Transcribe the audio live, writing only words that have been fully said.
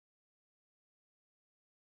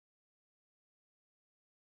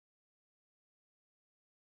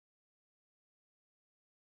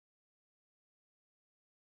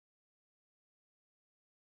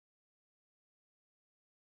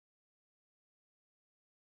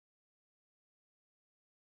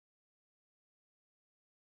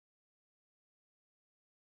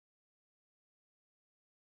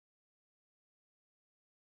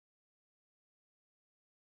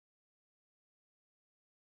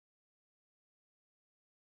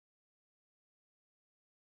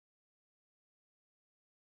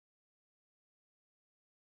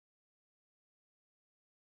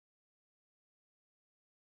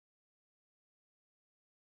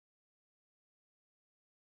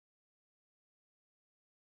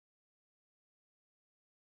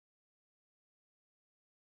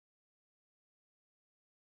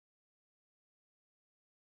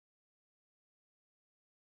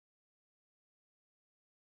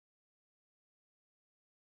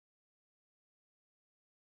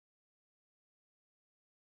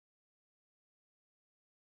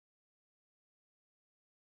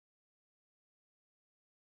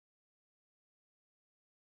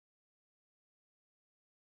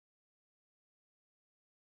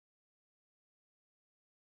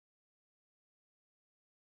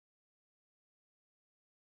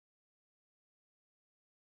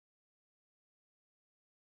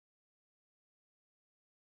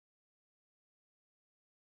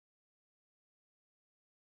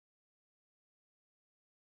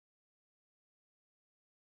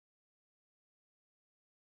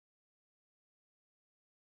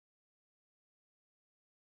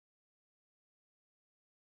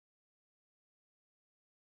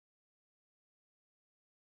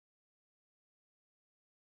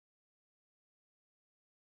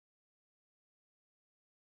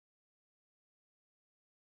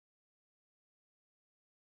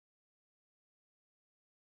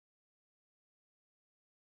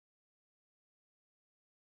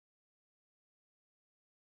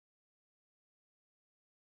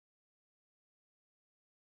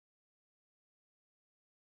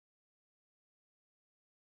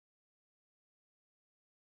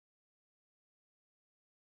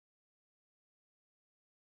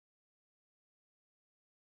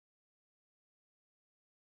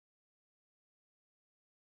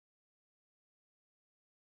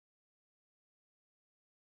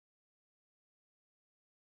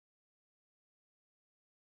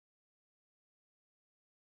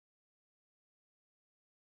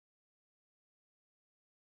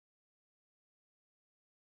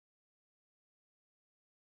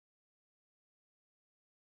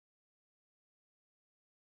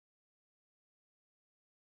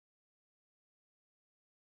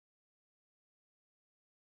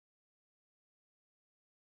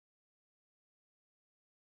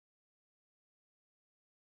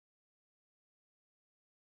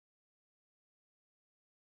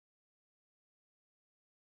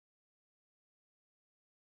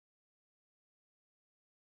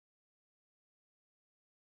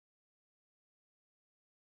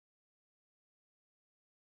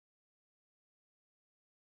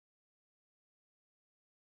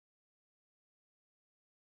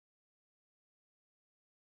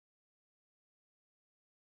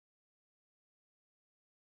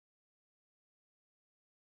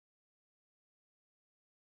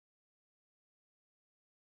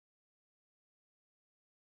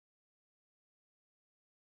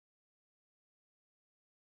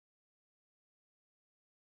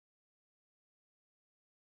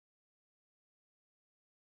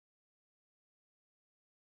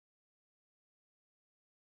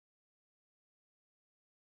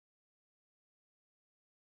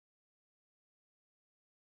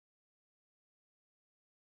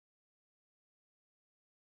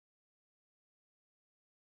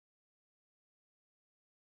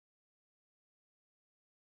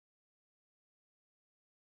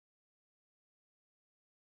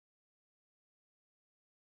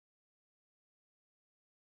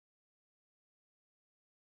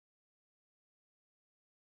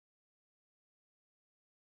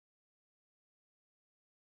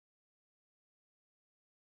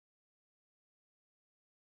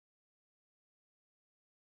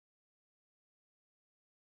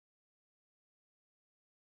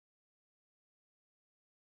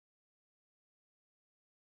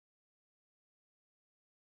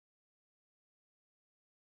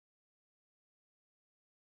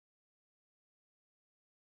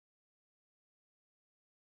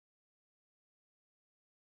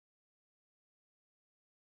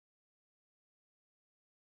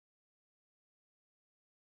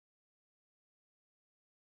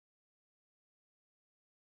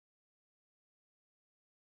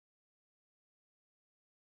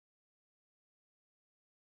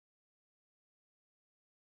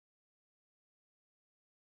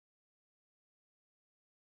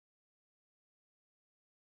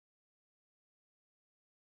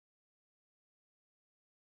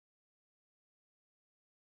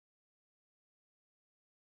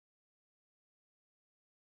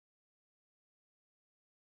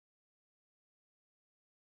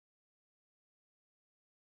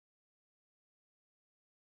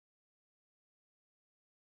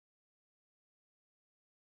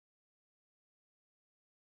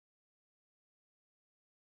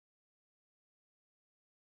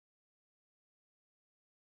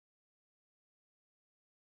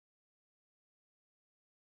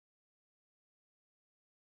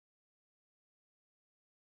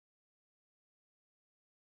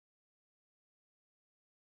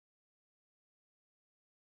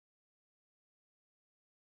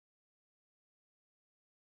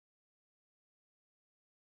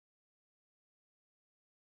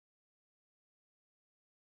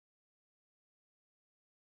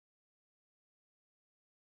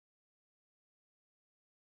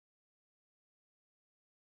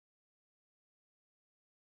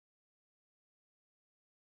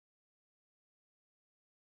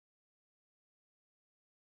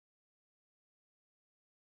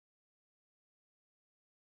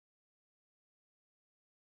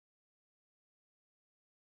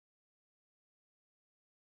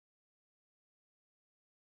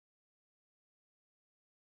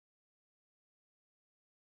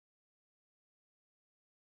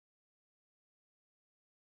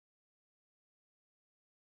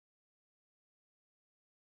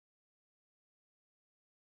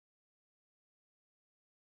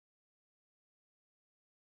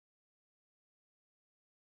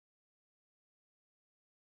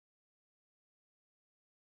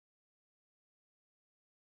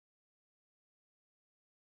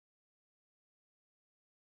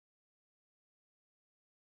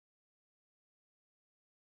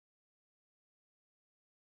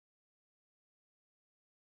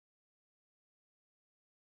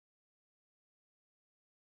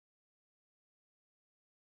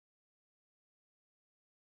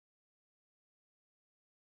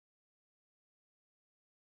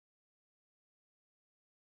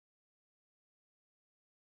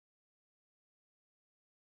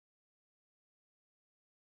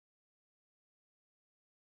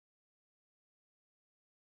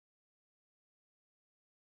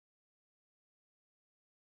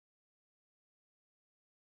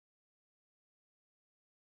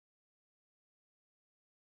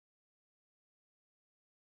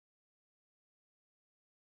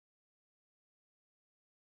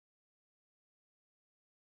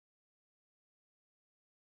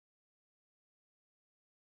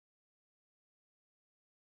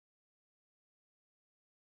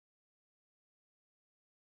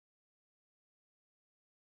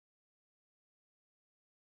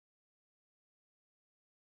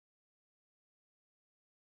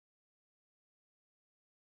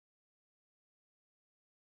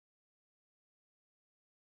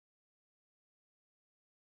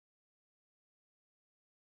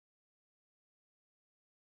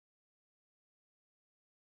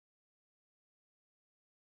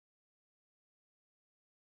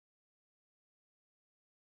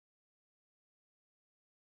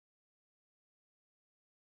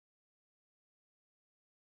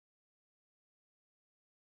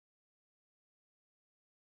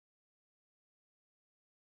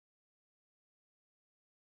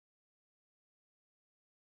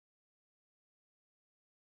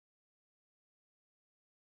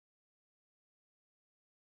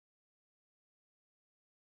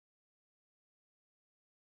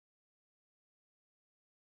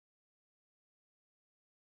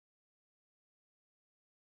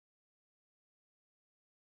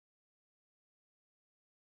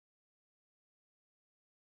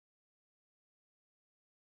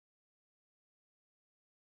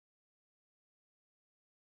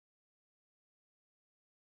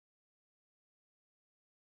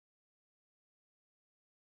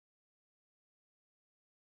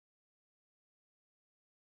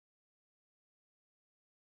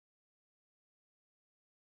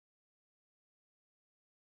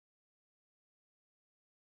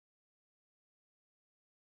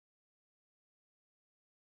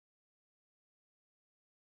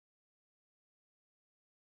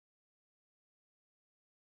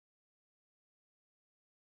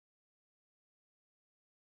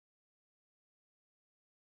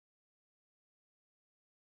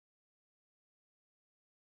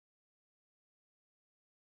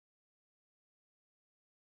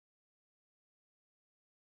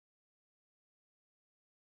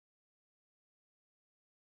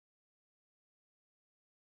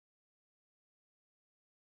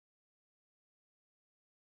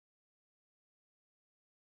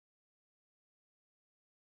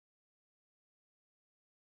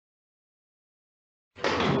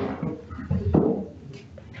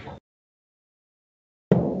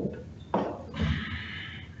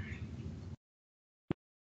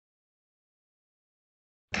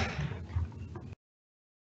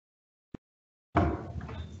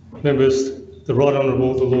Members, the Right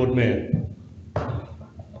Honourable the Lord Mayor.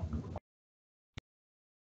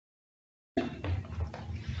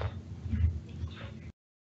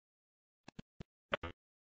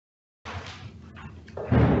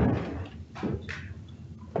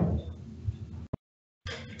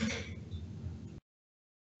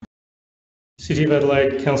 City of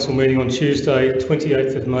Adelaide Council meeting on Tuesday,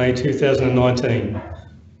 28th of May 2019.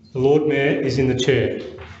 The Lord Mayor is in the chair.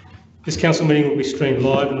 This council meeting will be streamed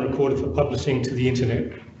live and recorded for publishing to the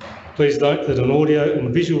internet. Please note that an audio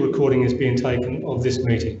and visual recording is being taken of this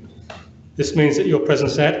meeting. This means that your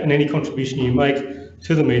presence at and any contribution you make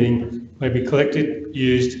to the meeting may be collected,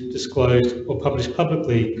 used, disclosed or published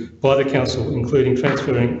publicly by the council, including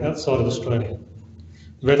transferring outside of Australia.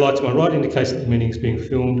 The red light to my right indicates that the meeting is being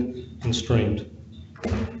filmed and streamed.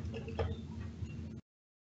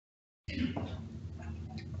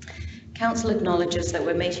 Council acknowledges that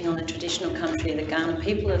we're meeting on the traditional country of the Kaurna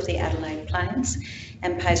people of the Adelaide Plains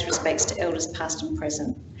and pays respects to elders past and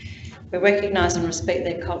present. We recognise and respect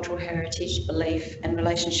their cultural heritage, belief and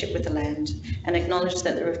relationship with the land, and acknowledge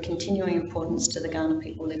that they're of continuing importance to the Kaurna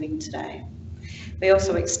people living today. We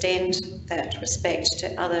also extend that respect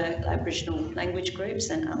to other Aboriginal language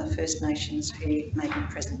groups and other First Nations who may be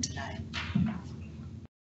present today.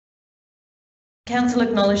 Council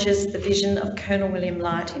acknowledges the vision of Colonel William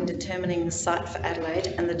Light in determining the site for Adelaide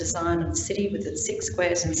and the design of the city with its 6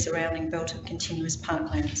 squares and surrounding belt of continuous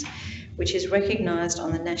parklands, which is recognised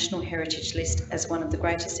on the National Heritage List as one of the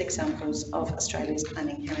greatest examples of Australia's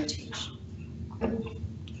planning heritage.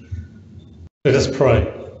 Let us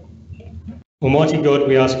pray. Almighty God,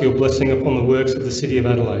 we ask your blessing upon the works of the City of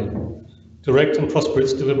Adelaide. Direct and prosper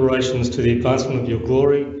its deliberations to the advancement of your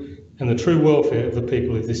glory and the true welfare of the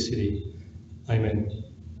people of this city. Amen.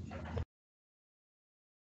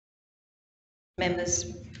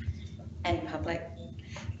 Members and public,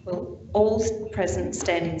 will all present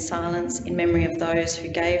stand in silence in memory of those who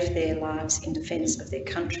gave their lives in defence of their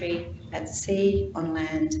country at sea, on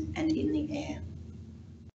land and in the air.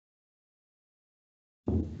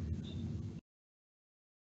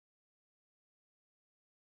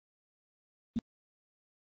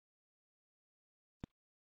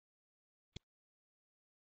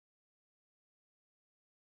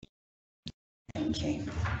 Thank you.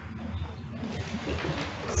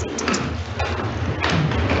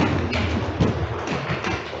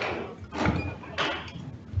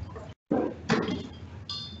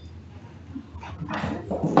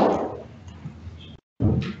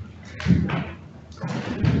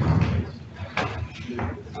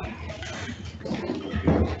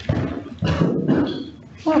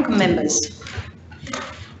 Welcome, members.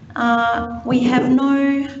 We have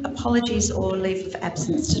no apologies or leave of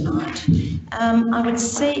absence tonight. I would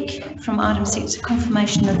seek from item 6 a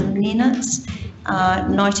confirmation of the minutes,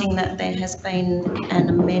 noting that there has been an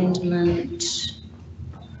amendment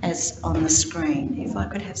as on the screen. If I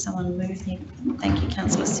could have someone move the, thank you,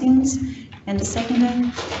 Councillor Sims, and a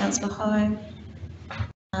seconder, Councillor Ho.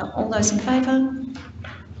 All those in favour?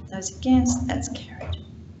 Those against? That's carried.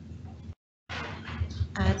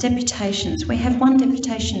 Deputations. We have one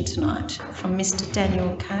deputation tonight from Mr.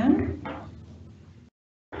 Daniel Cohn,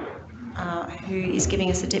 who is giving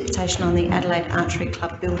us a deputation on the Adelaide Archery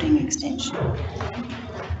Club building extension.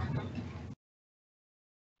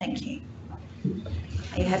 Thank you.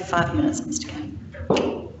 You have 5 minutes, Mr. Cohn.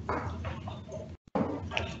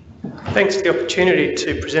 Thanks for the opportunity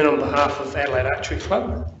to present on behalf of Adelaide Archery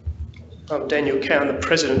Club. I'm Daniel Cowan, the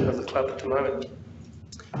president of the club at the moment.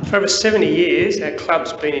 For over 70 years, our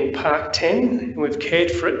club's been in Park 10 and we've cared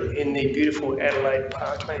for it in the beautiful Adelaide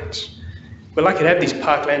parklands. We're lucky to have these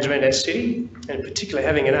parklands around our city, and in particular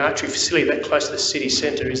having an archery facility that close to the city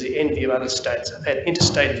centre is the envy of other states. I've had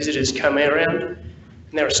interstate visitors come around and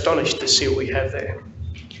they're astonished to see what we have there.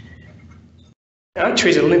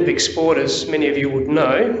 Archery is an Olympic sport, as many of you would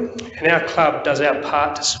know, and our club does our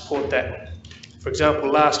part to support that. For example,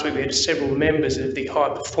 last week we had several members of the high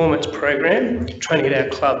performance program training at our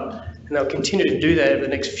club, and they'll continue to do that over the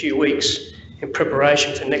next few weeks in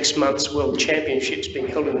preparation for next month's World Championships being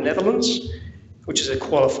held in the Netherlands, which is a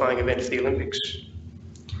qualifying event for the Olympics.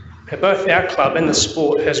 Now, both our club and the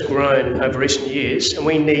sport has grown over recent years, and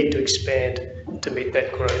we need to expand to meet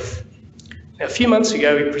that growth. Now, a few months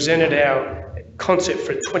ago we presented our concept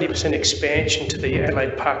for a 20% expansion to the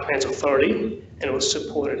Adelaide Parklands Authority, and it was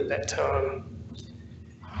supported at that time.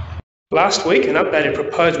 Last week, an updated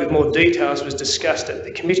proposal with more details was discussed at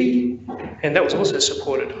the committee, and that was also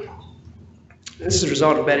supported. This is a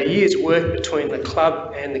result of about a year's work between the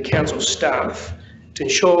club and the council staff to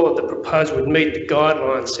ensure the proposal would meet the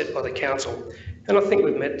guidelines set by the council, and I think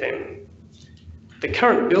we've met them. The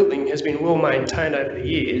current building has been well maintained over the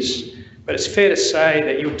years, but it's fair to say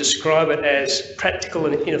that you would describe it as practical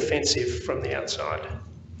and inoffensive from the outside.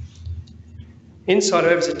 Inside,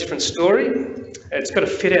 however, is a different story. It's got a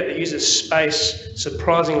fit out that uses space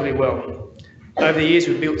surprisingly well. Over the years,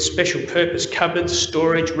 we've built special purpose cupboards,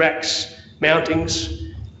 storage, racks, mountings.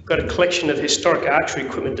 We've got a collection of historic archery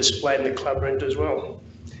equipment displayed in the club rent as well.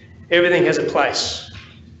 Everything has a place,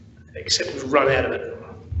 except we've run out of it.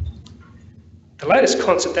 The latest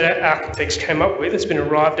concept that our architects came up with has been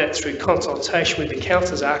arrived at through consultation with the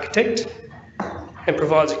council's architect and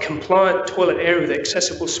provides a compliant toilet area with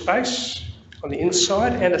accessible space on the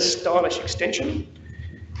inside and a stylish extension.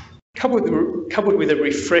 Coupled with a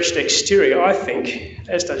refreshed exterior, I think,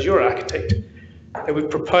 as does your architect, that we've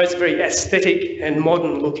proposed a very aesthetic and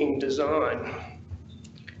modern looking design.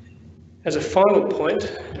 As a final point,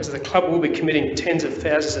 as the club will be committing tens of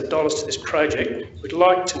thousands of dollars to this project, we'd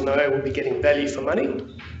like to know we'll be getting value for money,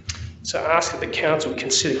 so I ask that the council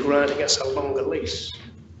consider granting us a longer lease.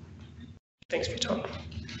 Thanks for your time.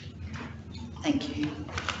 Thank you.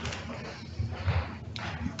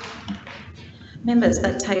 Members,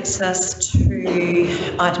 that takes us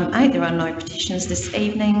to item 8. There are no petitions this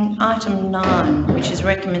evening. Item 9, which is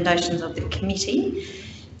recommendations of the committee.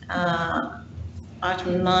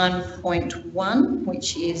 Item 9.1,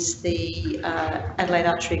 which is the Adelaide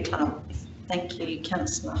Archery Club. Thank you,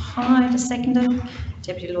 Councillor Hyde, a seconder.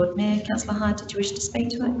 Deputy Lord Mayor, Councillor Hyde, did you wish to speak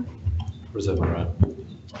to it? Reserve my right.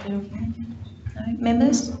 No.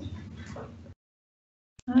 Members?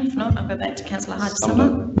 No, if not, I'll go back to Councillor Hyde.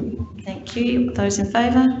 Summer. Thank you. Those in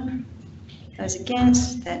favour? Those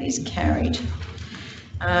against? That is carried.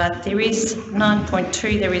 There is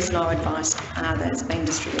 9.2, there is no advice that has been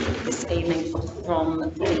distributed this evening from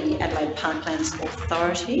the Adelaide Parklands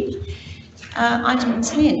Authority. Item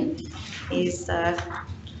 10 is a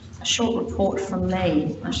short report from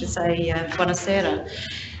me, I should say, buonasera.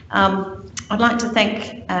 I'd like to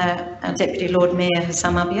thank our Deputy Lord Mayor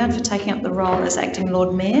Hussam Abiad for taking up the role as Acting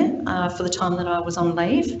Lord Mayor for the time that I was on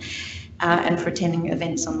leave and for attending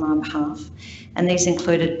events on my behalf. And these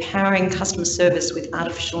included powering customer service with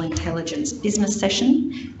artificial intelligence business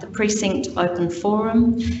session, the precinct open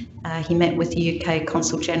forum. He met with the UK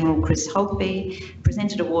Consul General Chris Holtby,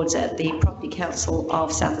 presented awards at the Property Council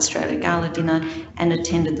of South Australia Gala dinner, and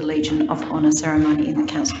attended the Legion of Honour ceremony in the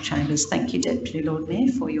council chambers. Thank you, Deputy Lord Mayor,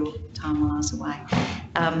 for your time while I was away.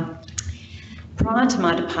 Prior to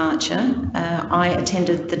my departure, I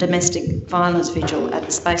attended the domestic violence vigil at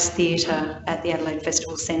the Space Theatre at the Adelaide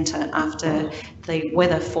Festival Centre after the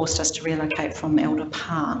weather forced us to relocate from Elder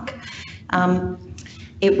Park.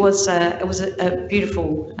 It was a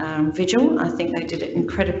beautiful vigil. I think they did it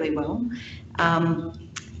incredibly well.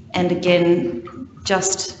 And again,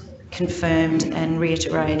 just confirmed and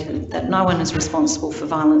reiterated that no one is responsible for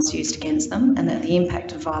violence used against them, and that the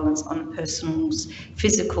impact of violence on a person's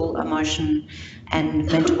physical, emotion and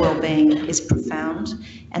mental well-being is profound,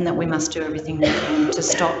 and that we must do everything we can to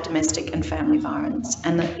stop domestic and family violence,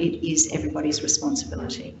 and that it is everybody's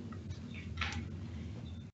responsibility.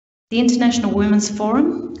 The International Women's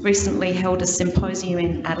Forum recently held a symposium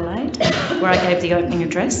in Adelaide where I gave the opening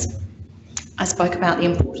address. I spoke about the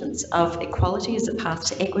importance of equality as a path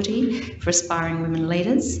to equity for aspiring women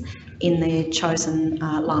leaders in their chosen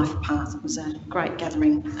life path. It was a great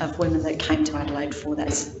gathering of women that came to Adelaide for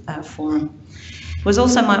that forum. It was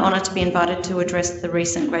also my honour to be invited to address the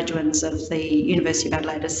recent graduates of the University of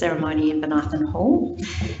Adelaide ceremony in Benathan Hall,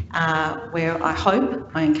 where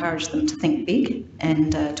I encourage them to think big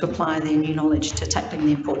and to apply their new knowledge to tackling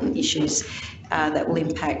the important issues that will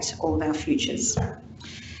impact all of our futures.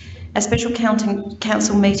 A special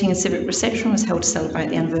council meeting and civic reception was held to celebrate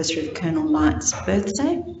the anniversary of Colonel Light's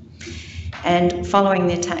birthday. And following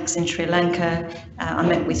the attacks in Sri Lanka, I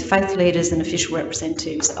met with faith leaders and official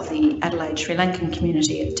representatives of the Adelaide Sri Lankan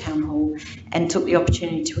community at Town Hall and took the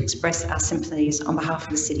opportunity to express our sympathies on behalf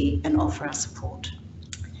of the city and offer our support.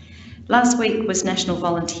 Last week was National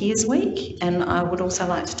Volunteers Week, and I would also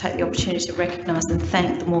like to take the opportunity to recognise and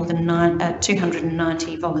thank the more than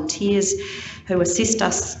 290 volunteers who assist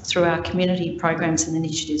us through our community programs and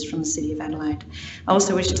initiatives from the City of Adelaide. I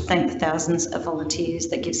also wish to thank the thousands of volunteers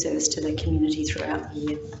that give service to their community throughout the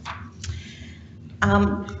year.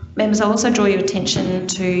 Members, I'll also draw your attention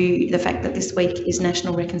to the fact that this week is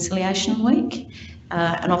National Reconciliation Week,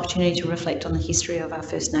 an opportunity to reflect on the history of our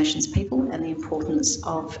First Nations people and the importance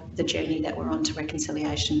of the journey that we're on to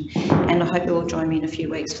reconciliation. And I hope you will join me in a few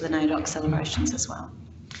weeks for the NAIDOC celebrations as well.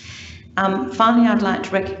 Finally, I'd like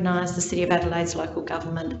to recognise the City of Adelaide's Local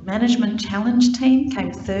Government Management Challenge team,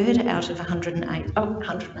 came third out of 118.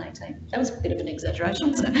 That was a bit of an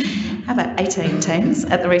exaggeration, so how about 18 teams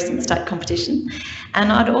at the recent state competition?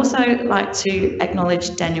 And I'd also like to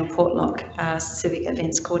acknowledge Daniel Portlock, our Civic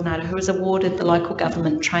Events Coordinator, who was awarded the Local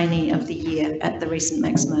Government Trainee of the Year at the recent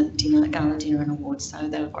Maxima Gala Dinner and Awards, so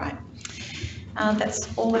they were great. That's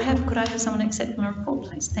all I have. Could I have someone accept my report,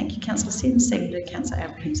 please? Thank you, Councillor Sims. Seconded, Councillor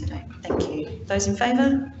Abraham today. Thank you. Those in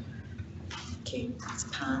favour? Thank you. It's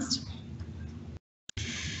passed.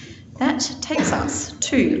 That takes us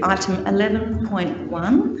to item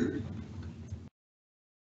 11.1.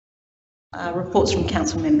 Reports from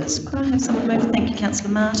council members. Could I have someone move? Thank you,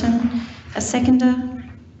 Councillor Martin. A seconder?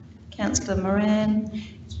 Councillor Moran.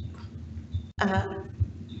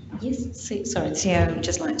 Yes, sorry, the CEO would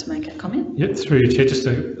just like to make a comment. Yep, through you, Chair, just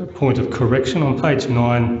a point of correction. On page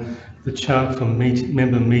 9, the chart for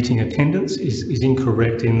member meeting attendance is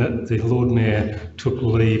incorrect in that the Lord Mayor took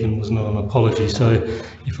leave and was not an apology. So,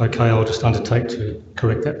 if okay, I'll just undertake to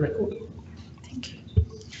correct that record. Thank you.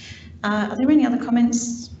 Are there any other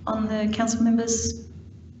comments on the council members'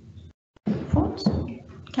 reports?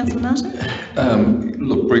 Councillor Martin?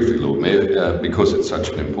 Look, briefly, Lord Mayor, because it's such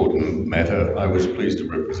an important matter, I was pleased to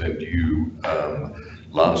represent you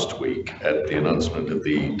last week at the announcement of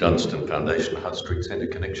the Dunstan Foundation High Street Centre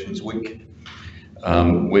Connections Week,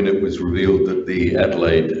 when it was revealed that the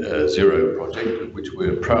Adelaide Zero project, of which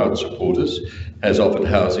we're proud supporters, has offered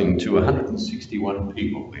housing to 161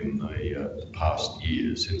 people in the past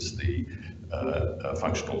year since the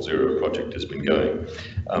Functional Zero project has been going.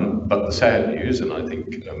 But the sad news, and I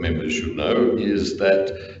think members should know, is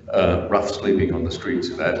that rough sleeping on the streets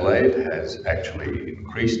of Adelaide has actually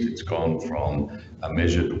increased. It's gone from a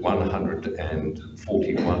measured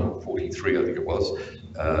 141 or 43, I think it was,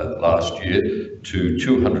 last year, to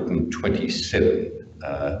 227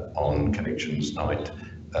 on Connections Night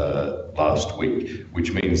last week,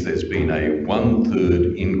 which means there's been a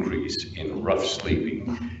 1/3 increase in rough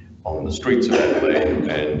sleeping on the streets of Adelaide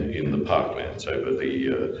and in the parklands over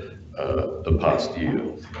the past year.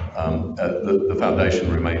 The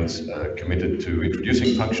Foundation remains committed to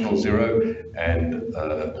introducing Functional Zero and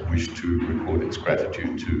wish to record its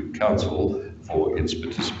gratitude to Council for its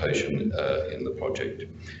participation in the project.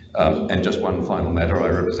 And just one final matter, I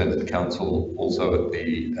represented the Council also at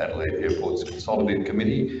the Adelaide Airports Consolidated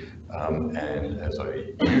Committee, and as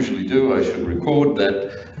I usually do, I should record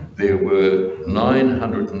that there were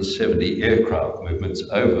 970 aircraft movements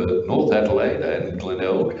over North Adelaide and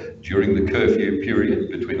Glenelg during the curfew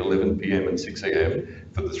period between 11 p.m. and 6 a.m.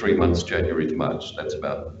 for the 3 months January to March. That's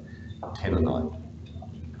about 10 a night.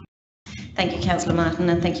 Thank you, Councillor Martin,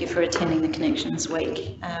 and thank you for attending the Connections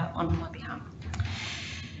Week on my behalf.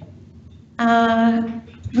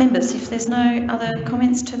 Members, if there's no other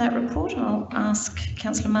comments to that report, I'll ask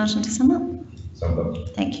Councillor Martin to sum up.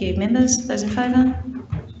 Thank you, members. Those in favour?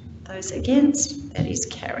 Those against? That is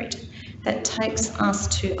carried. That takes us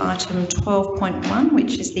to item 12.1,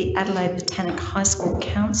 which is the Adelaide Botanic High School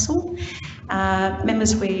Council.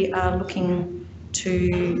 Members, we are looking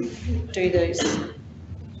to do those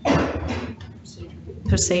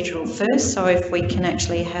procedural first, so if we can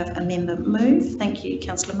actually have a member move. Thank you,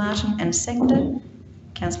 Councillor Martin, and a seconder.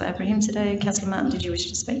 Councillor Abraham today. Councillor Martin, did you wish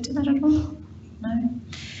to speak to that at all? No?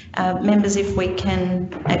 Members, if we can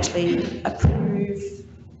actually approve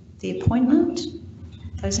the appointment.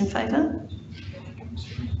 Those in favour?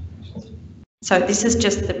 So this is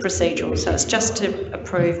just the procedural, so it's just to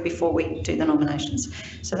approve before we do the nominations.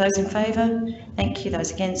 So those in favour? Thank you.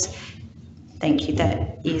 Those against? Thank you.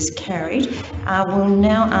 That is carried. We'll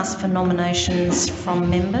now ask for nominations from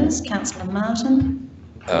members. Councillor Martin?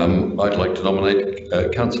 I'd like to nominate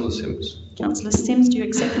Councillor Sims. Councillor Sims, do you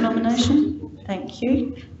accept the nomination? Thank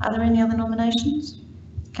you. Are there any other nominations?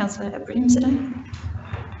 Councillor Abraham today?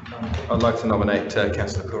 I'd like to nominate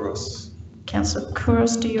Councillor Kouros. Councillor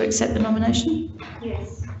Kouros, do you accept the nomination?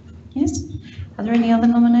 Yes. Yes. Are there any other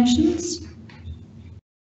nominations?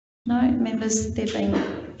 No. Members, there have been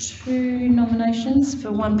 2 nominations.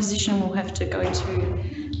 For one position, we'll have to go to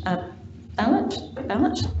a ballot.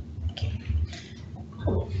 Thank you.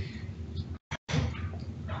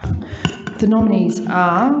 The nominees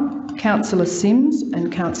are Councillor Sims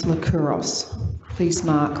and Councillor Kouros. Please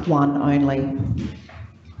mark 1 only.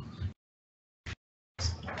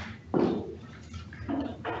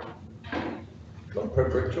 Not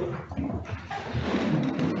preferential.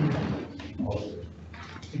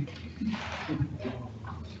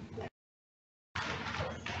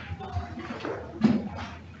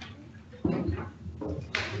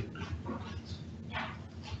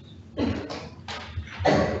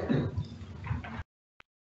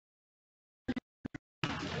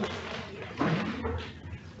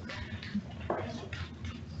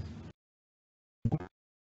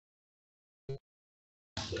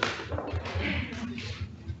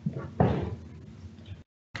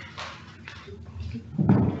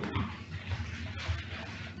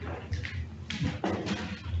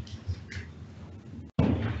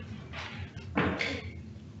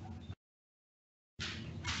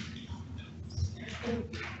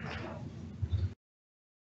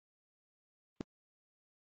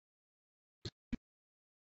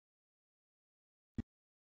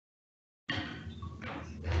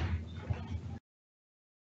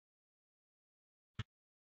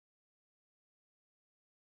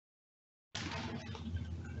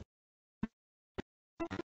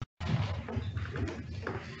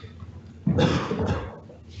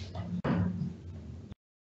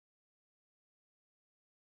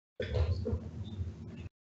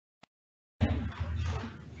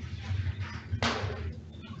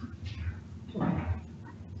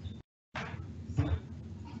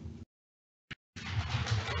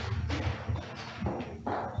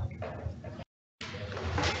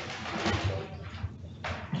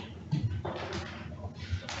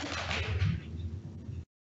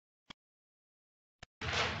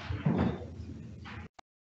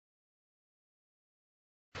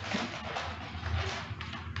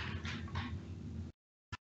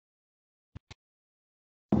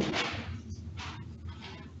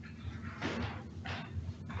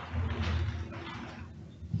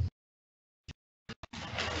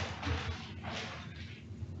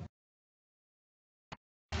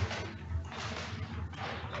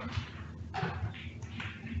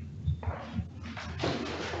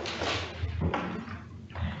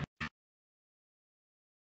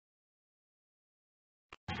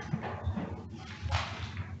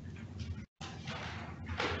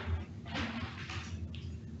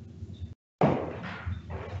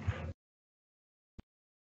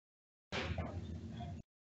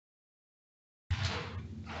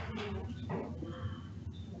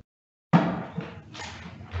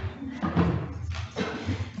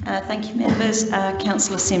 Thank you, members.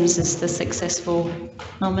 Councillor Simms is the successful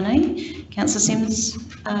nominee. Councillor Simms,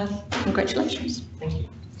 congratulations. Thank you.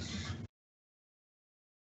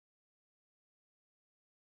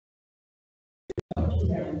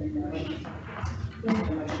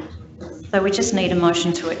 So we just need a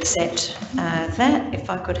motion to accept that. If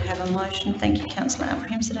I could have a motion. Thank you, Councillor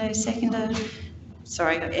Abrahimzadeh, seconder.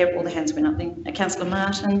 Sorry, all the hands went up then. Councillor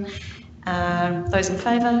Martin. Those in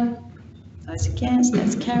favour? Those against?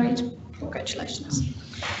 That's carried. Congratulations.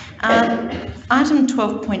 Item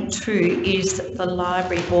 12.2 is the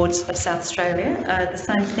Library Boards of South Australia. The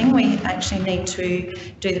same thing, we actually need to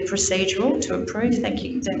do the procedural to approve. Thank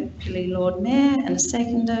you, Deputy Lord Mayor, and a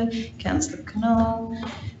seconder, Councillor Knoll.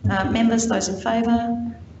 Members, those in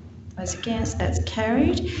favour? Those against? That's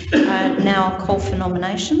carried. Now I'll call for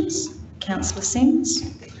nominations. Councillor Simms.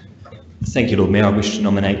 Thank you, Lord Mayor. I wish to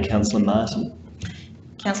nominate Councillor Martin.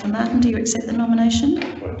 Councillor Martin, do you accept the nomination?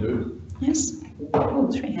 I do. Yes?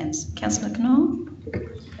 Oh, 3 hands. Councillor Knoll.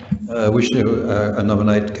 Wish to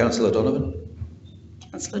nominate Councillor Donovan.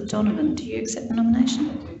 Councillor Donovan, do you accept the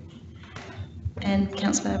nomination? And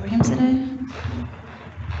Councillor Abrahimzadeh.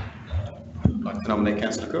 I'd like to nominate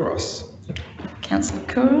Councillor Kouros. Councillor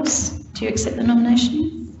Kouros, do you accept the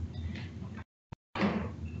nomination?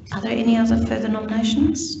 Are there any other further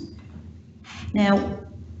nominations? Now,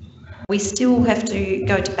 we still have to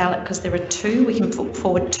go to ballot because there are 2. We can put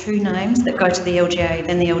forward 2 names that go to the LGA,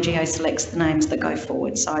 then the LGA selects the names that go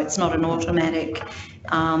forward. So it's not an automatic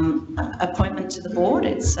appointment to the board.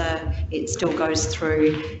 It still goes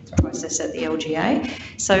through the process at the LGA.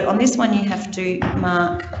 So on this one, you have to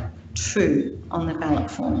mark 2 on the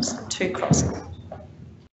ballot forms, 2 crosses.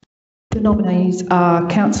 The nominees are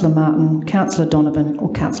Councillor Martin, Councillor Donovan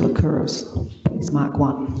or Councillor Kouros. Please mark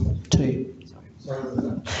 1, 2.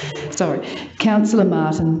 Sorry, Councillor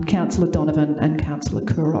Martin, Councillor Donovan and Councillor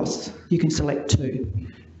Kouros. You can select 2.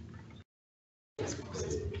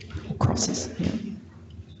 Crosses, yeah.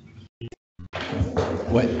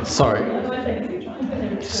 Wait, sorry,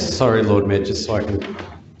 Lord Mayor, just so I can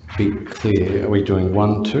be clear, are we doing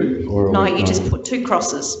 1, 2, or are No, we you just doing put 2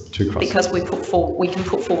 crosses. 2 crosses? Because we can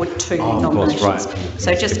put forward 2 Oh, of nominations. course, right.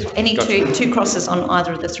 So just any Gotcha. two crosses on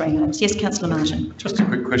either of the 3 names. Yes, Councillor Martin. Just a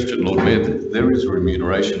quick question, Lord Mayor. There is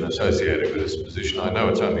remuneration associated with this position. I know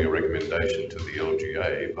it's only a recommendation to the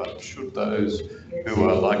LGA, but should those who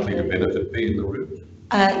are likely to benefit be in the room?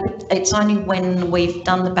 It's only when we've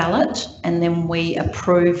done the ballot and then we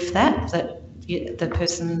approve that the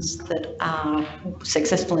persons that are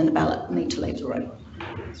successful in the ballot need to leave the room.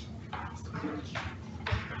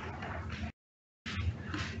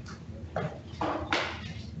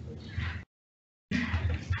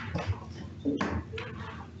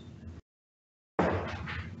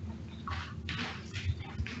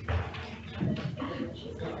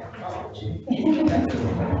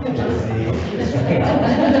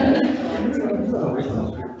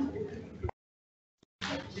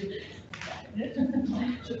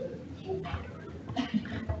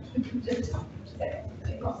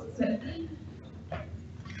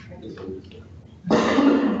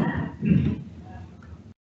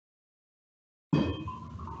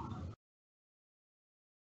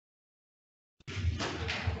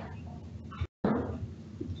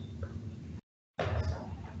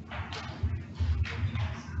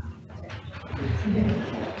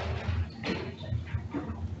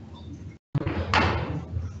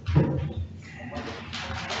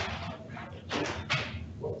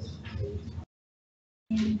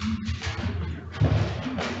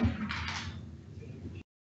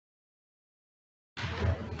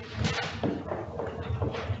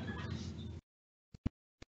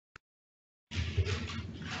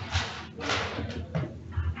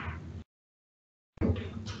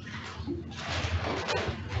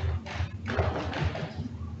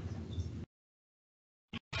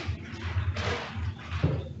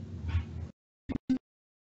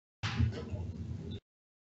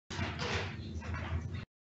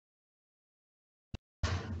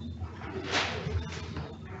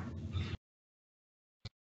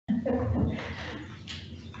 We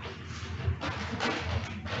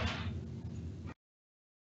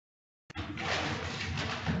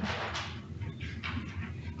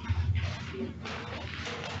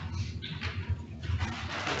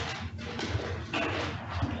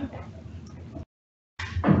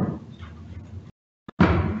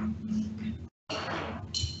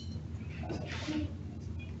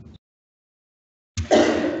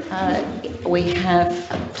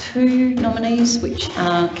have two nominees, which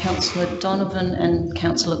are Councillor Donovan and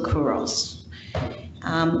Councillor Couros.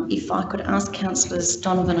 If I could ask Councillors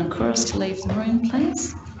Donovan and Couros to leave the room,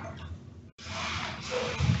 please.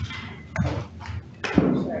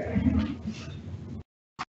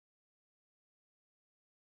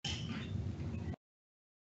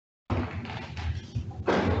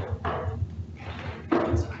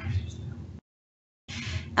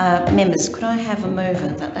 Members, could I have a mover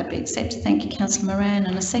that that be accepted? Thank you, Councillor Moran,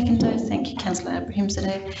 and a seconder. Thank you, Councillor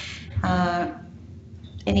Abrahimzadeh.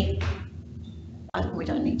 We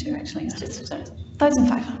don't need to actually. It's just those in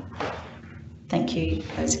favour. Thank you.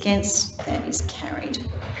 Those against? That is carried.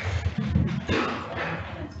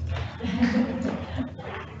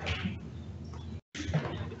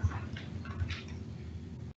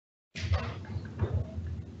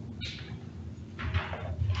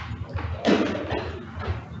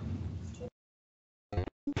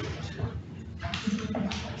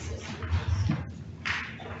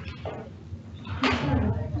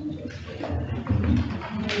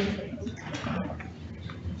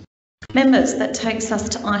 Members, that takes us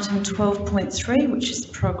to item 12.3, which is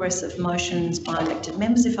the progress of motions by elected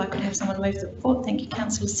members. If I could have someone move the report. Thank you,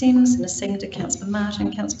 Councillor Simms, and a seconder, Councillor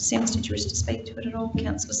Martin. Councillor Simms, did you wish to speak to it at all?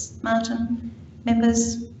 Councillor Martin.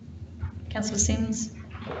 Members? Councillor Simms?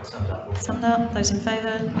 Summed up. Those in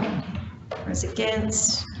favour? Those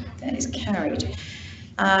against? That is carried.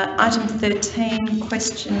 Item 13,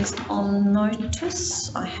 questions on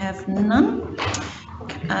notice. I have none.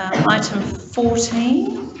 Item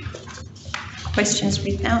 14. Questions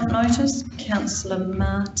without notice. Councillor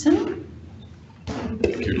Martin.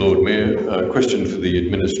 Thank you, Lord Mayor. A question for the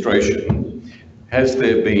administration. Has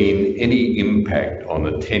there been any impact on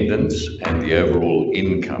attendance and the overall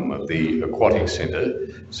income of the Aquatic Centre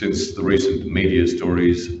since the recent media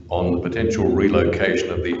stories on the potential relocation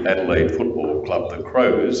of the Adelaide Football Club, the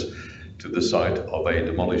Crows, to the site of a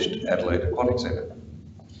demolished Adelaide Aquatic Centre?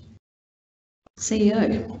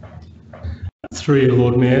 CEO. Through you,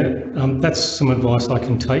 Lord Mayor, that's some advice I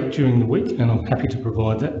can take during the week, and I'm happy to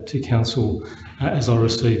provide that to Council as I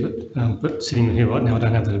receive it. But sitting here right now, I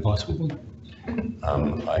don't have that advice with me.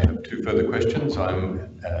 I have two further questions.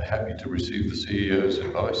 I'm happy to receive the CEO's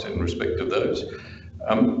advice in respect of those.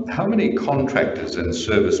 How many contractors and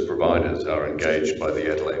service providers are engaged by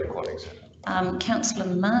the Adelaide Aquatic Centre? Councillor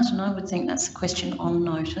Martin, I would think that's a question on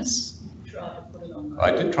notice. I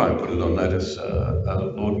did try and put it on notice,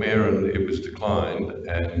 Lord Mayor, and it was declined,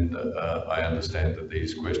 and I understand that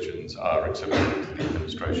these questions are acceptable to the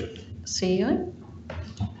administration. CEO?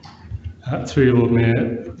 Through you, Lord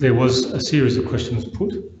Mayor, there was a series of questions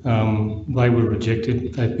put. They were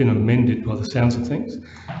rejected. They've been amended by the sounds of things,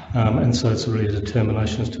 and so it's really a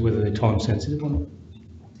determination as to whether they're time sensitive or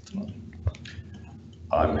not.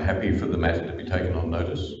 I'm happy for the matter to be taken on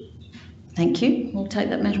notice. Thank you. We'll take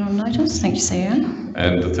that matter on notice. Thank you, CEO.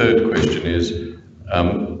 And the third question is,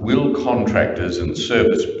 will contractors and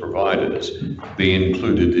service providers be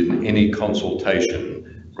included in any consultation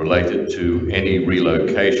related to any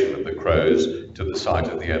relocation of the Crows to the site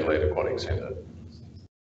of the Adelaide Aquatic Centre?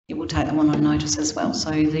 You will take that one on notice as well.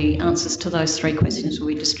 So the answers to those three questions will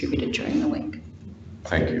be distributed during the week.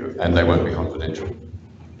 Thank you. And they won't be confidential.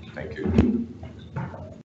 Thank you.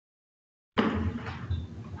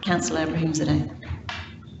 Councillor Abrahimzadeh.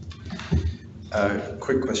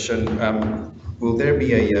 Quick question. Will there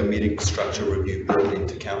be a meeting structure review brought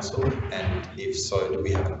into Council? And if so, do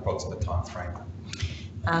we have an approximate time frame?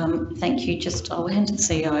 Thank you. I'll hand to the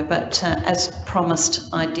CEO, but as promised,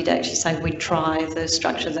 I did actually say we'd try the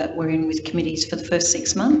structure that we're in with committees for the first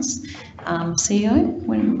 6 months. CEO,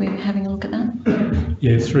 when we're having a look at that?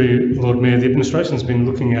 Yeah, through Lord Mayor, the administration's been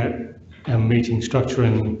looking at our meeting structure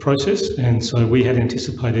and process, and so we had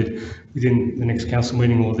anticipated within the next council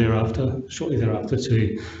meeting or thereafter, shortly thereafter,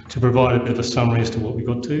 to provide a bit of a summary as to what we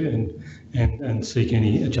got to and seek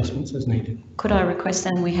any adjustments as needed. Could I request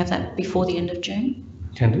then we have that before the end of June?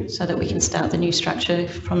 Can do. So that we can start the new structure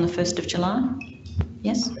from the 1st of July?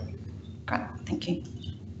 Yes? Great, thank you.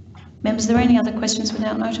 Members, are there any other questions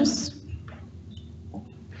without notice?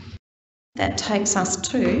 That takes us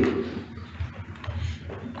to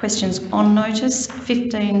questions on notice.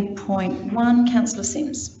 15.1, Councillor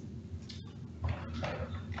Simms.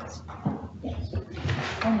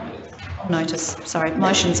 Notice, sorry,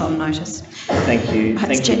 motion's on notice. Thank you.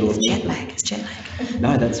 Thank you, Lord Mayor. It's jet lag.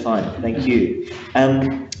 No, that's fine. Thank you.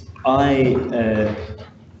 I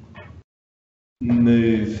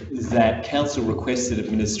move that Council requested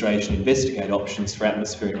administration investigate options for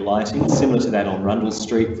atmospheric lighting, similar to that on Rundle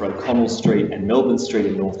Street, for O'Connell Street and Melbourne Street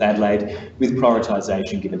in North Adelaide, with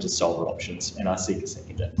prioritisation given to solar options. And I seek a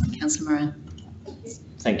seconder. Councillor Moran.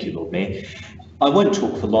 Thank you, Lord Mayor. I won't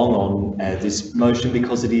talk for long on this motion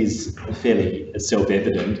because it is fairly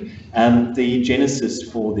self-evident. The genesis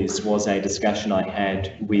for this was a discussion I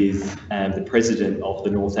had with the president of the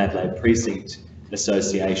North Adelaide Precinct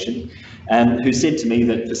Association, who said to me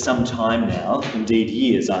that for some time now, indeed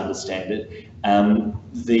years I understand it,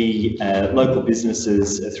 the local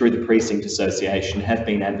businesses through the Precinct Association have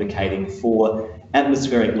been advocating for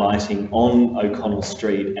atmospheric lighting on O'Connell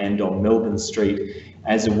Street and on Melbourne Street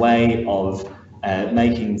as a way of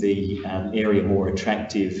making the area more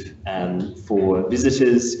attractive for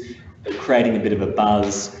visitors, creating a bit of a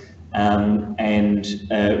buzz, and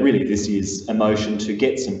really this is a motion to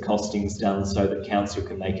get some costings done so that council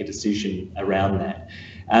can make a decision around that.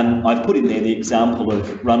 I've put in there the example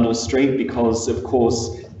of Rundle Street because, of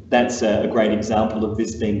course, that's a great example of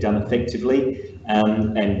this being done effectively.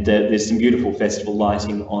 And there's some beautiful festival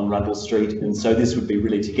lighting on Rundle Street, and so this would be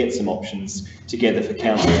really to get some options together for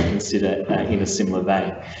council to consider in a similar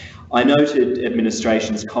vein. I noted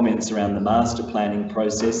administration's comments around the master planning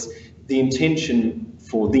process. The intention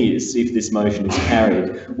for this, if this motion is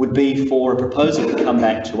carried, would be for a proposal to come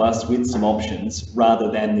back to us with some options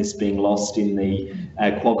rather than this being lost in the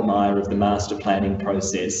quagmire of the master planning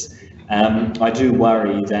process. I do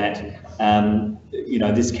worry that you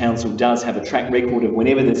know, this council does have a track record of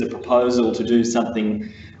whenever there's a proposal to do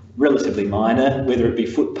something relatively minor, whether it be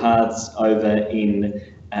footpaths over in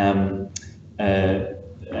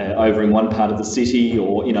one part of the city,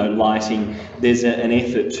 or lighting, there's an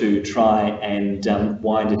effort to try and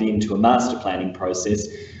wind it into a master planning process.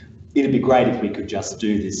 It'd be great if we could just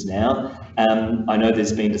do this now. I know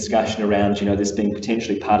there's been discussion around, this being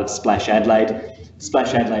potentially part of Splash Adelaide.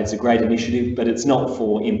 Splash Adelaide's a great initiative, but it's not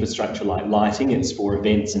for infrastructure like lighting, it's for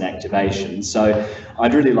events and activation. So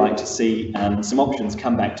I'd really like to see some options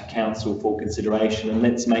come back to council for consideration, and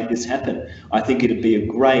let's make this happen. I think it'd be a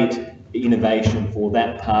great innovation for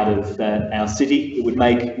that part of our city. It would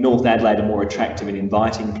make North Adelaide a more attractive and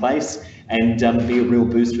inviting place, and be a real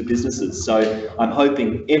boost for businesses. So I'm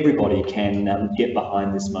hoping everybody can get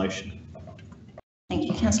behind this motion. Thank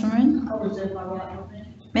you, Councillor Moran. I'll reserve my right.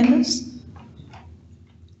 Members?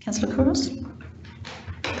 Councillor Couros.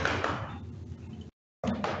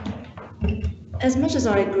 As much as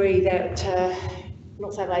I agree that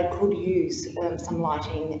North Adelaide could use some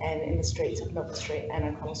lighting and in the streets of Melbourne Street and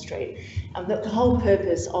O'Connell Street, the whole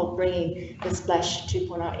purpose of bringing the Splash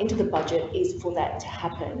 2.0 into the budget is for that to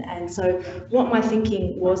happen. And so what my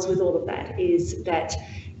thinking was with all of that is that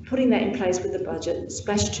putting that in place with the budget,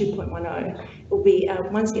 Splash 2.10 will be,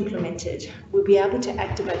 once implemented, we'll be able to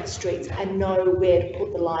activate the streets and know where to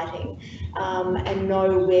put the lighting, and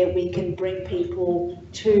know where we can bring people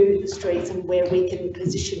to the streets and where we can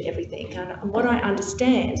position everything. And what I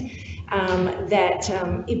understand, that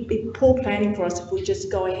it'd be poor planning for us if we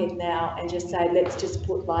just go ahead now and just say, let's just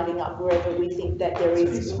put lighting up wherever we think that there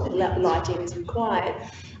is lighting is required.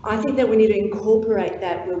 I think that we need to incorporate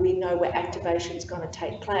that where we know where activation is going to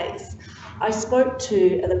take place. I spoke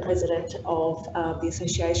to the president of the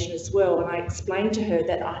association as well, and I explained to her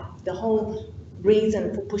that the whole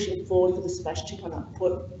reason for pushing forward for the Splash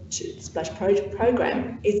 2.0 Splash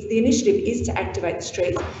program is the initiative is to activate the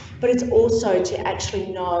streets, but it's also to actually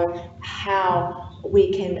know how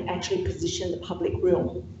we can actually position the public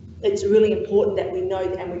realm. It's really important that we know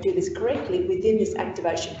and we do this correctly within this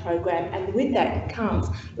activation program, and with that comes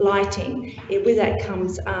lighting, with that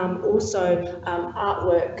comes also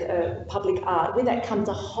artwork, public art, with that comes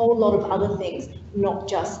a whole lot of other things, not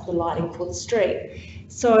just the lighting for the street.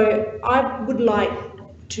 So I would like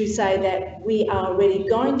to say that we are already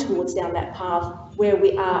going towards down that path where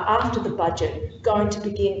we are, after the budget, going to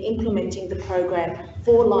begin implementing the program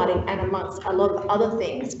for lighting and amongst a lot of other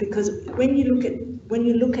things, because when you look at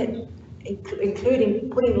including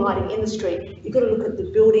putting lighting in the street, you've got to look at the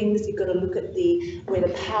buildings, you've got to look at where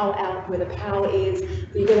the power is,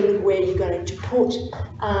 you've got to look where you're going to put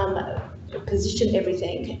position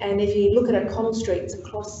everything. And if you look at O'Connell Street, it's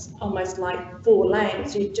across almost like 4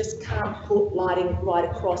 lanes. You just can't put lighting right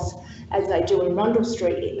across as they do in Rundle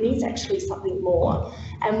Street. It needs actually something more.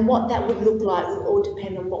 And what that would look like would all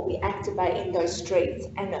depend on what we activate in those streets.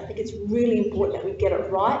 And I think it's really important that we get it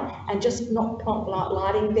right and just not plonk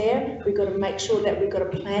lighting there. We've got to make sure that we've got a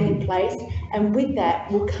plan in place. And with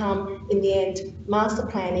that will come, in the end, master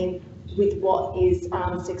planning with what is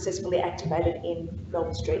successfully activated in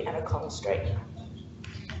Melbourne Street and O'Connell Street.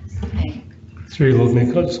 Through Lord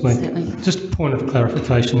Mayor, could I just make just a point of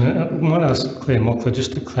clarification? I might ask Claire Mockler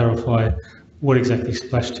just to clarify what exactly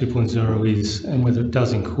Splash 2.0 is and whether it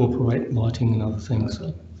does incorporate lighting and other things.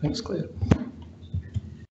 So, thanks, Claire.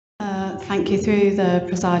 Thank you. Through the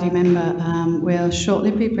presiding member, we'll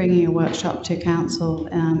shortly be bringing a workshop to Council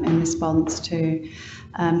in response to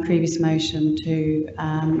previous motion to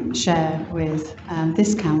share with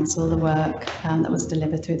this Council the work that was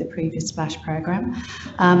delivered through the previous Splash programme.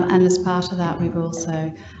 And as part of that, we've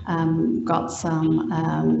also got some,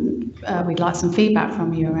 we'd like some feedback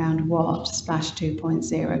from you around what Splash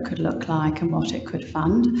 2.0 could look like and what it could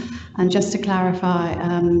fund. And just to clarify,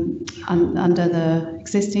 under the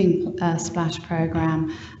existing Splash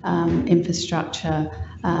programme, infrastructure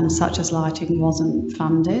such as lighting wasn't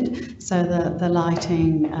funded. So the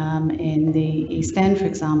lighting in the East End, for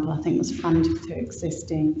example, I think was funded through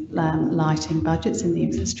existing lighting budgets in the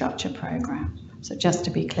infrastructure programme. So just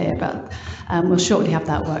to be clear, but we'll shortly have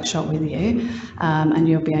that workshop with you and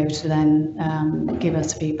you'll be able to then give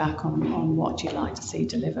us feedback on what you'd like to see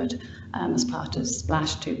delivered as part of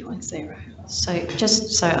Splash 2.0. So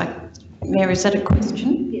just so Mary, is that a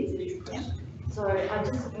question? Yes, it is. Yeah. So I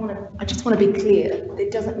just want to be clear.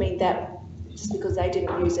 It doesn't mean that just because they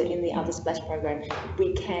didn't use it in the other Splash program,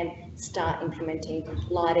 we can start implementing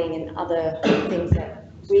lighting and other things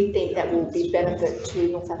that we think that will be benefit to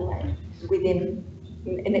North Adelaide within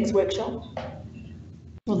the next workshop.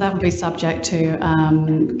 Well, that would be subject to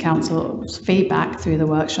Council's feedback through the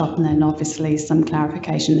workshop and then obviously some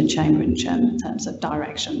clarification in chamber in terms of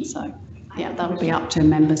direction. So yeah, that would be up to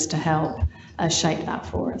members to help shape that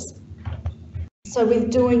for us. So with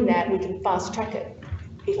doing that, we can fast track it.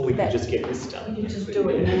 Or we can just get this done. We can just do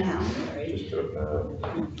it now.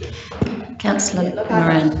 Councillor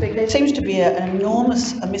Moran. There seems to be an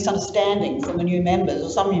enormous misunderstanding from the new members, or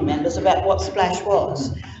some new members, about what Splash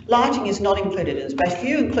was. Lighting is not included in Splash. If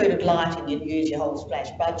you included lighting, you'd use your whole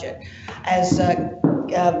Splash budget. As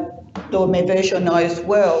Lord Mayor Verschoor knows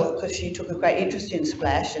well, because she took a great interest in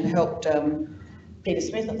Splash and helped Peter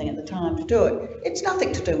Smith, I think, at the time to do it. It's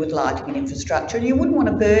nothing to do with lighting and infrastructure, and you wouldn't want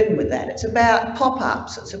to burden with that. It's about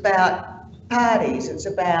pop-ups, it's about parties, it's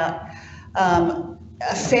about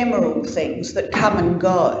ephemeral things that come and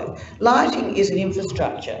go. Lighting is an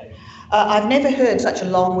infrastructure. I've never heard such a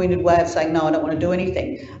long-winded way of saying, no, I don't want to do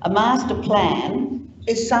anything. A master plan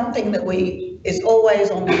is something that is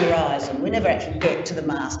always on the horizon. We never actually get to the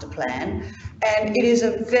master plan. And it is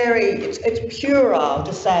it's puerile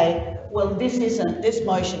to say, well, this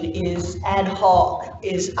motion is ad hoc,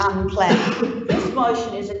 is unplanned. This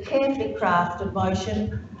motion is a carefully crafted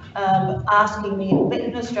motion asking the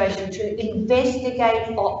administration to investigate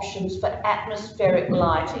options for atmospheric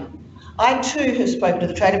lighting. I too have spoken to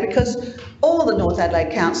the trader because all the North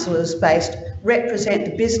Adelaide councillors based represent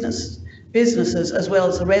the businesses as well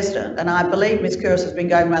as the resident, and I believe Ms Kouros has been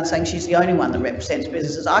going around saying she's the only one that represents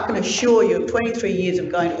businesses. I can assure you of 23 years of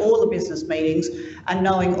going to all the business meetings and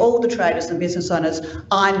knowing all the traders and business owners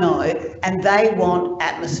I know, and they want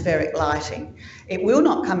atmospheric lighting. It will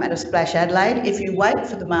not come out of Splash Adelaide. If you wait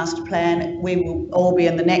for the master plan, we will all be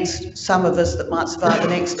in the next, some of us that might survive the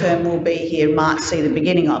next term will be here, might see the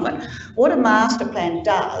beginning of it. What a master plan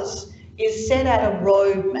does is set out a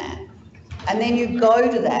roadmap. And then you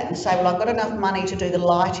go to that and say, well, I've got enough money to do the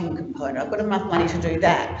lighting component, I've got enough money to do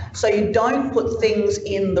that. So you don't put things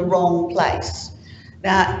in the wrong place.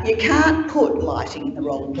 Now, you can't put lighting in the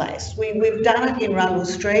wrong place. We've done it in Rundle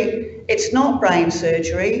Street. It's not brain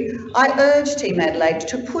surgery. I urge Team Adelaide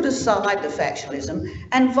to put aside the factionalism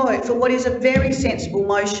and vote for what is a very sensible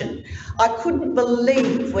motion. I couldn't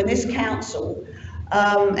believe when this council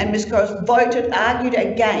and Ms Kouros argued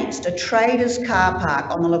against a trader's car park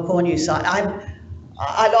on the Lacornu site.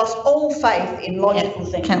 I lost all faith in logical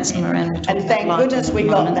thinking. Councillor Moran, and thank goodness we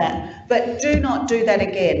got that. But do not do that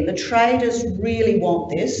again. The traders really want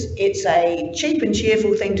this. It's a cheap and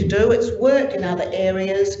cheerful thing to do. It's worked in other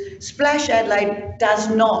areas. Splash Adelaide does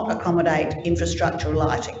not accommodate infrastructural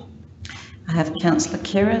lighting. I have Councillor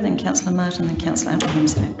Kira, then Councillor Martin, then Councillor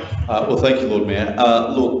Hemsdale. Well, thank you, Lord Mayor.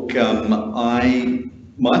 Look,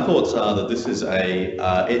 my thoughts are that this is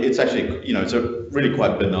it's actually, it's a really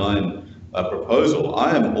quite benign proposal.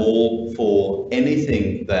 I am all for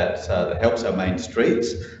anything that, that helps our main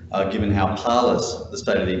streets, given how parlous the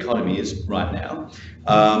state of the economy is right now.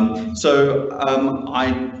 I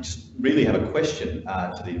just really have a question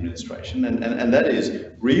to the administration, and that is,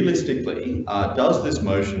 realistically, does this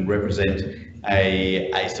motion represent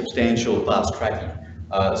a substantial fast tracking?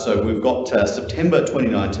 So we've got September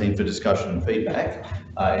 2019 for discussion and feedback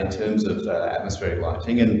in terms of atmospheric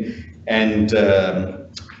lighting, and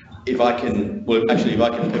if I can, well, actually, if I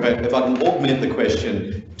can augment the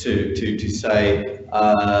question to say,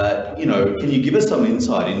 you know, can you give us some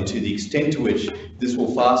insight into the extent to which this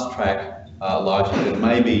will fast track lighting that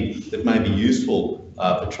may be useful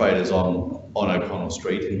for traders on O'Connell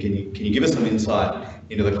Street, and can you give us some insight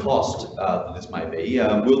into the cost that this may be?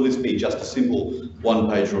 Will this be just a simple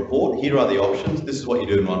one-page report? Here are the options. This is what you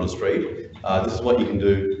do in O'Connell Street. This is what you can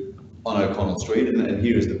do on O'Connell Street, and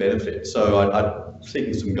here is the benefit. So I'm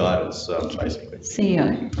seeking some guidance, basically.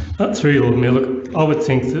 CEO. Through you, Lord Mayor, look, I would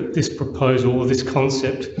think that this proposal or this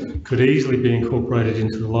concept could easily be incorporated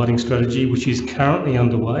into the lighting strategy, which is currently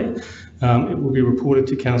underway. It will be reported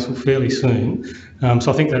to Council fairly soon.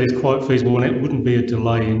 So I think that is quite feasible, and it wouldn't be a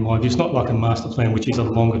delay in my view. It's not like a master plan, which is a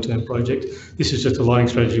longer term project. This is just a lighting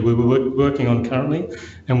strategy we're working on currently,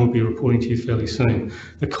 and we'll be reporting to you fairly soon.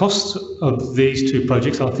 The costs of these two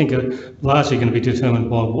projects, I think, are largely going to be determined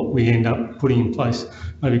by what we end up putting in place.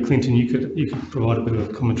 Maybe Clinton, you could provide a bit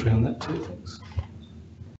of commentary on that too. Thanks.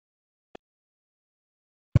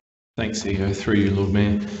 Thanks, CEO. Through you, Lord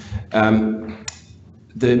Mayor.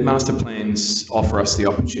 The master plans offer us the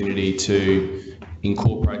opportunity to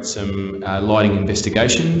incorporate some lighting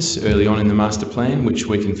investigations early on in the master plan, which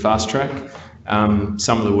we can fast track.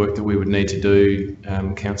 Some of the work that we would need to do,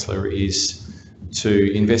 Councillor, is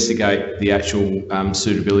to investigate the actual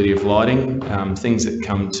suitability of lighting. Things that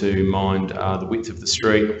come to mind are the width of the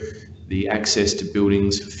street, the access to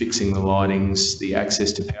buildings for fixing the lightings, the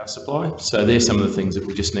access to power supply. So there's some of the things that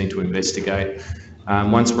we just need to investigate.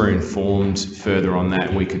 Once we're informed further on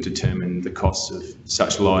that, we could determine the costs of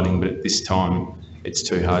such lighting, but at this time, it's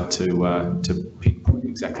too hard to pinpoint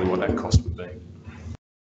exactly what that cost would be.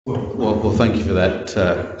 Well, thank you for that,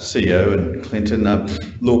 CEO and Clinton.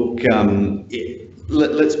 Look,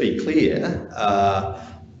 let's be clear.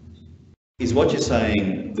 Is what you're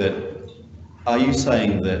saying that, are you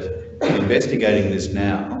saying that investigating this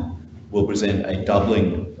now will present a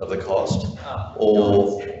doubling of the cost,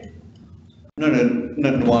 or? No,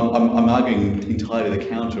 I'm arguing entirely the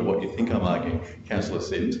counter of what you think I'm arguing, Councillor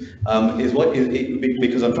Sims,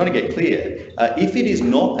 because I'm trying to get clear. If it is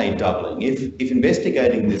not a doubling, if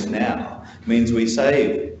investigating this now means we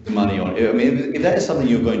save the money on it, I mean, if that is something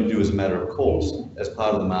you're going to do as a matter of course, as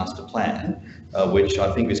part of the master plan, which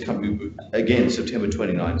I think is coming, again, September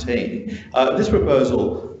 2019, this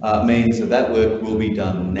proposal means that work will be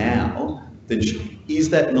done now, then is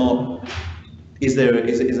there not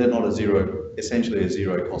a zero, essentially a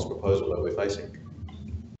zero cost proposal that we're facing?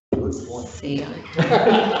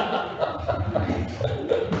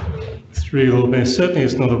 Through your Lord Mayor, certainly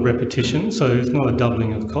it's not a repetition, so it's not a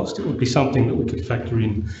doubling of cost. It would be something that we could factor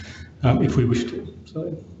in if we wish to.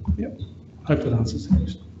 So, yeah, hope that answers the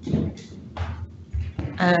question.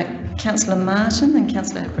 Councillor Martin and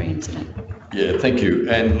Councillor Breen today. Yeah, thank you.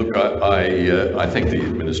 And look, I thank the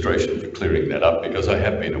administration for clearing that up, because I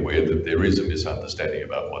have been aware that there is a misunderstanding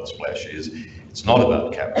about what Splash is. It's not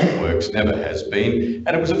about capital works, never has been,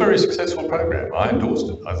 and it was a very successful program. I endorsed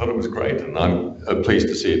it. I thought it was great, and I'm pleased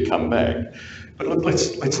to see it come back. But look,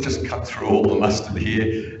 let's just cut through all the mustard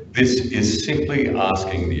here. This is simply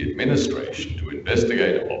asking the administration to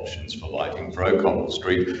investigate options for lighting for O'Connell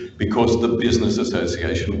Street because the Business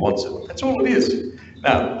Association wants it. That's all it is.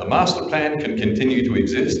 Now, the master plan can continue to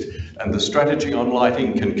exist, and the strategy on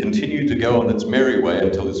lighting can continue to go on its merry way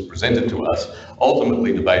until it's presented to us,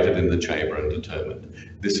 ultimately debated in the chamber and determined.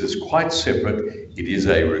 This is quite separate. It is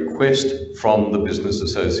a request from the Business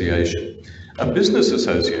Association. A business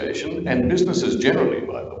association, and businesses generally,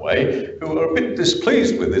 by the way, who are a bit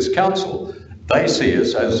displeased with this council, they see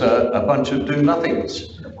us as a bunch of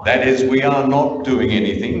do-nothings. That is, we are not doing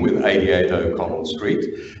anything with 88 O'Connell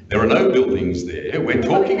Street. There are no buildings there. We're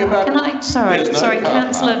talking about...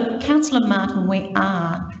 Councillor Martin, we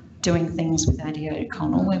are doing things with 88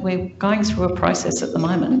 O'Connell. We're going through a process at the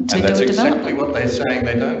moment to do a development. And that's exactly what they're saying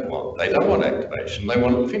they don't want. They don't want activation, they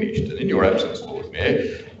want it finished. And in your absence, Lord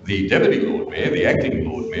Mayor, the Deputy Lord Mayor, the Acting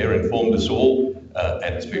Lord Mayor, informed us all,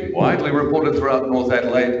 and it's been widely reported throughout North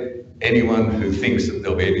Adelaide, anyone who thinks that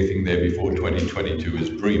there'll be anything there before 2022 is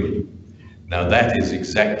dreaming. Now that is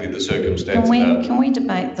exactly the circumstance. Can we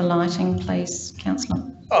debate the lighting, please,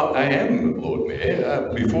 Councillor? Oh, I am, Lord Mayor.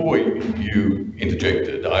 Before you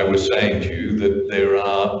interjected, I was saying to you that there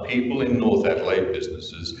are people in North Adelaide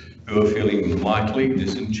businesses who are feeling mightily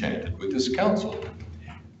disenchanted with this council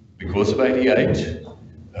because of 88,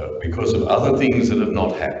 because of other things that have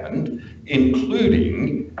not happened,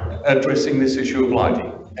 including addressing this issue of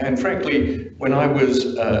lighting. And frankly, when I was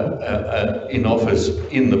in office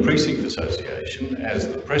in the Precinct Association as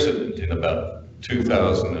the president in about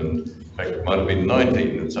 2000, in fact it might have been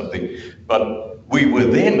 19 and something, but we were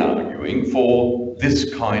then arguing for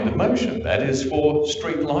this kind of motion, that is for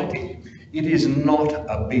street lighting. It is not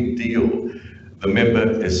a big deal. The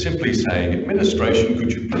member is simply saying, administration,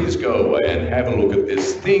 could you please go away and have a look at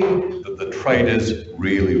this thing that the traders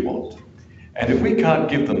really want? And if we can't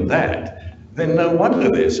give them that, then no wonder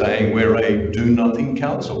they're saying we're a do-nothing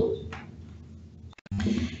council.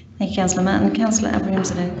 Thank you, Councillor Martin. Councillor Abraham.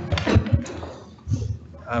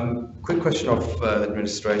 Quick question of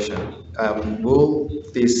administration. Will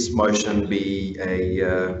this motion be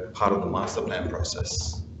a part of the master plan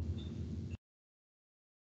process?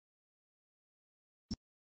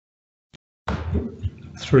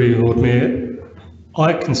 Through you, Lord Mayor,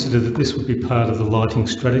 I consider that this would be part of the lighting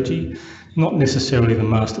strategy, not necessarily the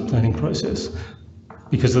master planning process,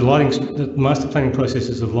 because the master planning process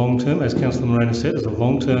is a long-term, as Councillor Moreno said, is a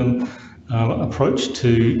long-term approach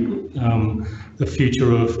to the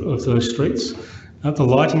future of those streets. The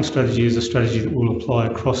lighting strategy is a strategy that will apply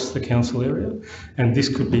across the council area, and this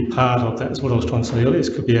could be part of that. That's what I was trying to say earlier. This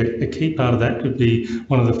could be a key part of that, could be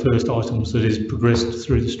one of the first items that is progressed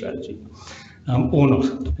through the strategy, or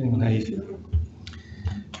not, depending on how you feel.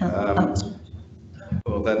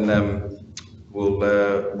 Well then,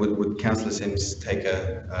 would Councillor Sims take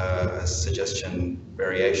a suggestion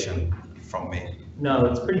variation from me? No,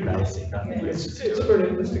 it's pretty basic. I think It's for an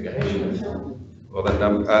investigation. Well then,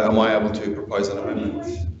 am I able to propose an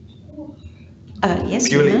amendment? Yes,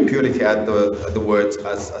 Purely to add the words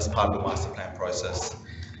as part of the master plan process.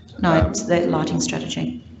 No, it's the lighting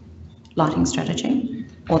strategy. Lighting strategy,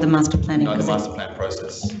 or the master planning? No, the master plan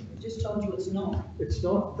process. I just told you it's not. It's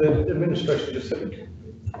not. The administration just said it.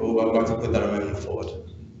 Well, I'm going to put that amendment forward.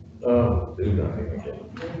 Oh, do nothing again.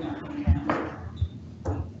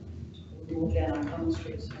 We'll walk down Common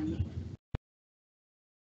Street soon.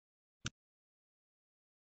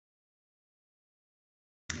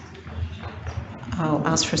 I'll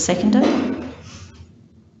ask for a seconder.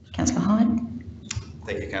 Councillor Hyde.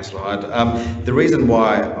 Thank you, Councillor Hyde. The reason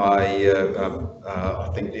why I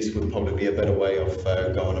think this would probably be a better way of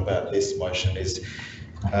going about this motion is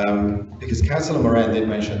because Councillor Moran did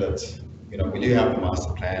mention that we do have a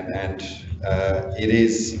master plan, and it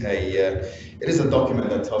is a document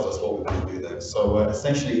that tells us what we want to do there. So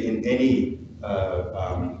essentially, in any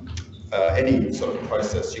sort of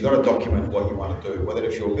process, you've got to document what you want to do, whether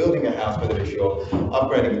if you're building a house, whether if you're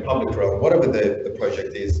upgrading a public road, whatever the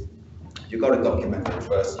project is, you've got to document it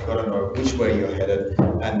first. You've got to know which way you're headed,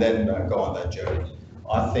 and then go on that journey.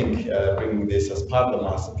 I think bringing this as part of the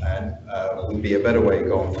master plan would be a better way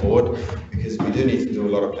going forward, because we do need to do a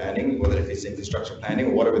lot of planning, whether if it's infrastructure planning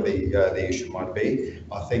or whatever the issue might be.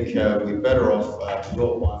 I think we're better off to do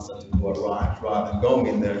it once and to do it right, rather than going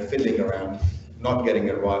in there fiddling around, not getting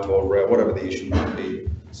it right, or whatever the issue might be.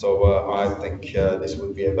 So I think this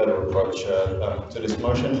would be a better approach to this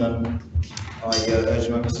motion, and I urge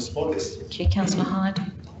members to support this. Thank you, Councillor Hyde.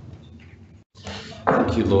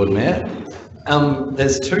 Thank you, Lord Mayor.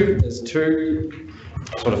 There's two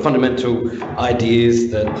sort of fundamental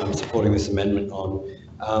ideas that I'm supporting this amendment on.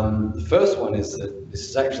 The first one is that this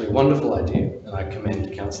is actually a wonderful idea, and I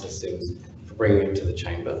commend Councillor Sims for bringing it to the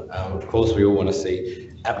chamber. Of course, we all want to see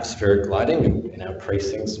atmospheric lighting in our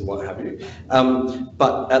precincts and what have you.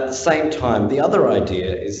 But at the same time, the other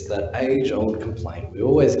idea is that age-old complaint we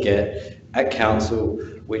always get at council,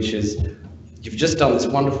 which is, you've just done this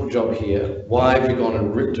wonderful job here, why have you gone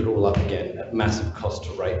and ripped it all up again at massive cost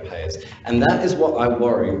to ratepayers? And that is what I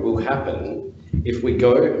worry will happen if we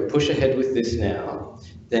go and push ahead with this now,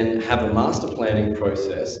 then have a master planning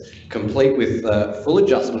process complete with full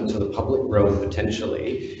adjustment to the public realm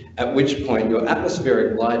potentially, at which point your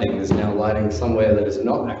atmospheric lighting is now lighting somewhere that is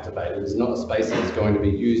not activated, is not a space that is going to be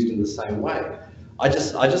used in the same way. I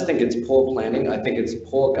just think it's poor planning. I think it's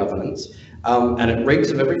poor governance, and it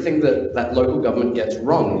reeks of everything that local government gets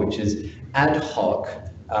wrong, which is ad hoc,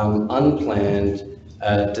 unplanned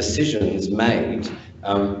decisions made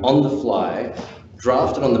on the fly,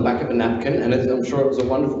 drafted on the back of a napkin, and I'm sure it was a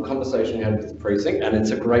wonderful conversation you had with the precinct, and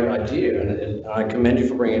it's a great idea, and I commend you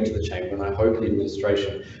for bringing it to the chamber, and I hope the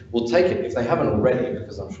administration will take it, if they haven't already,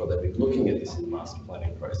 because I'm sure they'll be looking at this in the master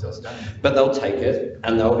planning process, but they'll take it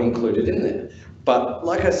and they'll include it in there. But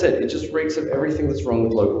like I said, it just reeks of everything that's wrong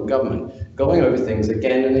with local government. Going over things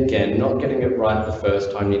again and again, not getting it right the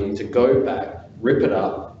first time, needing to go back, rip it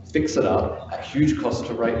up, fix it up at huge cost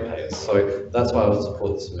to ratepayers. So that's why I would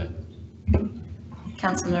support this amendment.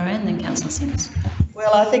 Councillor Moran, then Councillor Simms.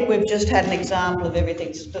 Well, I think we've just had an example of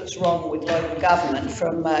everything that's wrong with local government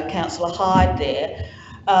from Councillor Hyde there.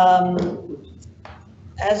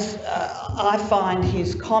 I find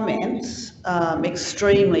his comments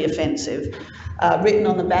extremely offensive, written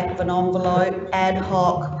on the back of an envelope, ad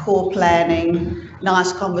hoc, poor planning,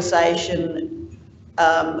 nice conversation,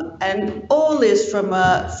 and all this from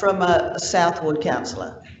a Southward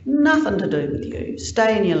councillor. Nothing to do with you.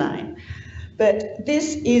 Stay in your lane. But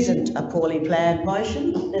this isn't a poorly planned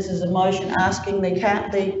motion. This is a motion asking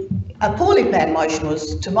a poorly planned motion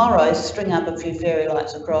was tomorrow string up a few fairy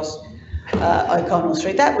lights across O'Connell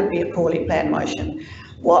Street. That would be a poorly planned motion.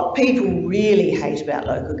 What people really hate about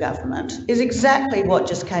local government is exactly what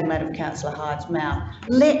just came out of Councillor Hyde's mouth.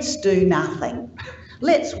 Let's do nothing.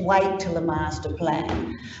 Let's wait till the master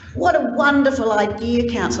plan. What a wonderful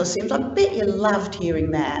idea, Councillor Simms. I bet you loved hearing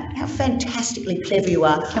that. How fantastically clever you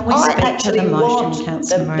are. Can we speak to the motion,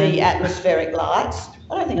 Councillor Moran? The atmospheric lights.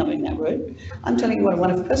 I don't think I'm being that rude. I'm telling you what a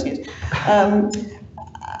wonderful person he is.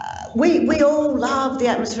 We all love the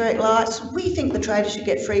atmospheric lights. We think the traders should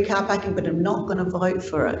get free car parking, but I'm not going to vote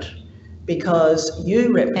for it because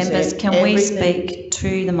you represent Members, can we everything. speak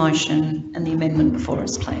to the motion and the amendment before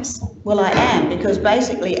us, please? Well, I am, because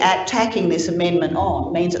basically tacking this amendment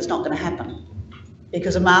on means it's not going to happen,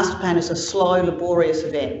 because a master plan is a slow, laborious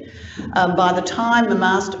event. By the time the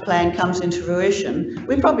master plan comes into fruition,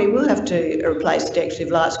 we probably will have to replace the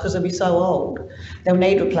decorative lights because they'll be so old. They'll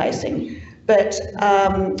need replacing. But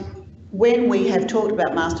when we have talked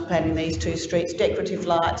about master planning these two streets, decorative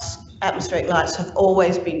lights, atmospheric lights have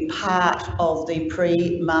always been part of the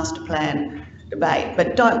pre-master plan debate.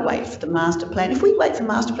 But don't wait for the master plan. If we wait for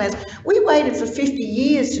master plans, we waited for 50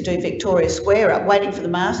 years to do Victoria Square up, waiting for the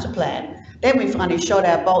master plan. Then we finally shot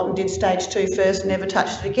our bolt and did stage 2 first and never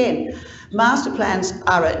touched it again. Master plans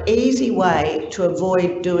are an easy way to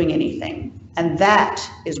avoid doing anything. And that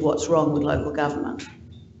is what's wrong with local government.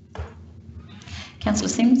 Councillor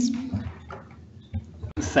Simms.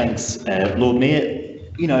 Thanks, Lord Mayor.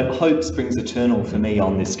 You know, hope springs eternal for me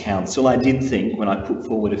on this council. I did think when I put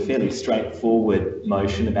forward a fairly straightforward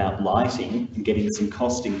motion about lighting and getting some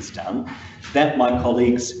costings done, that my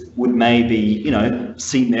colleagues would maybe, you know,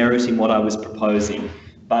 see merit in what I was proposing.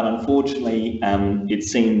 But unfortunately, it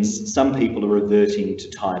seems some people are reverting to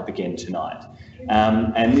type again tonight.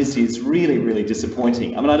 And this is really, really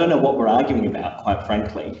disappointing. I mean, I don't know what we're arguing about, quite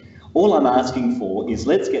frankly. All I'm asking for is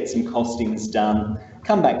let's get some costings done,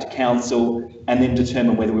 come back to council, and then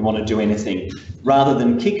determine whether we want to do anything, rather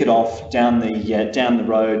than kick it off down the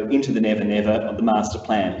road into the never never of the master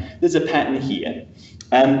plan. There's a pattern here.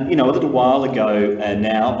 You know, a little while ago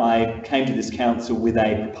now, I came to this council with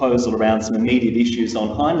a proposal around some immediate issues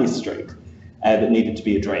on Hindley Street that needed to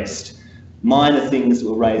be addressed. Minor things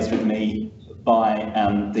were raised with me by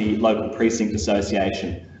the local precinct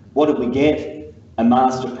association. What did we get? A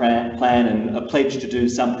master plan and a pledge to do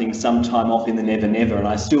something sometime off in the never never, and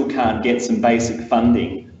I still can't get some basic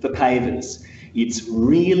funding for pavers. It's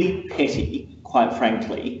really petty, quite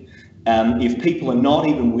frankly, if people are not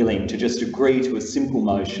even willing to just agree to a simple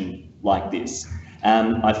motion like this.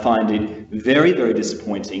 I find it very, very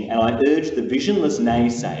disappointing, and I urge the visionless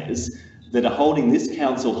naysayers that are holding this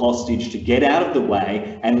council hostage to get out of the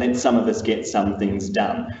way and let some of us get some things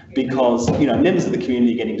done. Because, you know, members of the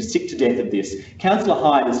community are getting sick to death of this. Councillor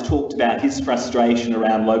Hyde has talked about his frustration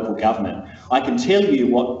around local government. I can tell you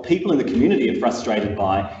what people in the community are frustrated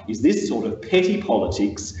by is this sort of petty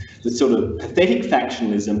politics, the sort of pathetic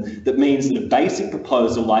factionalism that means that a basic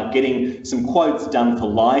proposal like getting some quotes done for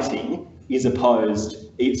lighting is opposed.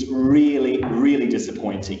 It's really, really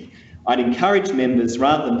disappointing. I'd encourage members,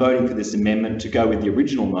 rather than voting for this amendment, to go with the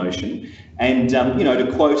original motion and, you know,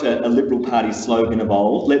 to quote a Liberal Party slogan of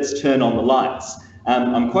old, let's turn on the lights.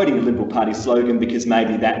 I'm quoting a Liberal Party slogan because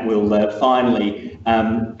maybe that will finally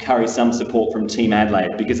carry some support from Team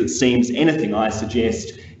Adelaide, because it seems anything I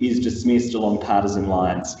suggest is dismissed along partisan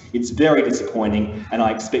lines. It's very disappointing, and I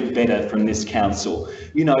expect better from this council.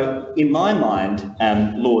 You know, in my mind,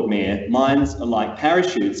 Lord Mayor, mines are like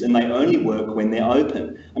parachutes and they only work when they're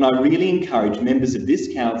open. And I really encourage members of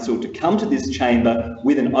this council to come to this chamber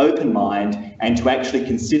with an open mind and to actually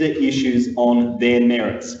consider issues on their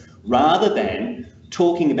merits, rather than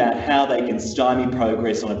talking about how they can stymie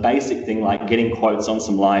progress on a basic thing like getting quotes on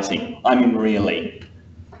some lighting. I mean, really.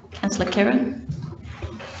 Councillor Kerrin.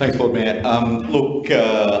 Thanks, Lord Mayor. Look,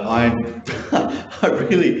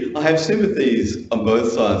 I have sympathies on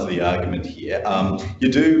both sides of the argument here. You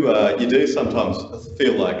do sometimes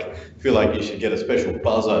feel like you should get a special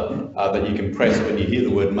buzzer that you can press when you hear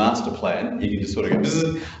the word master plan. You can just sort of go,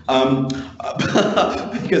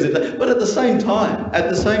 bzz, but at the same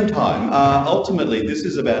time, ultimately this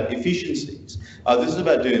is about efficiencies. This is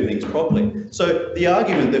about doing things properly. So the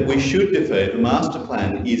argument that we should defer, the master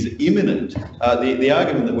plan is imminent, the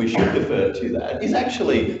argument that we should defer to that is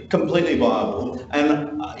actually completely viable.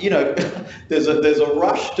 And, there's a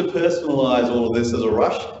rush to personalise all of this, there's a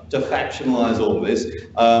rush to factionalise all of this.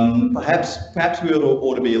 Perhaps we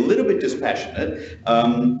ought to be a little bit dispassionate.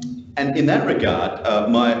 And in that regard, I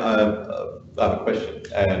have a question,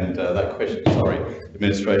 and that question, sorry,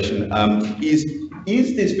 administration,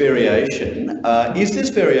 is this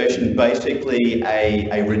variation basically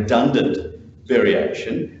a redundant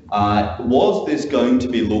variation? Was this going to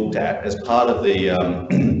be looked at as part of the,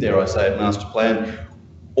 dare I say it, master plan?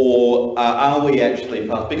 Or are we actually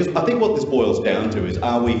fast? Because I think what this boils down to is,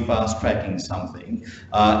 are we fast tracking something?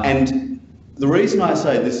 And the reason I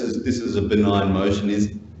say this is a benign motion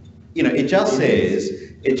is, it just says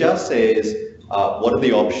what are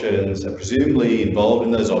the options, and presumably involved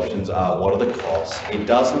in those options are what are the costs. It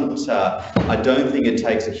doesn't, I don't think it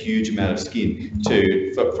takes a huge amount of skin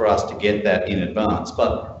for us to get that in advance.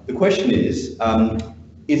 But the question is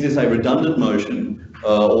this a redundant motion,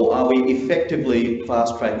 or are we effectively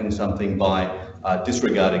fast tracking something by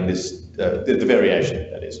disregarding this, the variation,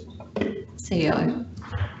 that is? CEO.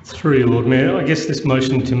 Through you, Lord Mayor, I guess this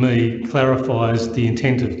motion to me clarifies the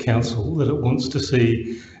intent of Council, that it wants to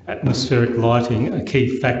see atmospheric lighting a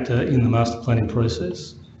key factor in the master planning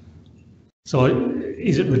process. So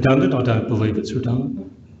is it redundant? I don't believe it's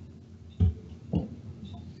redundant.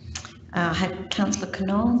 I have Councillor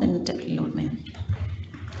Knoll, then the Deputy Lord Mayor.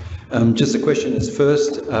 Just a question is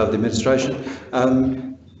first, the administration.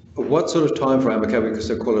 What sort of time frame, okay, we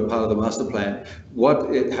could call it part of the master plan,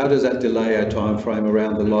 how does that delay our time frame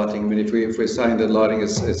around the lighting? I mean, if we're saying that lighting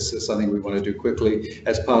is something we want to do quickly,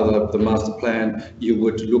 as part of the master plan, you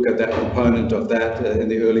would look at that component of that in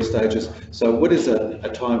the early stages. So what is a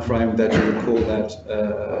time frame that you would call that,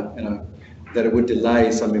 that it would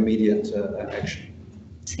delay some immediate action?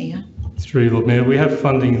 CEO. Through you, Lord Mayor, we have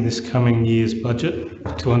funding in this coming year's budget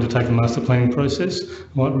to undertake the master planning process. I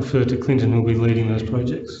might refer to Clinton, who will be leading those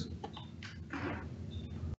projects.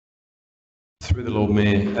 Through the Lord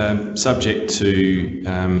Mayor, subject to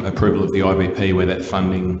approval of the IBP where that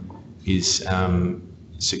funding is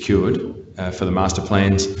secured for the master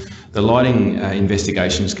plans, the lighting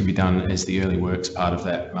investigations can be done as the early works part of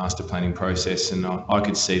that master planning process, and I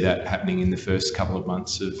could see that happening in the first couple of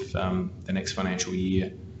months of the next financial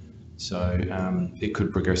year. So it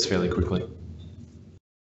could progress fairly quickly.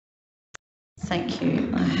 Thank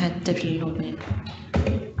you. I had Deputy Lord Mayor.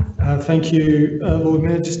 Thank you, Lord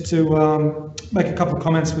Mayor. Just to make a couple of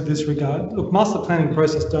comments with this regard. Look, master planning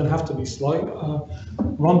process don't have to be slow.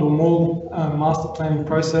 Rondell Mall master planning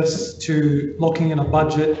process to locking in a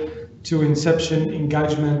budget to inception,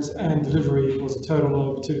 engagement and delivery was a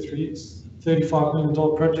total of 2 to 3 years. $35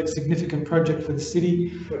 million project, significant project for the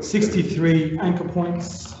city. 63 anchor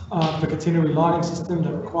points for catenary lighting system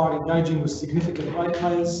that required engaging with significant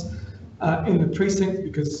ratepayers in the precinct,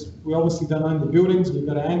 because we obviously don't own the buildings. We've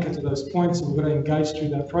got to anchor to those points and we've got to engage through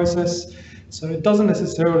that process. So it doesn't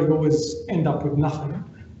necessarily always end up with nothing.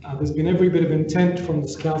 There's been every bit of intent from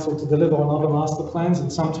this council to deliver on other master plans,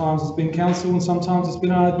 and sometimes it's been council and sometimes it's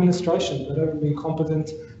been our administration that haven't been competent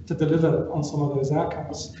to deliver on some of those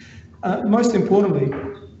outcomes. Most importantly,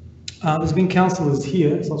 there's been councillors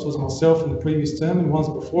here, such as myself in the previous term and ones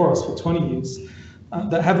before us for 20 years,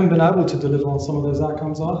 that haven't been able to deliver on some of those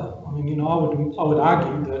outcomes either. I mean, I would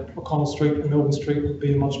argue that O'Connell Street and Melbourne Street would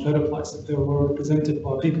be a much better place if they were represented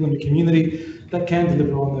by people in the community that can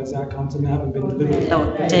deliver on those outcomes and haven't been delivered.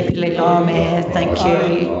 Deputy Lord Mayor, thank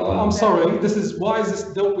you. I'm sorry, why is this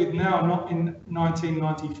dealt with now, not in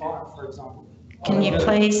 1995, for example? Can you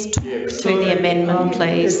please talk through the amendment,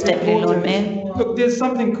 please, Deputy Lord Mayor? Look, there's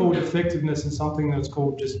something called effectiveness and something that's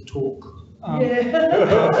called just talk. I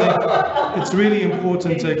think it's really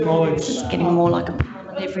important to acknowledge. It's getting more like a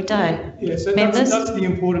parliament every day. Yeah, so that's the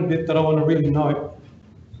important bit that I want to really note.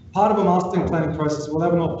 Part of a master planning process, we'll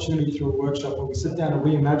have an opportunity through a workshop where we sit down and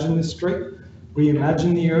reimagine this street,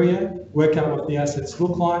 reimagine the area, work out what the assets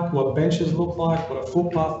look like, what benches look like, what a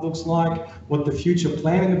footpath looks like, what the future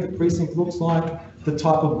planning of the precinct looks like, the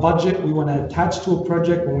type of budget we want to attach to a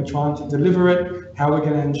project when we're trying to deliver it, how we're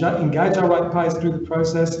going to engage our ratepayers through the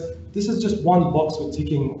process. This is just one box we're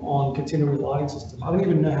ticking on catenary lighting system. I don't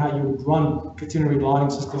even know how you would run catenary lighting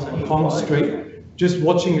systems on O'Connell Street just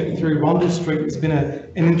watching it through Rundle Street has been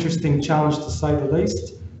an interesting challenge to say the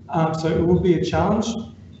least. So it will be a challenge,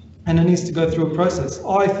 and it needs to go through a process.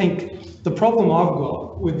 I think the problem I've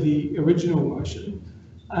got with the original motion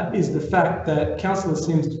is the fact that Councillor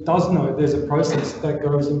Sims does know there's a process that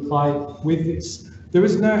goes in play with this. There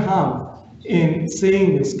is no harm in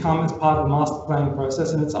seeing this come as part of the master planning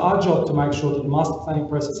process, and it's our job to make sure that the master planning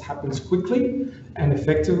process happens quickly and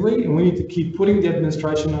effectively, and we need to keep putting the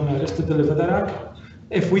administration on notice to deliver that outcome.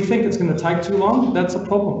 If we think it's going to take too long, that's a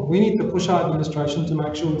problem. We need to push our administration to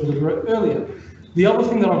make sure we deliver it earlier. The other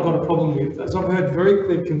thing that I've got a problem with is I've heard very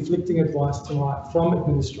clear conflicting advice tonight from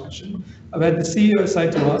administration. I've had the CEO say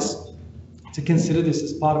to us to consider this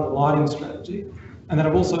as part of a lighting strategy, and then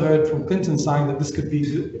I've also heard from Clinton saying that this could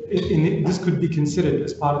be considered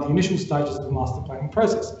as part of the initial stages of the master planning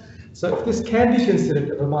process. So if this can be considered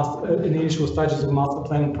in the initial stages of the master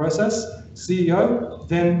planning process, CEO,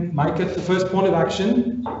 then make it the first point of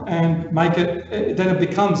action and make it, then it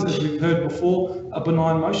becomes, as we've heard before, a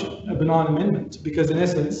benign motion, a benign amendment, because in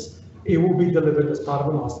essence, it will be delivered as part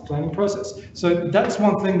of a master planning process. So that's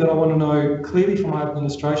one thing that I want to know clearly from our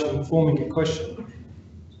administration, informing a question.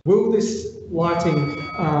 Will this lighting,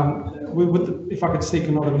 if I could seek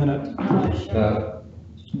another minute.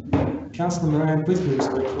 Councillor Moran, please be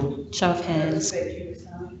respectful. Show of hands.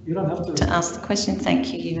 You don't have to ask the question.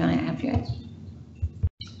 Thank you. You may have your.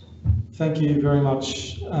 Thank you very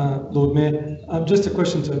much, Lord Mayor. Just a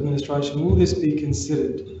question to administration. Will this be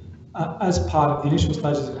considered as part of the initial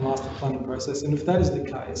stages of the master planning process? And if that is the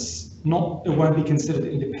case, it won't be considered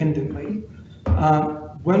independently.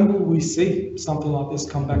 When will we see something like this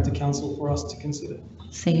come back to council for us to consider?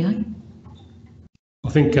 CEO. I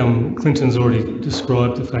think Clinton's already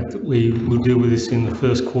described the fact that we will deal with this in the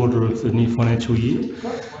first quarter of the new financial year.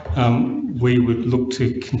 We would look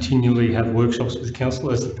to continually have workshops with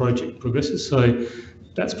council as the project progresses, so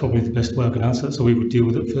that's probably the best way I can answer it. So we would deal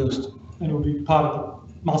with it first. And it will be part of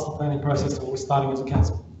the master planning process that we're starting as a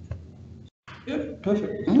council. Yep,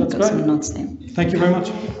 perfect. That's great. Some nods there. Thank you very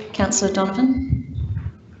much. Councillor Donovan.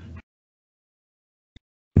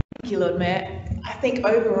 Thank you, Lord Mayor. I think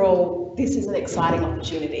overall this is an exciting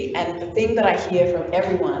opportunity, and the thing that I hear from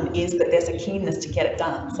everyone is that there's a keenness to get it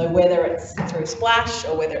done. So whether it's through Splash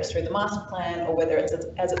or whether it's through the master plan or whether it's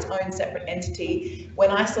as its own separate entity,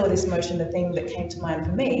 when I saw this motion, the thing that came to mind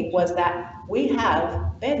for me was that we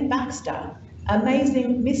have Ben Baxter,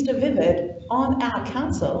 amazing Mr. Vivid, on our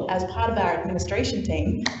council as part of our administration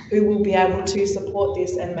team who will be able to support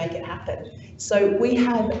this and make it happen. So we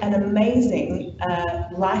have an amazing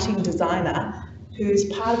lighting designer who's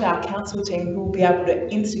part of our council team who will be able to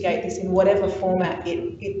instigate this in whatever format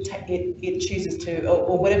it chooses to,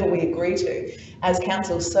 or whatever we agree to as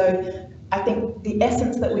council. So I think the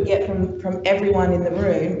essence that we get from everyone in the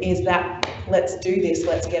room is that let's do this,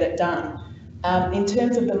 let's get it done. In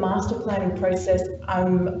terms of the master planning process,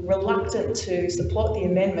 I'm reluctant to support the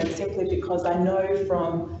amendment simply because I know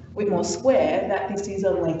from Whitmore Square that this is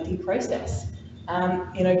a lengthy process.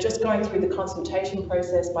 Just going through the consultation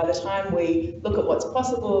process, by the time we look at what's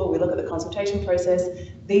possible, we look at the consultation process,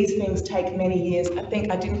 these things take many years. I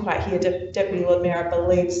think I didn't quite hear Deputy Lord Mayor, I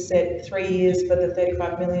believe, said 3 years for the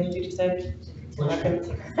 35 million, did you say?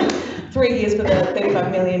 3 years for the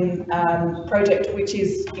 35 million project, which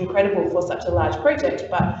is incredible for such a large project,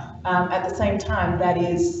 but at the same time, that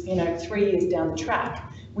is 3 years down the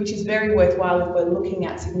track, which is very worthwhile if we're looking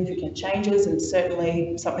at significant changes, and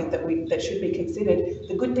certainly something that should be considered.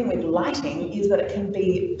 The good thing with lighting is that it can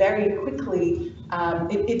be very quickly,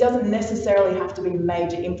 it doesn't necessarily have to be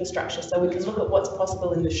major infrastructure, so we can look at what's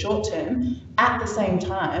possible in the short term at the same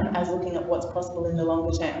time as looking at what's possible in the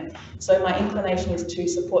longer term. So my inclination is to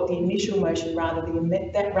support the initial motion rather than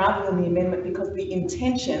the amendment, because the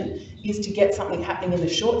intention is to get something happening in the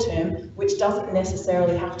short term, which doesn't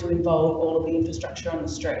necessarily have to involve all of the infrastructure on the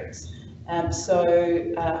streets.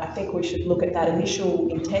 I think we should look at that initial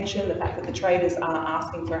intention, the fact that the traders are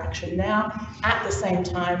asking for action now. At the same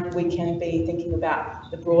time, we can be thinking about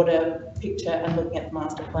the broader picture and looking at the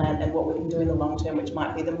master plan and what we can do in the long term, which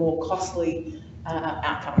might be the more costly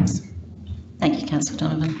outcomes. Thank you, Councillor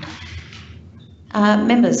Donovan.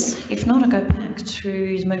 Members, if not, I'll go back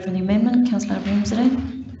to move on the amendment. Councillor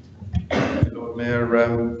Ramsden. Lord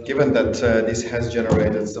Mayor, given that this has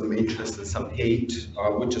generated some interest and some heat, I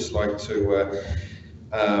would just like to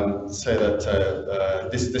say that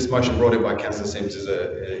this motion brought in by Councillor Sims is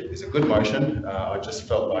a good motion. I just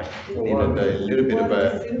felt like it needed a little bit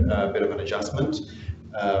of an adjustment.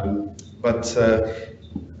 But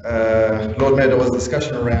Lord Mayor, there was a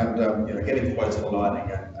discussion around getting quotes for lighting,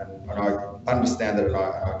 and understand it and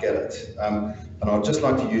I get it. And I'd just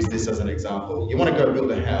like to use this as an example. You want to go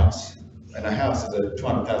build a house, and a house is a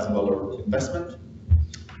 $200,000 investment.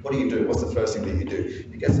 What do? What's the first thing that you do?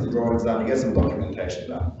 You get some drawings done, you get some documentation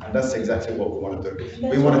done, and that's exactly what we want to do.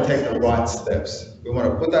 We want to take the right steps. We want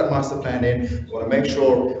to put that master plan in, we want to make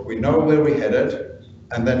sure we know where we're headed,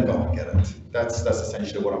 and then go and get it. That's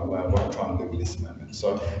essentially what I'm trying to do with this amendment.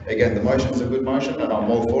 So again, the motion is a good motion, and I'm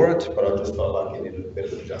all for it, but I just felt like it needed a bit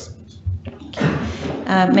of an adjustment.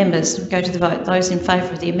 Members, go to the vote. Those in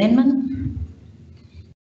favour of the amendment?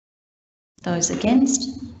 Those against?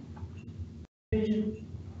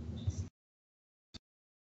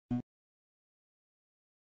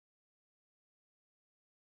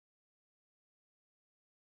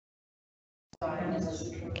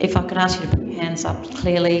 If I could ask you to put your hands up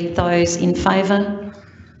clearly. Those in favour?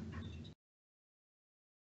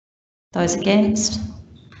 Those against?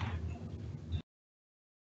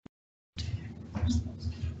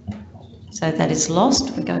 So that is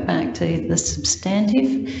lost. We go back to the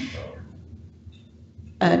substantive,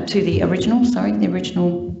 to the original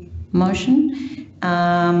motion.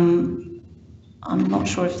 I'm not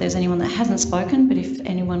sure if there's anyone that hasn't spoken, but if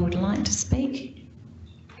anyone would like to speak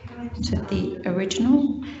to the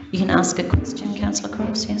original, you can ask a question, Councillor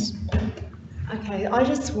Cross, yes? Okay, I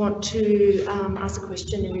just want to ask a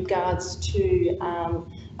question in regards to,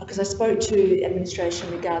 because I spoke to administration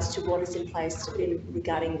in regards to what is in place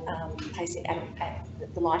regarding placing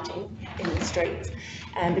the lighting in the streets.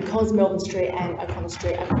 And because Melbourne Street and O'Connell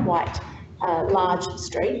Street are quite large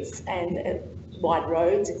streets and wide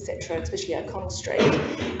roads, etc., especially O'Connell Street,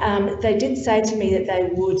 they did say to me that they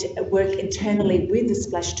would work internally with the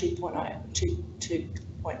Splash 2.0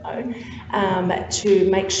 to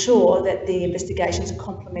make sure that the investigations are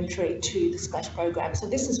complementary to the Splash program. So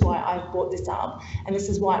this is why I've brought this up, and this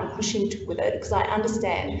is why I'm pushing with it, because I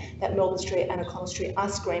understand that Melbourne Street and O'Connell Street are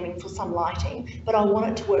screaming for some lighting, but I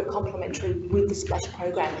want it to work complementary with the Splash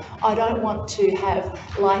program. I don't want to have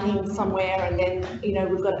lighting somewhere and then, you know,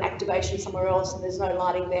 we've got an activation somewhere else and there's no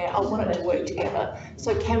lighting there. I want it to work together.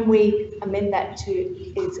 So can we amend that to,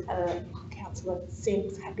 is Councillor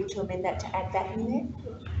Sims happy to amend that to add that in there?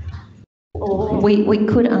 Or We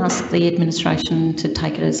could ask the administration to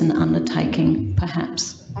take it as an undertaking,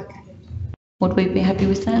 perhaps. Okay. Would we be happy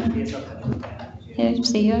with that? Yeah,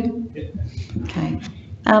 CEO? Yeah. Okay.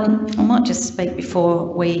 I might just speak before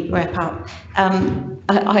we wrap up.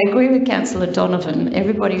 I agree with Councillor Donovan.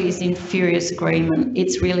 Everybody is in furious agreement.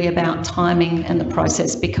 It's really about timing and the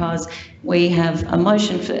process, because we have a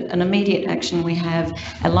motion for an immediate action. We have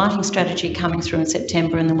a lighting strategy coming through in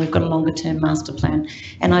September, and then we've got a longer term master plan.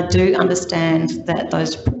 And I do understand that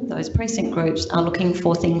those precinct groups are looking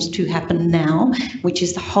for things to happen now, which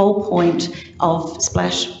is the whole point of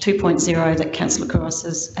Splash 2.0 that Councillor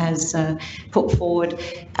Couros has put forward,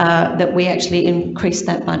 that we actually increase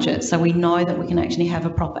that budget so we know that we can actually have a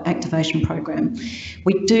proper activation program.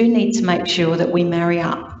 We do need to make sure that we marry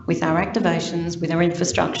up with our activations, with our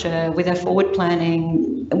infrastructure, with our forward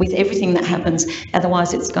planning, with everything that happens.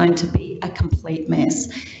 Otherwise, it's going to be a complete mess.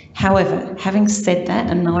 However, having said that,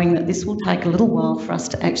 and knowing that this will take a little while for us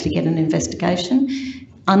to actually get an investigation,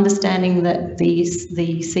 understanding that the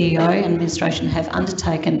CEO and administration have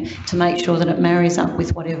undertaken to make sure that it marries up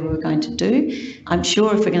with whatever we're going to do. I'm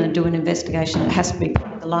sure if we're going to do an investigation, it has to be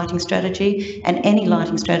part of the lighting strategy, and any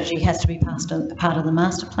lighting strategy has to be part of the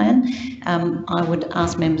master plan. I would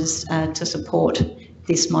ask members to support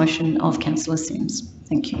this motion of Councillor Sims.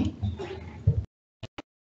 Thank you.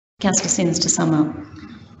 Councillor Sims, to sum up.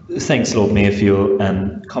 Thanks, Lord Mayor, for your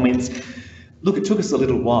comments. Look, it took us a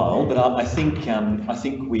little while, but I think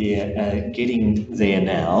we're getting there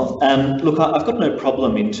now. Look, I've got no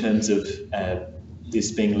problem in terms of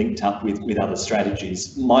this being linked up with other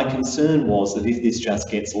strategies. My concern was that if this just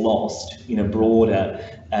gets lost in a broader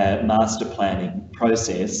master planning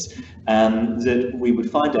process, that we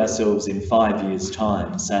would find ourselves in 5 years'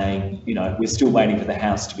 time saying, you know, we're still waiting for the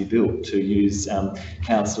house to be built, to use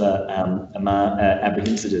Councillor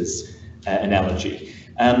Abrahamson's analogy.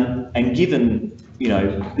 And given, you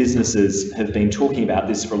know, businesses have been talking about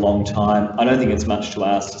this for a long time, I don't think it's much to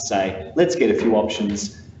ask to say, let's get a few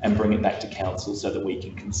options and bring it back to council so that we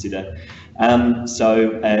can consider.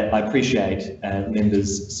 So I appreciate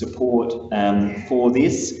members' support for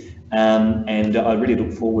this, and I really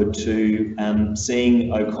look forward to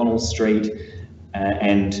seeing O'Connell Street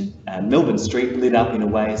and Melbourne Street lit up in a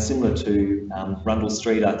way similar to Rundle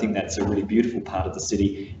Street. I think that's a really beautiful part of the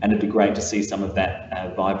city, and it'd be great to see some of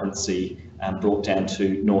that vibrancy brought down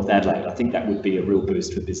to North Adelaide. I think that would be a real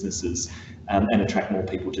boost for businesses and attract more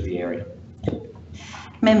people to the area.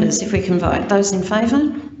 Members, if we can vote. Those in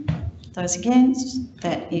favour? Those against?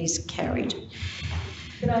 That is carried.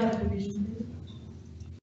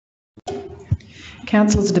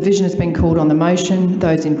 Councillors, a division has been called on the motion.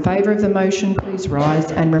 Those in favour of the motion, please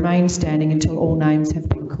rise and remain standing until all names have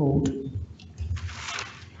been called.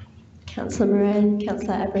 Councillor Moran,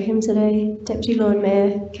 Councillor Abrahimzadeh, Deputy Lord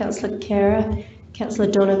Mayor, Councillor Khera,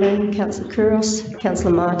 Councillor Donovan, Councillor Kouros,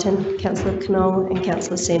 Councillor Martin, Councillor Knoll and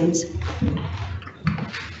Councillor Sims.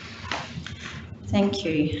 Thank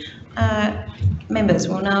you. Members,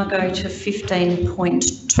 we'll now go to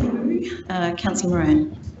 15.2. Councillor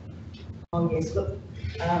Moran. Oh yes, look,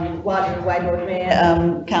 while you're away, Lord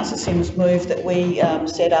Mayor, Councillor Sims moved that we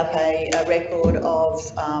set up a record of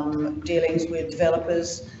dealings with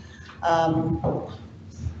developers. Oh,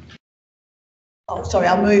 sorry,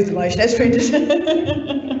 I'll move the motion as printed.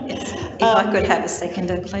 If I could have a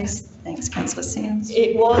seconder, please. Thanks, Councillor Sims.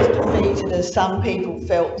 It was defeated as some people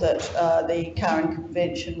felt that the current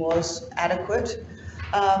convention was adequate.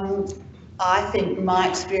 I think my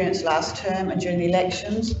experience last term and during the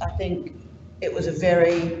elections, I think it was a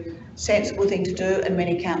very sensible thing to do, and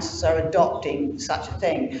many councillors are adopting such a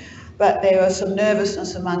thing. But there was some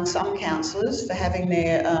nervousness among some councillors for having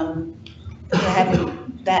their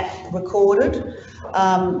that recorded,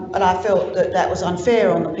 and I felt that that was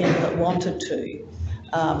unfair on the people that wanted to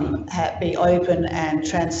be open and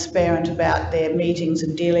transparent about their meetings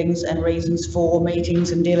and dealings and reasons for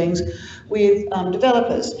meetings and dealings with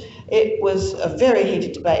developers. It was a very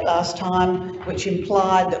heated debate last time, which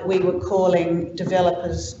implied that we were calling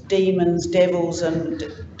developers demons, devils and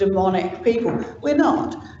demonic people. We're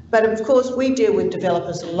not. But of course, we deal with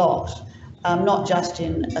developers a lot, not just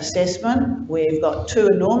in assessment. We've got 2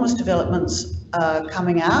 enormous developments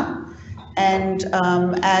coming up. And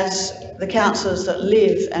as the councillors that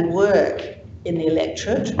live and work in the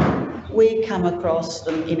electorate, we come across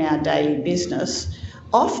them in our daily business,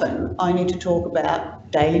 often only to talk about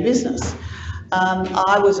daily business.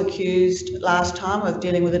 I was accused last time of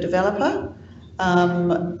dealing with a developer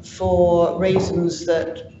for reasons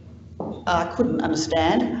that I couldn't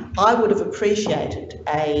understand. I would have appreciated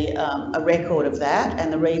a record of that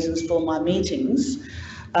and the reasons for my meetings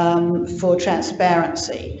for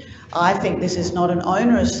transparency. I think this is not an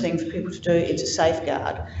onerous thing for people to do, it's a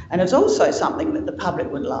safeguard. And it's also something that the public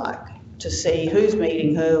would like to see who's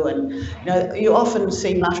meeting who, and you often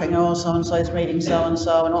see muttering, oh, so-and-so's meeting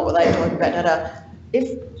so-and-so, and what were they talking about,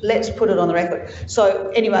 let's put it on the record. So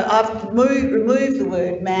anyway, I've removed the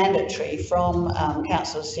word mandatory from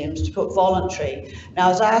Councillor Sims to put voluntary. Now, I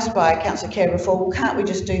was asked by Councillor Khera before, well, can't we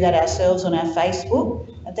just do that ourselves on our Facebook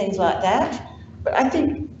and things like that? But I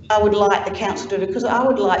think I would like the council to do it, because I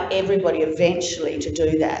would like everybody eventually to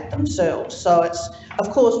do that themselves. So it's, of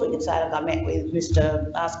course we can say, look, I met with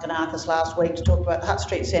Mr. Askanakis last week to talk about the Hutt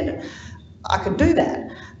Street Centre. I could do that.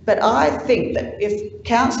 But I think that if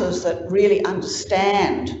councillors that really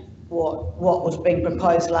understand what was being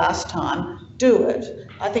proposed last time do it,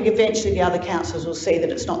 I think eventually the other councillors will see that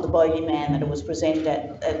it's not the bogeyman that it was presented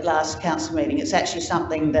at last council meeting. It's actually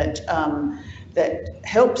something that, that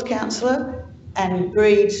helps councillor and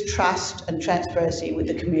breeds trust and transparency with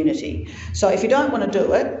the community. So if you don't want to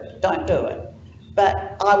do it, don't do it.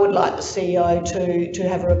 But I would like the CEO to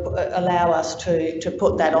have allow us to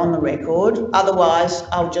put that on the record. Otherwise,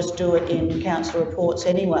 I'll just do it in council reports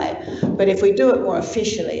anyway. But if we do it more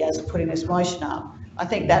officially, as putting this motion up, I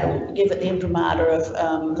think that will give it the imprimatur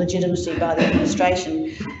of legitimacy by the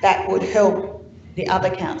administration. That would help the other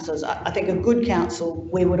councillors. I think a good council,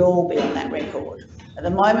 we would all be on that record. At the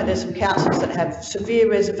moment, there's some councillors that have severe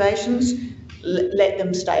reservations. Let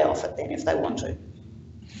them stay off it then if they want to.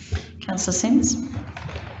 Councillor Sims.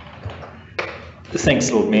 Thanks,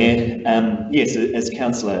 Lord Mayor. Yes, as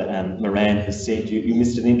Councillor Moran has said, you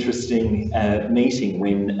missed an interesting meeting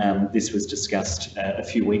when this was discussed a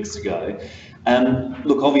few weeks ago.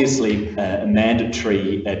 Look, obviously, a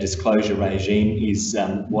mandatory disclosure regime is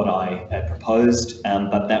what I proposed,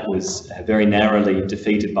 but that was very narrowly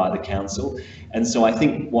defeated by the council. And so I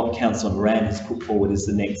think what Councillor Moran has put forward is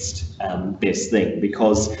the next best thing,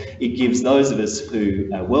 because it gives those of us who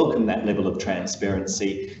welcome that level of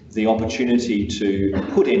transparency the opportunity to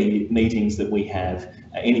put any meetings that we have,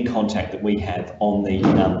 any contact that we have on the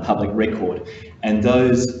public record. And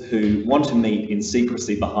those who want to meet in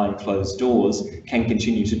secrecy behind closed doors can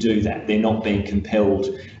continue to do that. They're not being compelled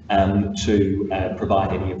to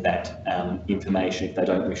provide any of that information if they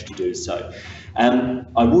don't wish to do so.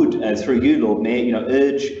 I would, through you, Lord Mayor,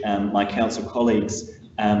 urge my council colleagues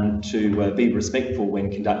to be respectful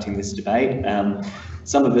when conducting this debate.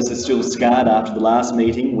 Some of us are still scarred after the last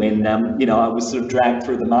meeting when, I was sort of dragged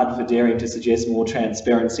through the mud for daring to suggest more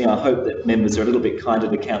transparency. I hope that members are a little bit kinder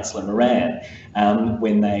to Councillor Moran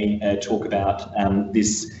when they talk about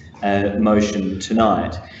this motion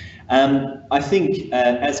tonight. I think,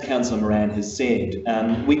 as Councillor Moran has said,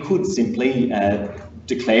 we could simply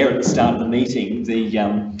declare at the start of the meeting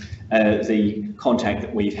the contact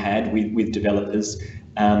that we've had with developers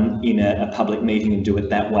in a public meeting and do it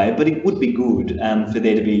that way. But it would be good for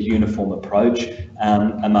there to be a uniform approach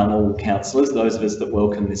among all councillors, those of us that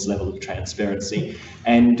welcome this level of transparency.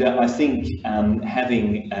 And I think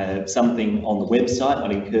having something on the website,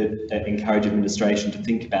 I'd encourage administration to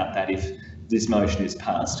think about that if this motion is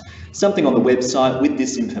passed. Something on the website with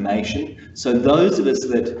this information, so those of us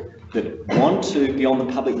that want to be on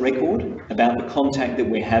the public record about the contact that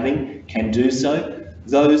we're having can do so.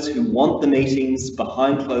 Those who want the meetings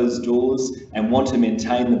behind closed doors and want to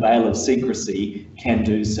maintain the veil of secrecy can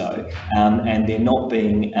do so, and they're not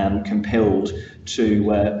being compelled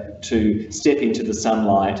to step into the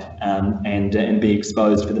sunlight and be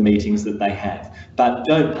exposed for the meetings that they have. But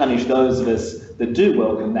don't punish those of us that do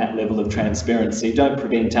welcome that level of transparency. Don't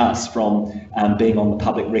prevent us from being on the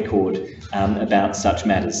public record about such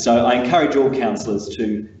matters. So I encourage all councillors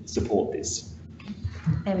to support this.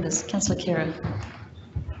 Members, Councillor Khera.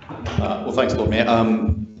 Well, thanks, Lord Mayor.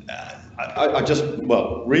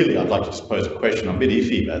 Really, I'd like to just pose a question. I'm a bit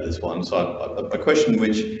iffy about this one. So a question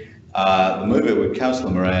which the mover with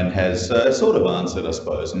Councillor Moran has sort of answered, I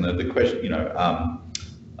suppose, and the question,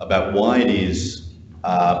 about why it is,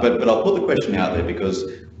 but I'll put the question out there because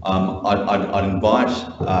I'd invite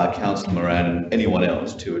Councillor Moran and anyone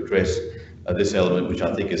else to address this element, which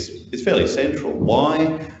I think is fairly central.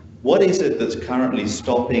 What is it that's currently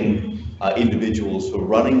stopping individuals who are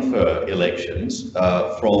running for elections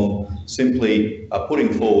from simply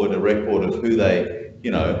putting forward a record of who they,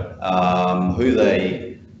 who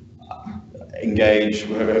they engage,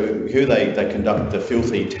 who they conduct the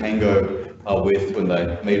filthy tango with when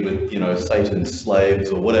they meet with, Satan's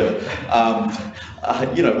slaves or whatever.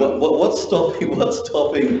 What's stopping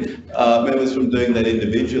members from doing that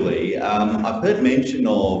individually? I've heard mention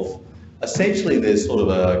of, essentially there's sort of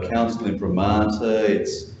a council imprimatur,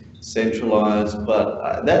 it's centralised,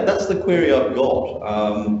 but that's the query I've got.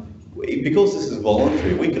 Because this is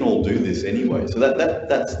voluntary, we can all do this anyway. So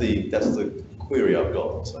that's the query I've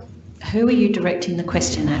got. So. Who are you directing the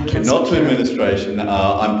question at, Councillor? Not to administration.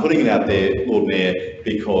 I'm putting it out there, Lord Mayor,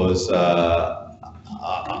 because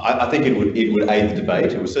I think it would aid the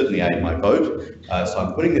debate. It would certainly aid my vote. So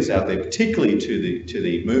I'm putting this out there, particularly to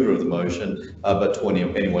the mover of the motion, but to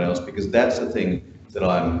anyone else, because that's the thing that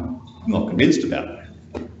I'm not convinced about.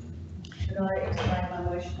 Should I explain my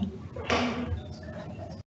motion?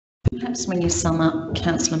 Perhaps when you sum up,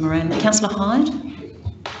 Councillor Moran. Councillor Hyde?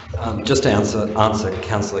 Just to answer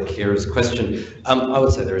Councillor Khera's question, I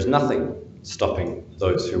would say there is nothing stopping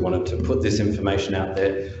those who wanted to put this information out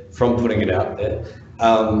there from putting it out there.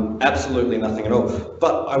 Absolutely nothing at all.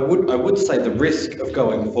 But I would say the risk of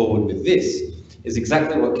going forward with this is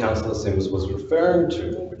exactly what Councillor Simms was referring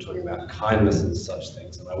to when we're talking about kindness and such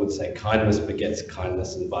things. And I would say kindness begets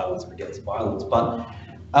kindness and violence begets violence. But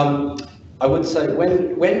I would say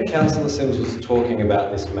when Councillor Simms was talking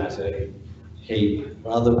about this matter, he,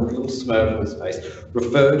 rather with a little smirk on his face,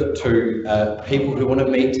 referred to people who want to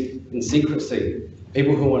meet in secrecy,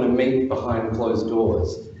 people who want to meet behind closed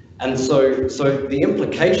doors. And so the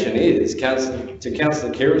implication is, to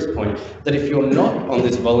Councillor Khera's point, that if you're not on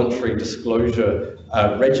this voluntary disclosure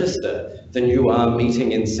register, then you are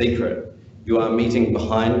meeting in secret. You are meeting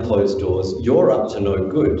behind closed doors. You're up to no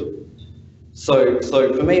good. So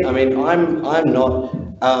for me, I mean, I'm not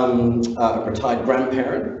a retired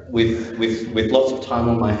grandparent with lots of time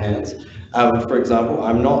on my hands. For example,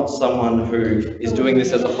 I'm not someone who is doing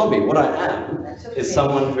this as a hobby. What I am is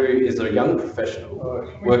someone who is a young professional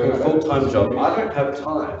working a full-time job. I don't have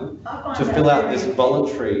time to fill out this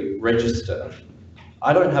voluntary register.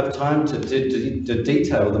 I don't have time to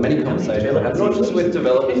detail the many conversations I have, not just with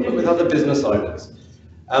developers, but with other business owners.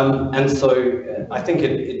 And so I think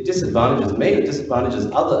it disadvantages me, it disadvantages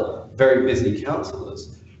other very busy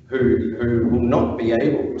councillors who will not be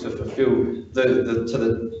able to fulfil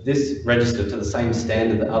this register to the same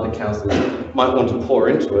standard that other councillors might want to pour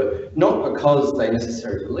into it, not because they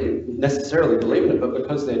necessarily believe in it, but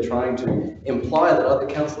because they're trying to imply that other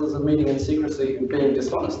councillors are meeting in secrecy and being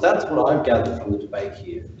dishonest. That's what I've gathered from the debate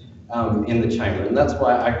here. in the chamber, and that's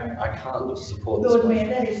why I can't support this Lord motion. Mayor,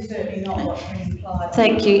 that is certainly not what transpired.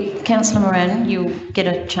 Thank you. Councillor Moran, you'll get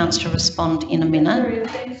a chance to respond in a minute.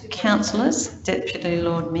 Councillors, Deputy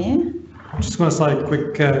Lord Mayor. I'm just going to say a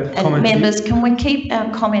quick comment. And members, can we keep our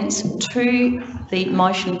comments to the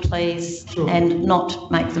motion, please, Sure. and not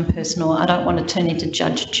make them personal? I don't want to turn into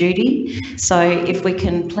Judge Judy. So if we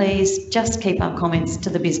can please just keep our comments to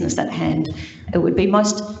the business at hand, it would be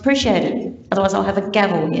most appreciated. Otherwise, I'll have a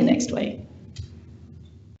gavel here next week.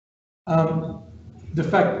 The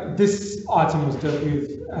fact this item was dealt with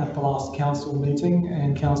at the last council meeting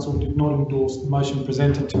and council did not endorse the motion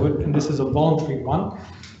presented to it, and this is a voluntary one.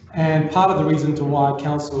 And part of the reason to why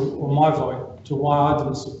council, or my vote, to why I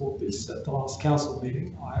didn't support this at the last council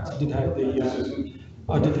meeting, I did have the,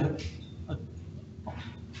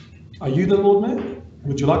 are you the Lord Mayor?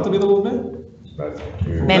 Would you like to be the Lord Mayor?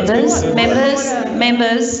 Members, the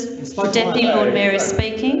Deputy Lord Mayor is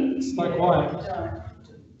speaking. Stay quiet.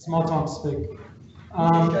 It's my time to speak.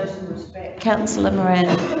 Councillor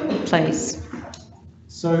Moran, please.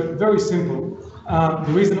 So, very simple. The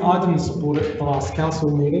reason I didn't support it at the last council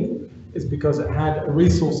meeting is because it had a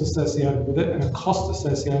resource associated with it and a cost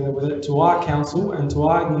associated with it to our council and to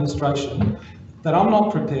our administration that I'm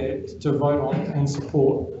not prepared to vote on and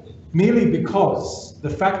support, merely because the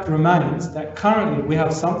fact remains that currently we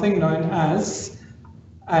have something known as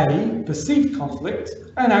a perceived conflict,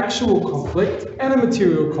 an actual conflict, and a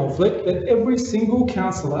material conflict that every single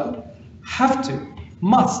councillor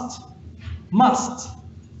must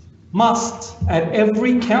at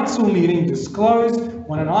every council meeting disclose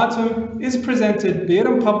when an item is presented, be it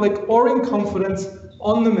in public or in confidence,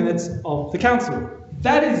 on the minutes of the council.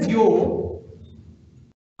 That is your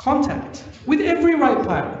contact with every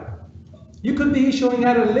ratepayer. You could be issuing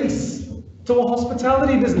out a lease to a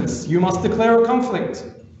hospitality business. You must declare a conflict.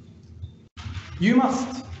 You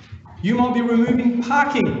must. You might be removing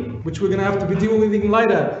parking, which we're going to have to be dealing with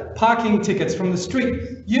later, parking tickets from the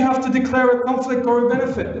street. You have to declare a conflict or a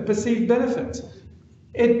benefit, a perceived benefit.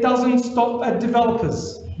 It doesn't stop at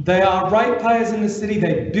developers. They are ratepayers in the city.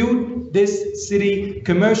 They build this city.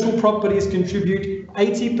 Commercial properties contribute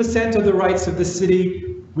 80% of the rates of the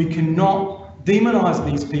city. We cannot demonise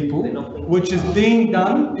these people, which is being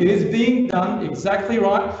done. It is being done exactly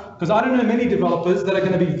right, because I don't know many developers that are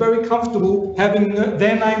going to be very comfortable having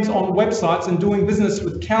their names on websites and doing business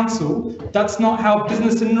with council. That's not how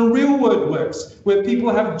business in the real world works, where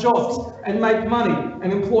people have jobs and make money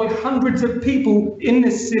and employ hundreds of people in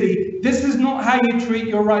this city. This is not how you treat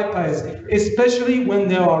your ratepayers, especially when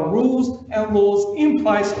there are rules and laws in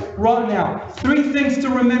place right now. 3 things to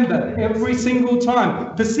remember every single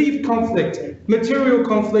time: perceived conflict, material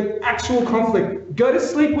conflict, actual conflict. Go to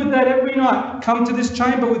sleep with that every night. Come to this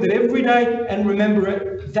chamber with it every day and remember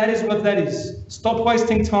it. That is what that is. Stop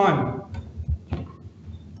wasting time.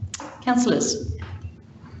 Councillors.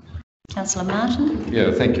 Councillor Martin.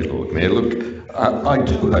 Yeah, thank you, Lord Mayor. Look, I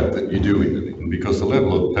do hope that you do intervene, because the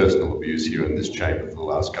level of personal abuse here in this chamber for the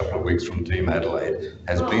last couple of weeks from Team Adelaide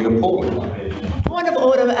has been appalling. Point of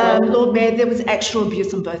order, Lord Mayor, there was actual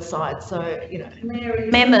abuse on both sides, so, you know.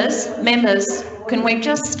 Members, can we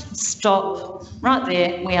just stop right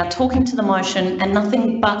there? We are talking to the motion and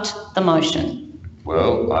nothing but the motion.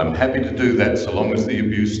 Well, I'm happy to do that so long as the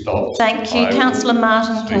abuse stops. Thank you. Councillor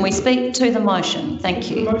Martin, can we speak to the motion?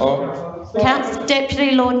 Thank you.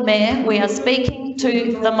 Deputy Lord Mayor, we are speaking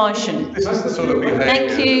to the motion. This is the sort of behaviour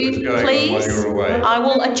Thank you. that's going Please, on while you're away. I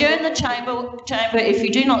will adjourn the chamber if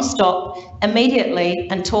you do not stop immediately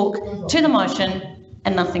and talk to the motion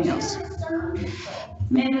and nothing else.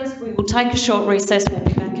 Members, we will take a short recess. We'll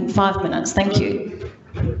be back in 5 minutes. Thank you.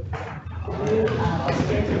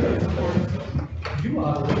 You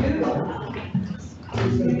are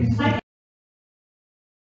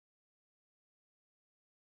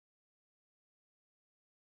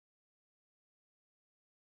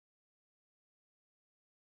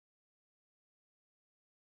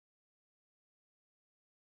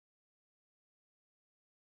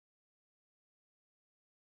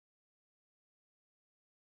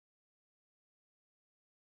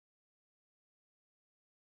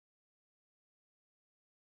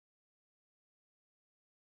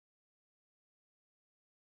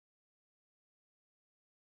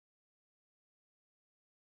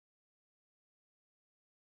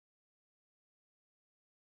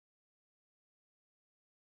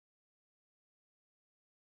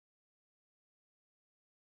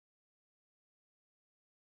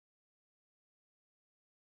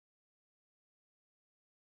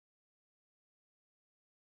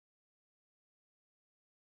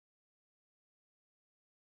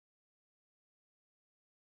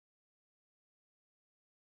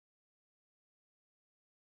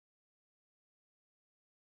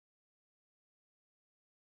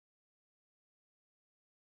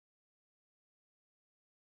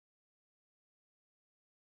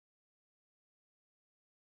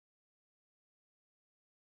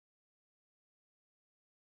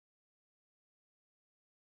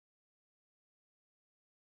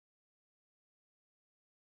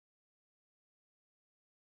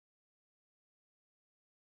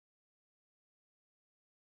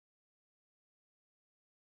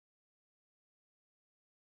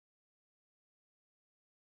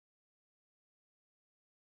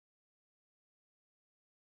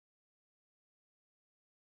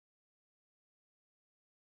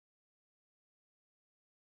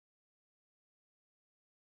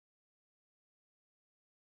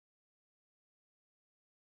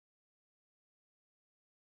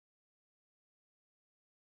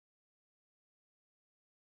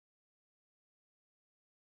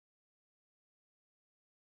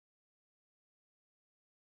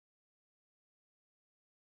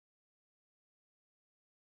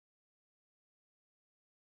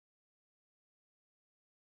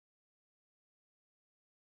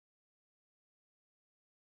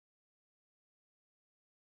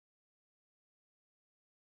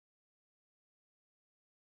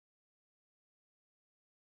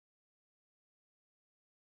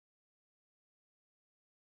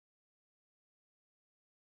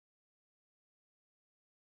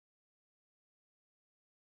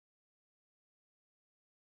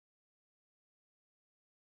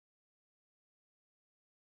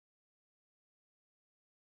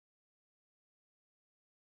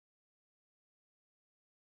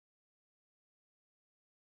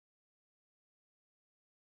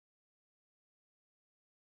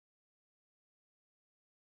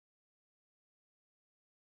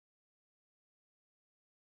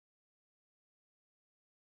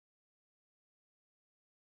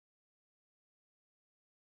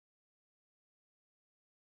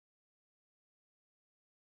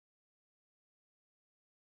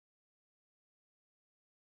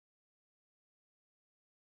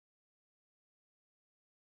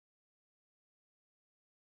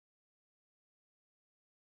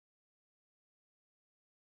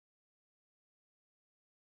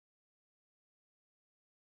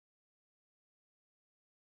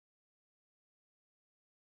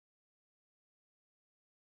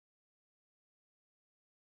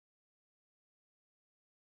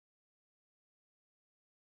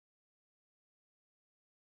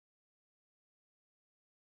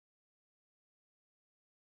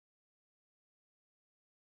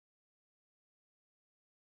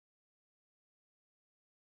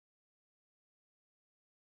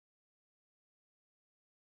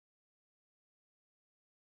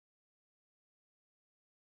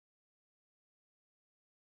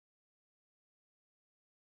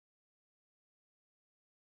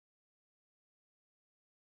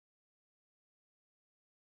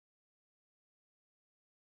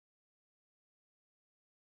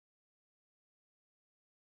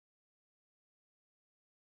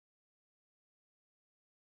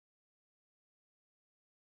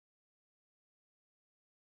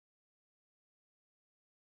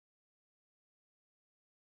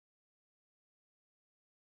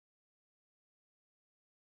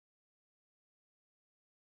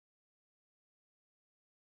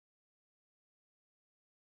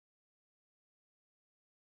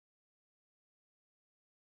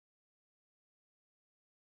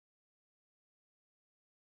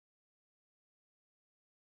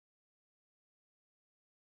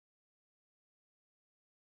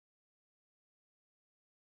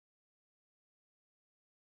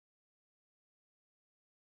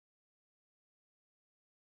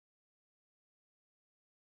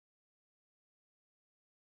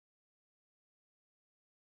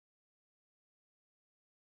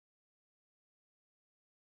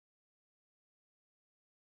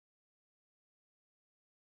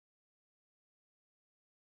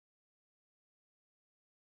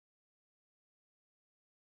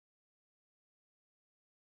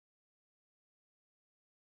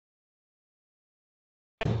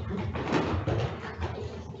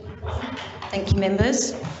Thank you,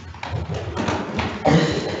 members.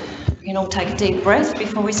 We can all take a deep breath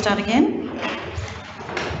before we start again.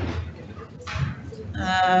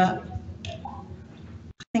 I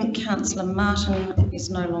think Councillor Martin is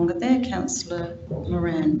no longer there. Councillor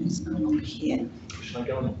Moran is no longer here. Shall I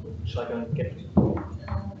go and get it?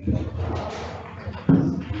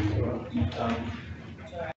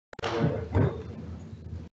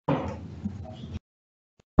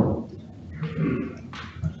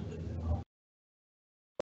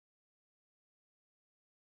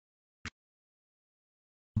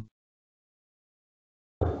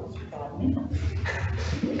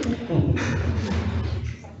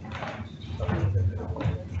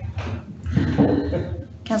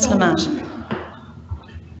 Councillor Martin.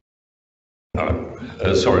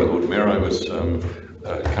 Sorry, Lord Mayor, I was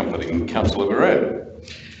accompanying Councillor Moran.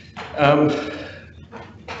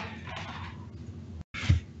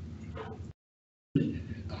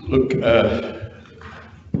 Look,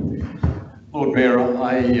 Lord Mayor,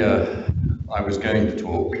 I was going to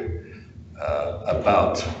talk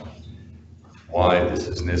about why this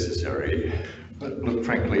is necessary, but look,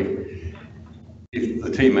 frankly, if the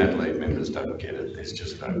Team Adelaide members don't get it, there's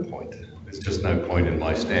just no point. There's just no point in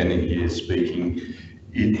my standing here speaking.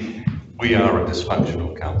 We are a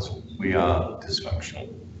dysfunctional council. We are dysfunctional.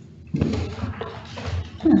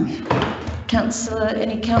 Councillor,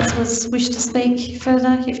 any councillors wish to speak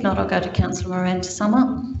further? If not, I'll go to Councillor Moran to sum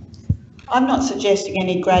up. I'm not suggesting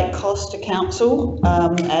any great cost to council,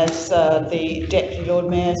 as the Deputy Lord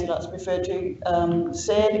Mayor, as he likes to refer to,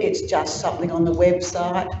 said. It's just something on the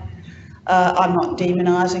website. I'm not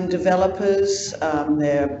demonising developers.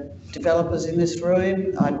 There are developers in this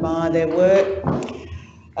room. I admire their work.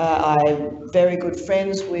 I'm very good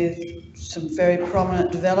friends with some very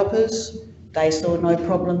prominent developers. They saw no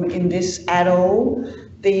problem in this at all.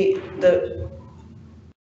 The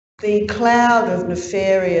cloud of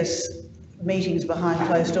nefarious meetings behind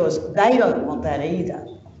closed doors, they don't want that either.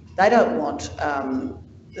 They don't want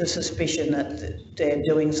the suspicion that they're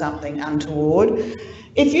doing something untoward.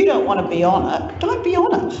 If you don't want to be on it, don't be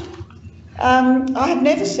on it. I have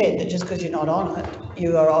never said that just because you're not on it,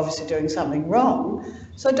 you are obviously doing something wrong.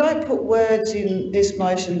 So don't put words in this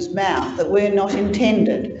motion's mouth that were not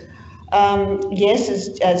intended. Yes,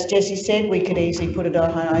 as Jessie said, we could easily put it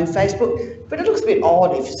on our own Facebook, but it looks a bit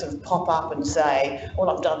odd if you sort of pop up and say, well,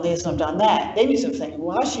 I've done this and I've done that. Then you sort of think,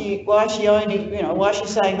 why is she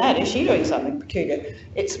saying that? Is she doing something peculiar?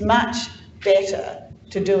 It's much better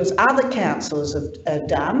to do as other councillors have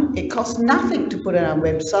done. It costs nothing to put it on our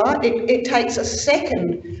website. It takes a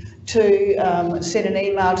second to send an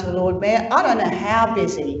email to the Lord Mayor. I don't know how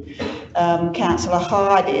busy Councillor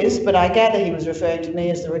Hyde is, but I gather he was referring to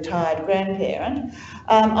me as the retired grandparent.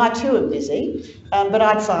 I too am busy, but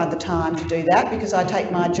I'd find the time to do that because I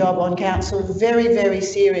take my job on council very, very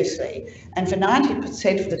seriously. And for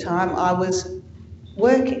 90% of the time I was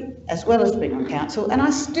working as well as being on council, and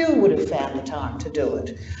I still would have found the time to do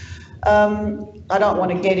it. I don't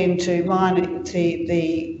want to get into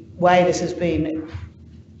the way this has been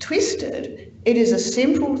twisted. It is a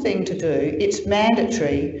simple thing to do. It's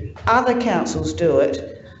mandatory. Other councils do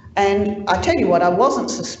it. And I tell you what, I wasn't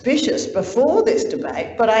suspicious before this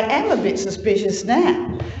debate, but I am a bit suspicious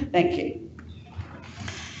now. Thank you.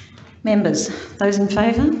 Members, those in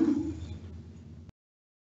favour?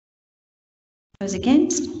 Those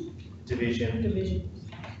against? Division.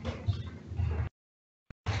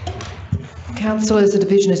 Councillors, a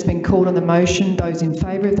division has been called on the motion. Those in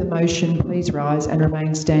favour of the motion, please rise and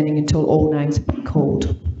remain standing until all names have been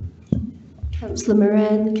called. Councillor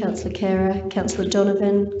Moran, Councillor Khera, Councillor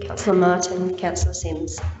Donovan, Councillor Martin, Councillor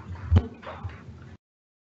Simms.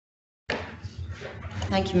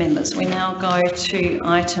 Thank you, members. We now go to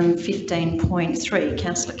item 15.3.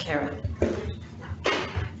 Councillor Khera.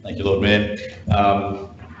 Thank you, Lord Mayor.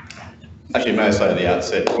 Actually, may I say at the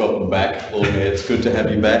outset, welcome back, Lord Mayor. It's good to have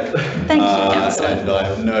you back. Thank you, Councillor. And I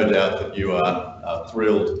have no doubt that you are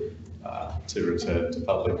thrilled to return to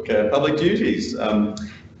public duties.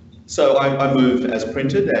 So I move as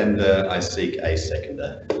printed, and I seek a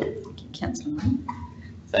seconder. Councillor.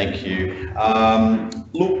 Thank you.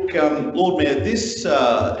 Look, Lord Mayor, this,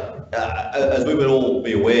 as we would all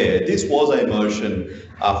be aware, this was a motion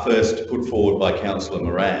first put forward by Councillor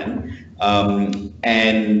Moran.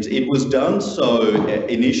 And it was done so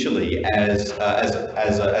initially as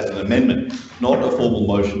an amendment, not a formal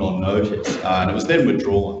motion on notice, and it was then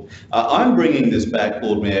withdrawn. I'm bringing this back,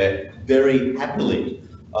 Lord Mayor, very happily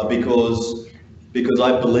because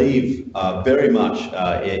I believe very much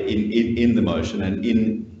in the motion, and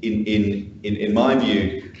in my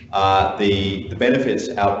view, the benefits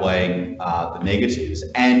outweighing the negatives.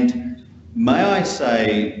 And may I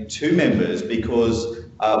say to members, because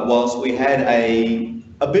whilst we had a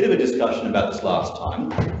bit of a discussion about this last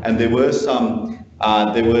time, and there were some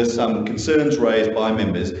concerns raised by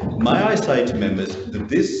members, may I say to members that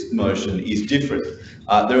this motion is different.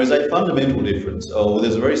 There is a fundamental difference, or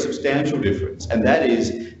there's a very substantial difference, and that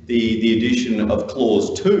is the addition of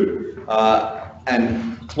clause 2.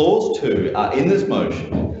 And clause 2 in this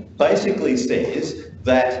motion basically says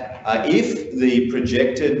that if the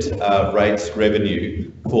projected rates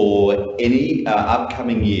revenue for any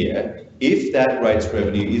upcoming year, if that rates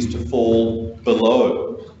revenue is to fall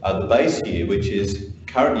below the base year, which is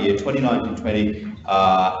current year 2019-20,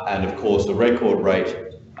 and of course a record rate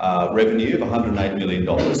revenue of $108 million,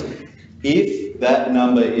 if that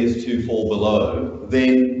number is to fall below,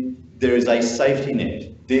 then there is a safety net.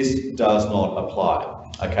 This does not apply.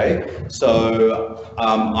 Okay, so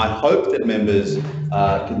I hope that members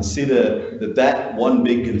consider that one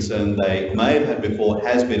big concern they may have had before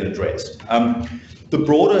has been addressed. The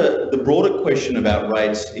broader question about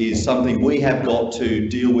rates is something we have got to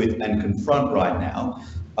deal with and confront right now.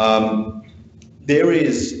 There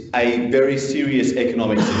is a very serious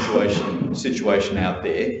economic situation out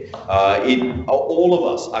there. All of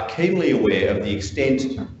us are keenly aware of the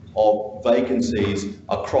extent of vacancies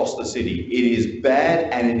across the city. It is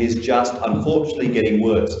bad, and it is just unfortunately getting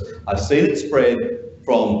worse. I've seen it spread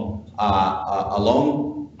from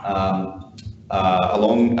along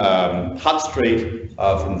Hutt Street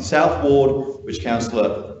from the South Ward, which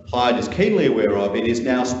Councillor Hyde is keenly aware of. It is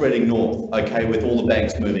now spreading north, okay, with all the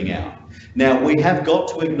banks moving out. Now, we have got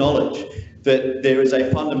to acknowledge that there is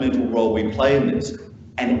a fundamental role we play in this,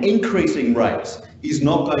 and increasing rates is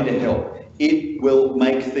not going to help. It will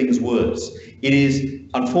make things worse. It is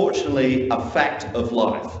unfortunately a fact of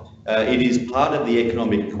life. It is part of the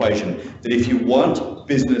economic equation that if you want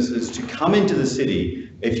businesses to come into the city,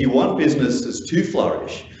 if you want businesses to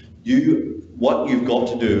flourish, what you've got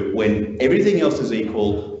to do when everything else is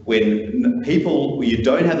equal, when you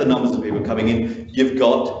don't have the numbers of people coming in, you've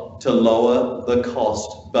got to lower the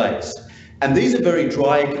cost base. And these are very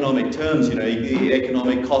dry economic terms, you know,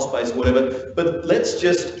 economic cost base, whatever, but let's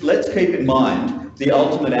keep in mind the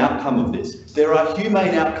ultimate outcome of this. There are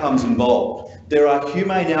humane outcomes involved. There are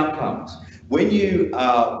humane outcomes. When you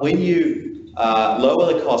lower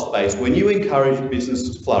the cost base, when you encourage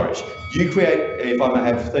businesses to flourish, you create, if I may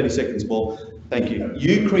have 30 seconds more, thank you.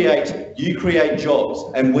 You create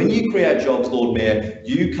jobs, and when you create jobs, Lord Mayor,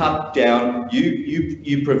 you cut down,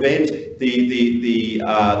 you prevent the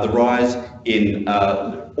rise in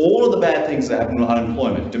all of the bad things that happen with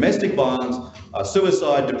unemployment, domestic violence,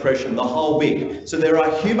 suicide, depression, the whole bit. So there are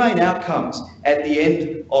humane outcomes at the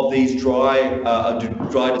end of these dry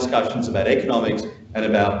discussions about economics and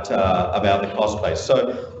about the cost base.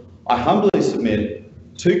 So I humbly submit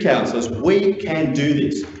to councillors, we can do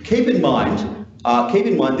this. Keep in mind,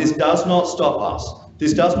 this does not stop us.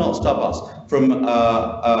 This does not stop us from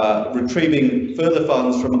retrieving further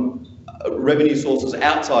funds from revenue sources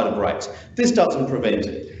outside of rates. This doesn't prevent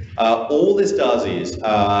it. All this does is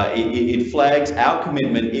it flags our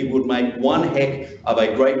commitment. It would make one heck of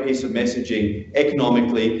a great piece of messaging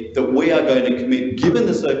economically that we are going to commit, given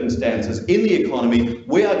the circumstances in the economy,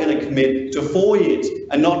 we are going to commit to 4 years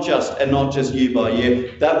and not just year by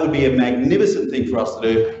year. That would be a magnificent thing for us to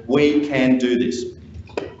do. We can do this.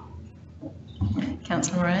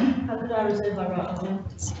 Councillor Moran. How could I reserve my right to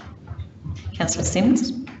vote? Councillor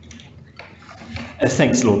Simms.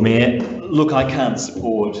 Thanks, Lord Mayor. Look, I can't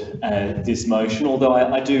support this motion, although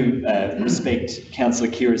I do respect Councillor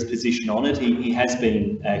Kira's position on it. He has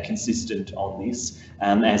been consistent on this,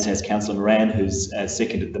 as has Councillor Moran, who's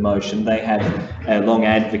seconded the motion. They have long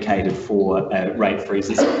advocated for rate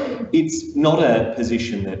freezes. It's not a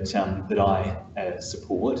position that I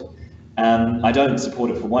support. I don't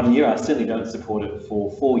support it for 1 year. I certainly don't support it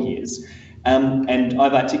for 4 years. And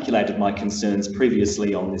I've articulated my concerns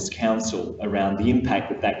previously on this council around the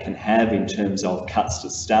impact that can have in terms of cuts to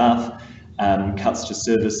staff, cuts to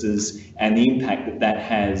services, and the impact that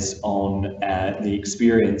has on the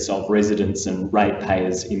experience of residents and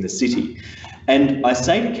ratepayers in the city. And I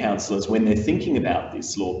say to councillors, when they're thinking about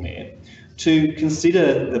this, Lord Mayor, to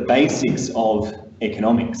consider the basics of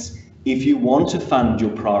economics. If you want to fund your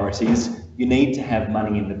priorities, you need to have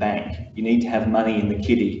money in the bank. You need to have money in the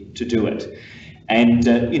kitty to do it. And,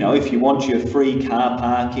 you know, if you want your free car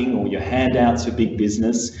parking or your handouts for big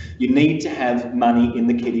business, you need to have money in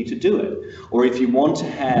the kitty to do it. Or if you want to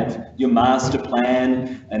have your master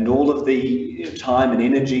plan and all of the time and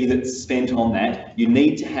energy that's spent on that, you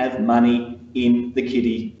need to have money in the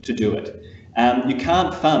kitty to do it. You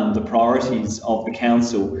can't fund the priorities of the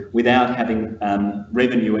council without having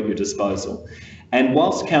revenue at your disposal. And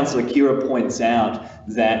whilst Councillor Kira points out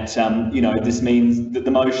that, this means that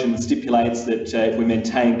the motion stipulates that if we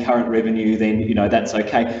maintain current revenue, then, that's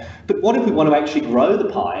okay. But what if we want to actually grow the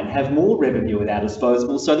pie and have more revenue at our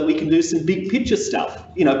disposal so that we can do some big picture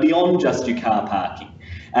stuff, beyond just your car parking,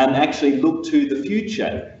 and actually look to the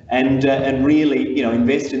future and really,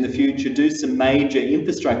 invest in the future, do some major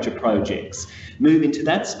infrastructure projects, move into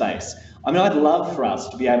that space. I mean, I'd love for us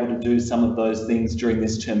to be able to do some of those things during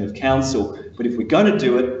this term of council, but if we're going to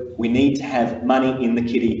do it, we need to have money in the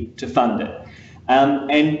kitty to fund it. I'm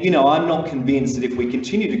not convinced that if we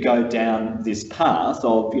continue to go down this path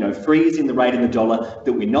of, freezing the rate in the dollar,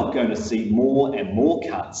 that we're not going to see more and more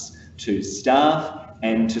cuts to staff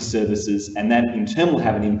and to services, and that in turn will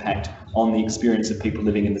have an impact on the experience of people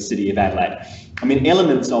living in the city of Adelaide. I mean,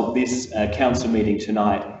 elements of this council meeting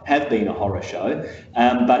tonight have been a horror show,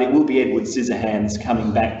 but it will be Edward Scissorhands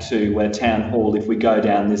coming back to Town Hall if we go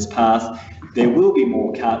down this path. There will be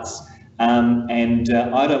more cuts, and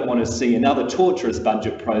I don't want to see another torturous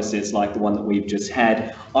budget process like the one that we've just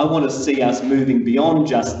had. I want to see us moving beyond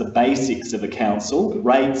just the basics of a council: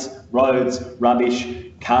 rates, roads, rubbish,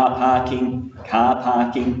 car parking,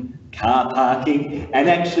 and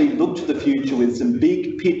actually look to the future with some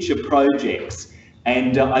big picture projects.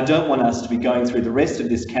 And I don't want us to be going through the rest of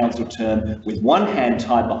this council term with one hand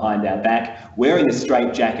tied behind our back, wearing a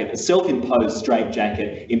straitjacket, a self-imposed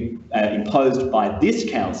straitjacket imposed by this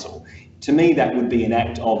council. To me, that would be an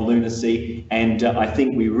act of lunacy, and I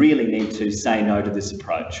think we really need to say no to this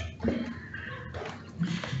approach.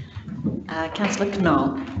 Councillor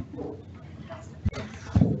Knoll.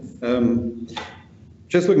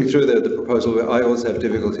 Just looking through the proposal, I also have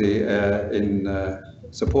difficulty in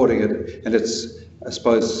supporting it, and it's, I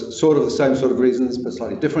suppose, sort of the same sort of reasons, but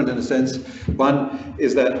slightly different in a sense. One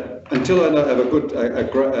is that until I have a good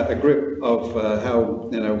a grip of how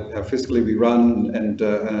fiscally we run and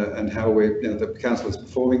how the council is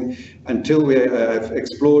performing, until we have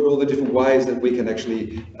explored all the different ways that we can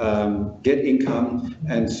actually get income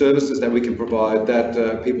and services that we can provide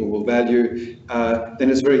that people will value, then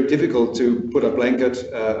it's very difficult to put a blanket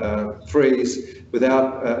freeze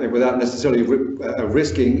without necessarily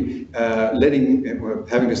risking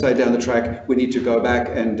having to say down the track, we need to go back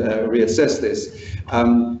and reassess this.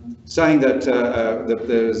 Saying that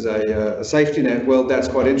there's a safety net, well, that's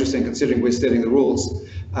quite interesting considering we're setting the rules.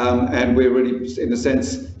 And we're really, in a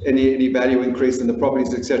sense, any value increase in the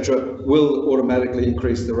properties, etc., will automatically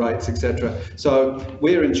increase the rates, etc. So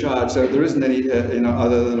we're in charge. So there isn't any,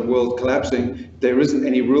 other than the world collapsing, there isn't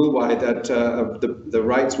any real way that the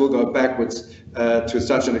rates will go backwards to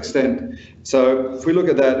such an extent. So if we look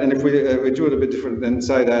at that, and if we do it a bit different, then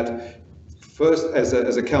say that first, as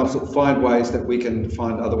a council, find ways that we can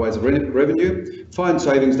find other ways of revenue, find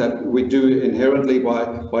savings that we do inherently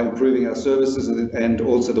by improving our services and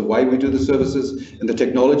also the way we do the services and the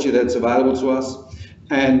technology that's available to us.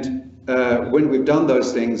 And when we've done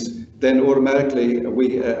those things, then automatically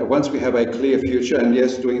once we have a clear future, and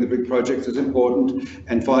yes, doing the big projects is important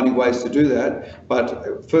and finding ways to do that,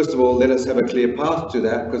 but first of all, let us have a clear path to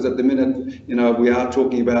that, because at the minute, we are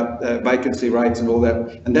talking about vacancy rates and all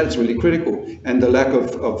that, and that's really critical. And the lack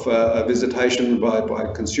of visitation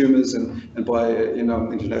by consumers and by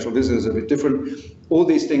international visitors is a bit different. All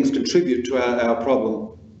these things contribute to our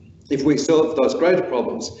problem. If we solve those greater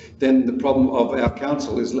problems, then the problem of our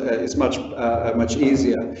council is much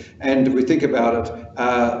easier. And if we think about it,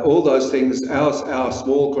 all those things, our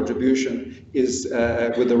small contribution is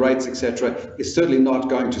with the rates, etc., is certainly not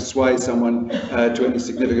going to sway someone to any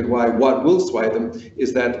significant way. What will sway them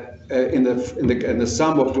is that in the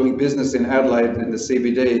sum of doing business in Adelaide and in the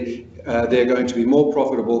CBD, they're going to be more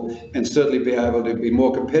profitable and certainly be able to be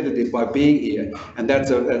more competitive by being here. And that's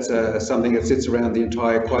something that sits around the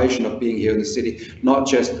entire equation of being here in the city, not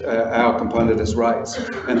just our component as rates.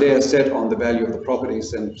 And they are set on the value of the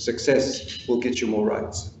properties, and success will get you more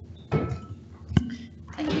rates.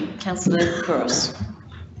 Thank you. Councillor Couros.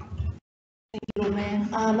 Thank you, Lord Mayor.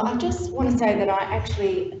 I just want to say that I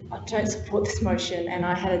don't support this motion, and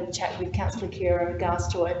I had a chat with Councillor Kira in regards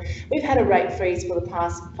to it. We've had a rate freeze for the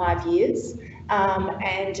past 5 years,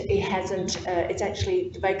 and it hasn't, it's actually,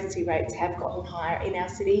 the vacancy rates have gotten higher in our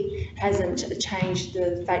city. It hasn't changed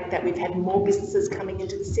the fact that we've had more businesses coming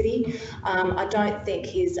into the city. I don't think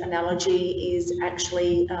his analogy is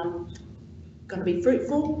actually going to be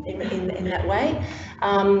fruitful in that way.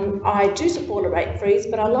 I do support a rate freeze,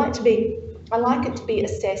 but I like to be I like it to be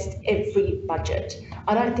assessed every budget.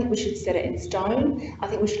 I don't think we should set it in stone. I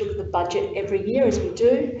think we should look at the budget every year as we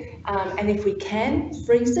do. And if we can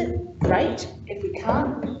freeze it, great. If we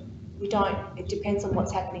can't, we don't. It depends on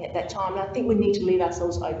what's happening at that time. And I think we need to leave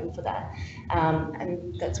ourselves open for that.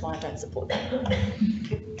 And that's why I don't support that.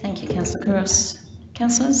 Thank you, Councillor Couros.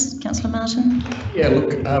 Councillors? Councillor Martin? Yeah,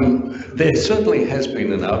 look, there certainly has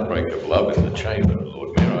been an outbreak of love in the chamber,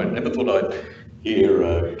 Lord Mayor. I never thought I'd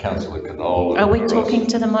hear Councillor Knoll. Are we talking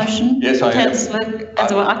to the motion? Yes, I am.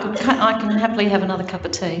 Councillor, I can happily have another cup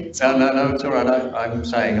of tea. No, it's all right. I'm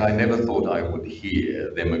saying I never thought I would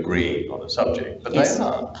hear them agreeing on a subject, but Yes. they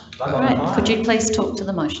are. Right, could you please talk to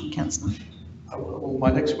the motion, Councillor? Well, my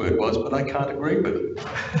next word was, but I can't agree with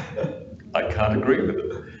it. I can't agree with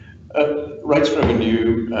it. Rates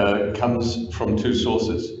revenue comes from two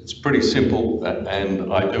sources. It's pretty simple,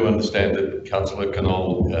 and I do understand that Councillor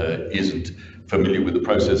Knoll isn't familiar with the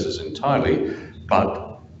processes entirely,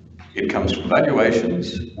 but it comes from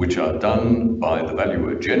valuations which are done by the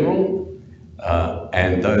Valuer General,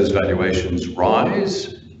 and those valuations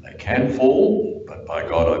rise. They can fall, but by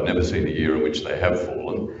God, I've never seen a year in which they have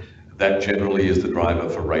fallen. That generally is the driver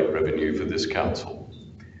for rate revenue for this council.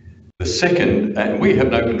 The second, and we have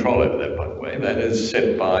no control over that, by the way, that is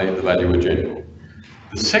set by the Valuer General.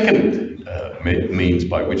 The second means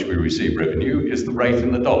by which we receive revenue is the rate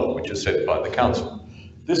in the dollar, which is set by the council.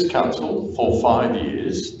 This council, for 5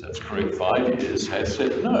 years, that's correct, 5 years, has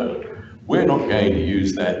said no. We're not going to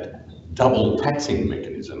use that double taxing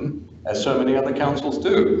mechanism as so many other councils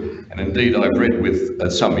do. And indeed, I've read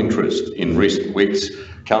with some interest in recent weeks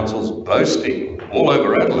councils boasting all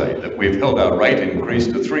over Adelaide that we've held our rate increase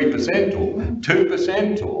to 3% or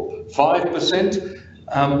 2% or 5%,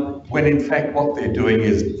 when in fact what they're doing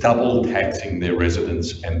is double taxing their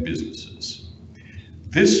residents and businesses.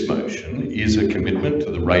 This motion is a commitment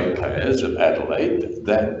to the ratepayers of Adelaide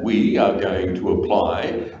that we are going to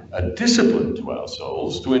apply a discipline to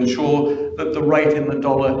ourselves to ensure that the rate in the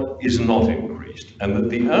dollar is not increased, and that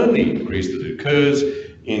the only increase that occurs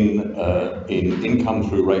in income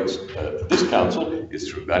through rates for this council is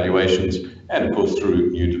through valuations and of course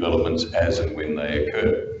through new developments as and when they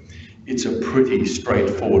occur. It's a pretty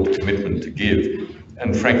straightforward commitment to give,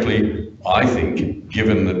 and frankly I think,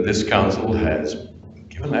 given that this council has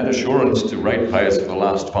given that assurance to ratepayers for the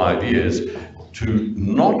last 5 years, to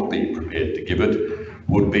not be prepared to give it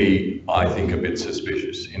would be, I think, a bit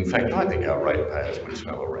suspicious. In fact, I think our ratepayers would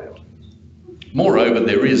smell around. Moreover,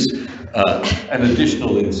 there is an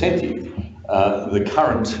additional incentive. The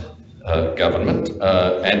current government,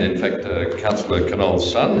 and in fact Councillor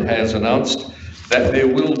Knoll's son, has announced that there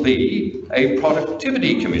will be a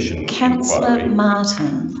productivity commission Councillor inquiry.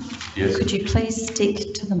 Martin, Yes. could you please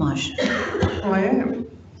stick to the motion? I am.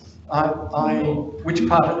 Which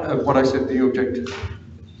part of what I said do you object to?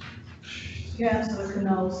 Councillor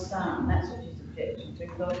Knoll's son, that's what he's objecting to.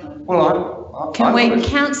 Well, Can we,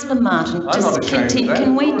 Councillor Martin, just continue?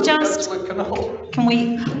 Can we just? Can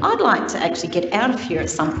we? I'd like to actually get out of here at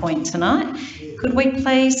some point tonight. Could we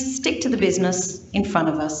please stick to the business in front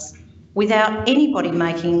of us without anybody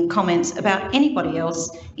making comments about anybody else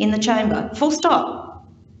in the chamber? Full stop.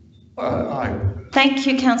 Thank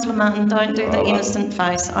you, Councillor Martin. Don't do the innocent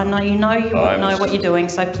face. I know you know what you're doing,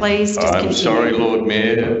 so please just continue. I'm sorry, Lord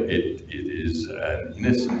Mayor. It is an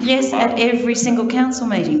innocent. Yes, at every single council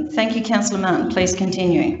meeting. Thank you, Councillor Martin. Please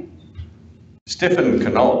continue. Stephen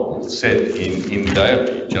Knoll said in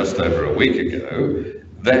Daily just over a week ago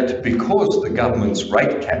that because the government's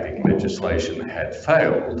rate capping legislation had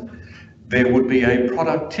failed, there would be a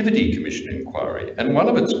productivity commission inquiry, and one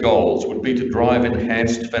of its goals would be to drive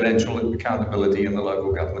enhanced financial accountability in the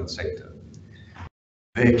local government sector.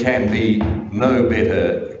 There can be no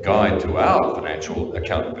better guide to our financial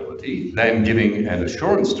accountability than giving an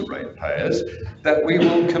assurance to ratepayers that we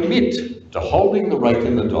will commit to holding the rate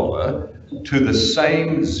in the dollar to the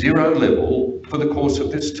same zero level for the course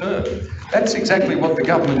of this term. That's exactly what the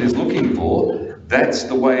government is looking for. That's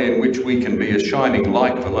the way in which we can be a shining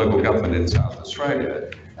light for local government in South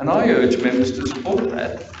Australia. And I urge members to support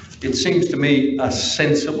that. It seems to me a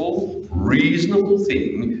sensible, reasonable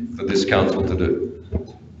thing for this council to do.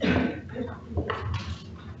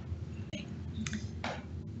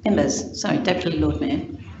 Members, sorry, Deputy Lord Mayor.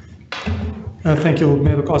 Thank you, Lord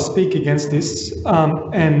Mayor. Look, I speak against this,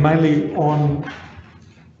 and mainly on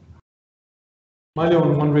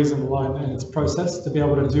one reason alone, and it's process, to be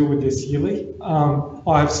able to deal with this yearly.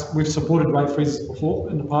 We've supported rate freezes before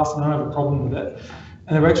in the past, and I don't have a problem with it.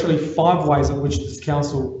 And there are actually 5 ways in which this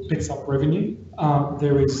council picks up revenue.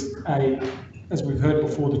 There is as we've heard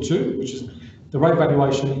before, the 2, which is the rate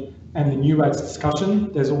valuation, and the new rates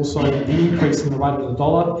discussion. There's also the increase in the rate of the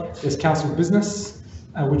dollar. There's council business,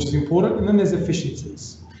 which is important, and then there's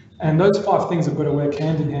efficiencies. And those 5 things have got to work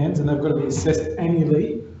hand in hand, and they've got to be assessed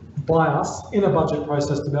annually by us in a budget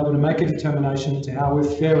process to be able to make a determination to how we're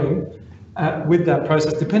faring with that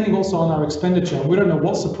process, depending also on our expenditure. We don't know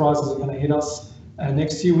what surprises are going to hit us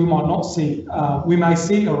next year. We might not see, we may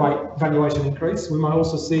see a rate valuation increase. We might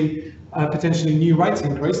also see potentially new rates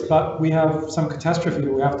increase, but we have some catastrophe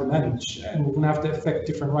that we have to manage, and we're going to have to affect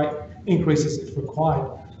different rate increases if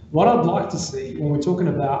required. What I'd like to see when we're talking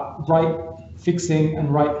about rate fixing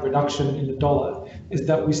and rate reduction in the dollar is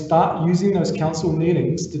that we start using those council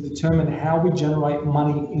meetings to determine how we generate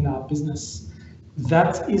money in our business.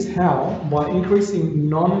 That is how, by increasing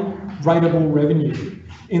non-rateable revenue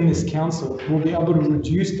in this council, we'll be able to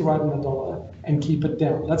reduce the rate in the dollar and keep it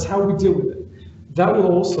down. That's how we deal with it. That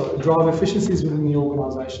will also drive efficiencies within the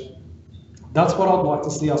organisation. That's what I'd like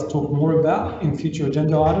to see us talk more about in future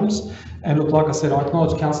agenda items. And look, like I said, I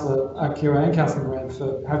acknowledge Councillor Kira and Councillor Moran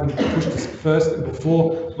for having pushed this first and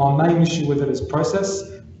before. My main issue with it is process,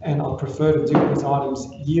 and I prefer to deal with these items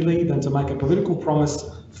yearly than to make a political promise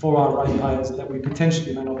for our ratepayers that we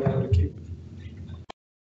potentially may not be able to keep.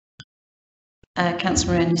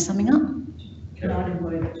 Councillor Moran, you summing up?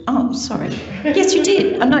 Oh, sorry. Yes, you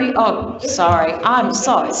did. I know you, oh, sorry. I'm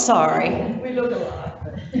so sorry. We look alike.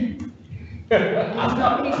 He's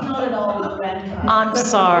not an old grandfather. I'm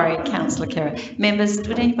sorry, Councillor Kerr. Members,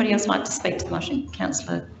 would anybody else like to speak to the motion?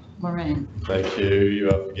 Councillor Moran. Thank you. You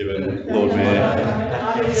are forgiven, Lord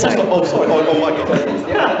Mayor. Sorry. Oh, sorry. Oh my God.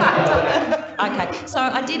 Okay, so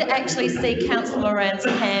I did actually see Councillor Moran's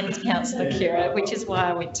hand, Councillor Kira, which is why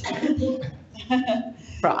I went to.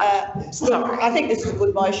 Right. Look, I think this is a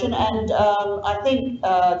good motion, and I think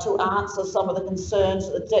to answer some of the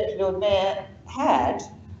concerns that the Deputy Lord Mayor had,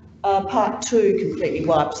 Part 2 completely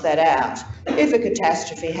wipes that out. If a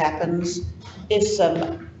catastrophe happens, if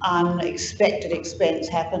some unexpected expense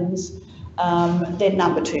happens, then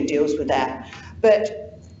number 2 deals with that.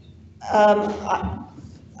 But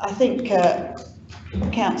I think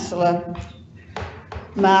Councillor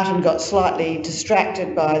Martin got slightly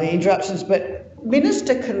distracted by the interruptions, but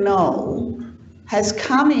Minister Knoll has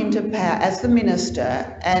come into power as the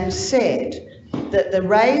Minister and said that the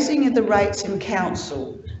raising of the rates in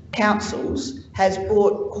councils has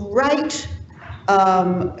brought great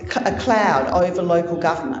a cloud over local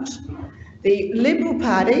government. The Liberal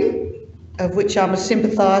Party, of which I'm a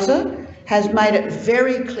sympathiser, has made it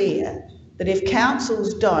very clear that if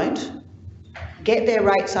councils don't get their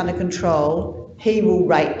rates under control, he will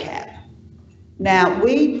rate cap. Now,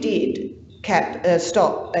 we did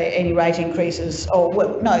stop any rate increases, or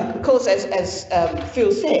well, no, of course, as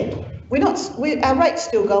Phil said, our rates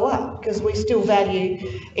still go up because we still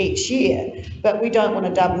value each year, but we don't want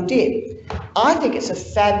to double dip. I think it's a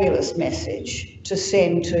fabulous message to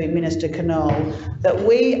send to Minister Knoll that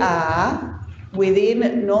we are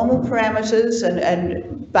within normal parameters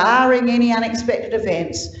and barring any unexpected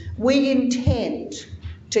events, we intend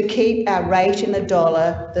to keep our rate in the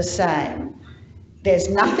dollar the same. There's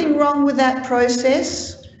nothing wrong with that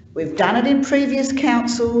process. We've done it in previous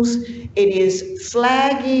councils. It is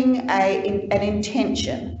flagging an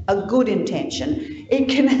intention, a good intention. It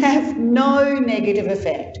can have no negative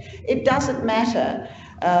effect. It doesn't matter,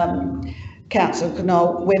 Councillor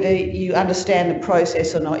Knoll, whether you understand the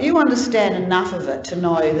process or not. You understand enough of it to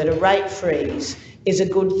know that a rate freeze is a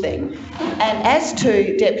good thing. And as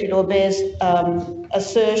to Deputy Lord Mayor's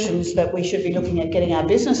assertions that we should be looking at getting our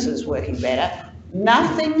businesses working better,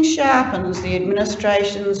 nothing sharpens the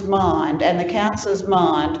administration's mind and the council's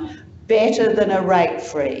mind better than a rate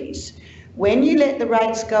freeze. When you let the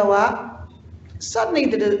rates go up, suddenly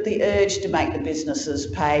the urge to make the businesses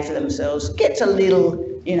pay for themselves gets a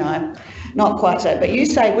little, you know, not quite so. But you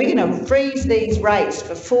say we're going to freeze these rates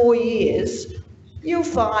for 4 years, you'll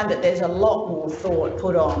find that there's a lot more thought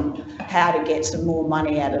put on how to get some more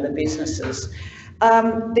money out of the businesses.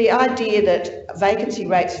 The idea that vacancy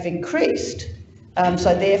rates have increased,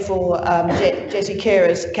 so therefore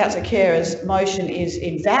Councillor Carer's motion is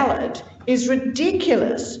invalid, is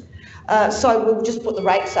ridiculous. So we'll just put the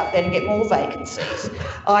rates up then and get more vacancies.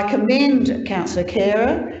 I commend Councillor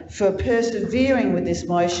Carer for persevering with this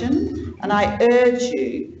motion, and I urge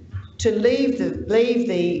you to leave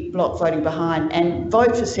the block voting behind and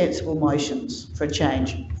vote for sensible motions for a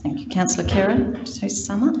change. Thank you. Councillor Carer, to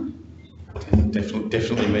sum up.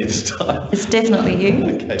 Definitely me this time. It's definitely you.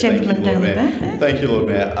 Okay, Gentleman down the back. Thank you, Lord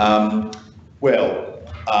Mayor.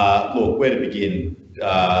 Look, where to begin?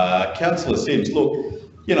 Councillor Sims, look,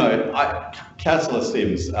 you know, Councillor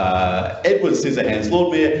Sims, Edward Scissorhands,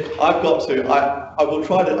 Lord Mayor, I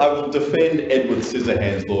will defend Edward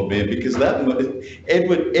Scissorhands, Lord Mayor, because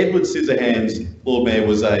Edward Scissorhands, Lord Mayor,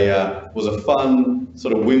 was a fun,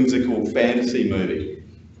 sort of whimsical fantasy movie.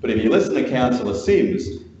 But if you listen to Councillor Sims,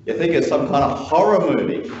 you think it's some kind of horror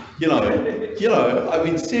movie. You know, I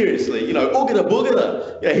mean, seriously, you know, oogada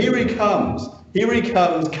boogada, yeah, here he comes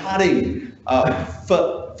cutting.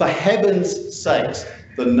 For heaven's sakes,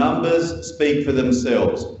 the numbers speak for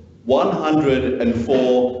themselves.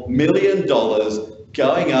 $104 million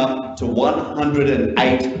going up to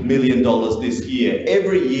 $108 million this year.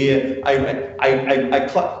 Every year, a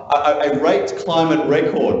rate climate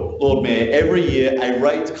record, Lord Mayor, every year a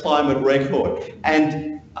rate climate record.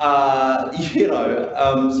 And, you know,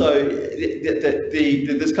 so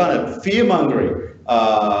this kind of fear-mongering,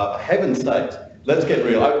 heaven's sakes. Let's get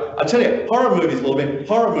real. I tell you, horror movies, Lord Mayor,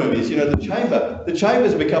 horror movies, you know, the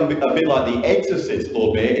Chamber's become a bit like The Exorcist,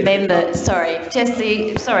 Lord Mayor. Member, sorry,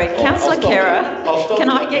 Jesse, sorry, Councillor Kera, can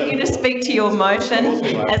I get you to speak to your motion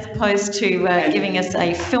as opposed to giving us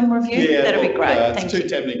a film review? Yeah, that'd be great. It's too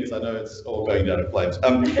tempting because I know it's all going down in flames.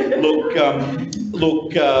 And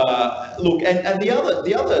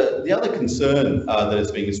the other concern that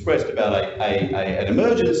is being expressed about an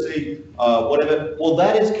emergency, whatever, well,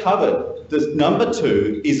 that is covered. The number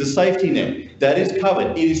 2 is a safety net. That is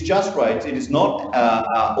covered. It is just rates. It is not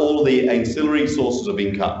all the ancillary sources of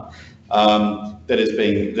income that is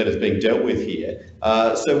being dealt with here.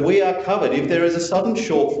 So we are covered. If there is a sudden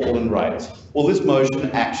shortfall in rates, well, this motion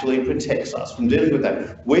actually protects us from dealing with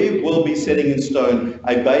that. We will be setting in stone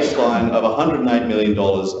a baseline of $108 million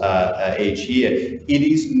each year. It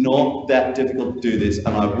is not that difficult to do this,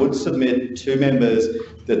 and I would submit to members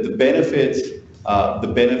that the benefits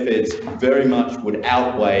very much would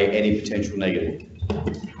outweigh any potential negative.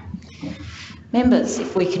 Members,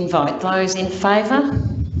 if we can vote, those in favour?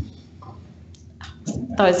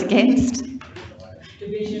 Those against?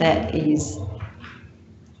 Division. That is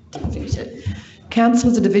defeated.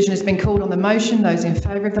 Councillors, a division has been called on the motion. Those in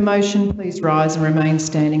favour of the motion, please rise and remain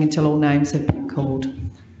standing until all names have been called.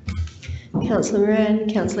 Councillor Moran,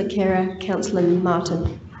 Councillor Kera, Councillor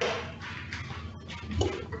Martin.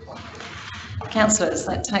 Councillors,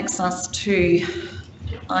 that takes us to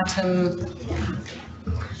item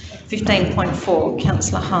 15.4.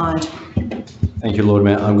 Councillor Hyde. Thank you, Lord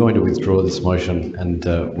Mayor. I'm going to withdraw this motion and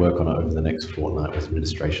work on it over the next fortnight with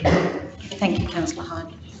administration. Thank you, Councillor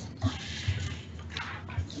Hyde.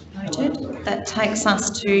 Noted. That takes us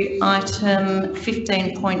to item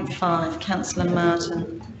 15.5. Councillor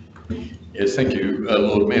Martin. Yes, thank you,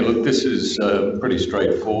 Lord Mayor. Look, this is pretty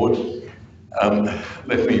straightforward.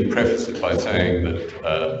 Let me preface it by saying that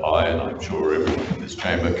I, and I'm sure everyone in this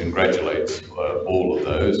chamber, congratulates all of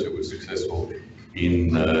those who were successful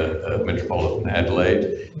in Metropolitan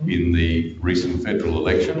Adelaide in the recent federal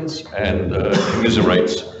elections, and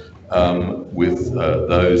commiserates with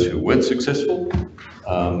those who weren't successful.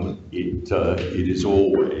 It is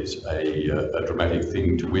always a dramatic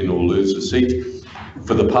thing to win or lose a seat.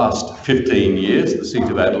 For the past 15 years, the seat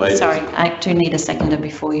of Adelaide... Sorry, I do need a seconder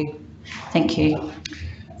before you. Thank you.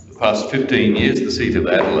 The past 15 years, the seat of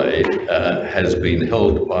Adelaide has been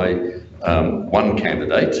held by one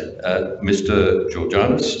candidate, Mr.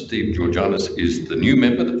 Georgianis. Steve Georgianis is the new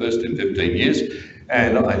member, the first in 15 years,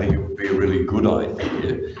 and I think it would be a really good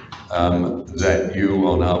idea that you,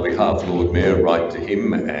 on our behalf, Lord Mayor, write to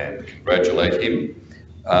him and congratulate him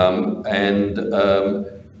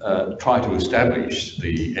try to establish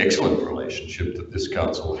the excellent relationship that this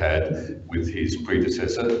council had with his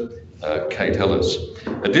predecessor, Kate Ellis.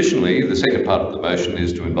 Additionally, the second part of the motion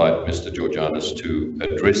is to invite Mr. Georgianis to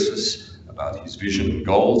address us about his vision and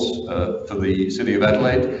goals for the City of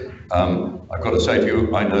Adelaide. I've got to say to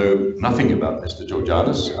you, I know nothing about Mr.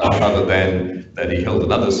 Georgianis other than that he held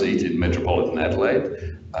another seat in Metropolitan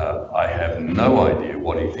Adelaide. I have no idea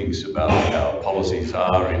what he thinks about how policies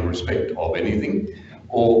are in respect of anything,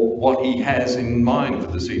 or what he has in mind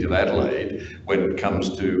for the seat of Adelaide when it comes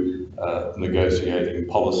to negotiating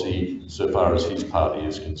policy so far as his party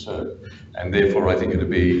is concerned. And therefore I think it would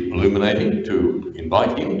be illuminating to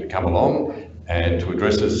invite him to come along and to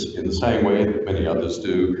address us in the same way that many others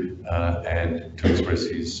do, and to express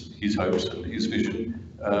his hopes and his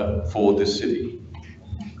vision for this city.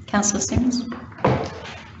 Councillor Sims.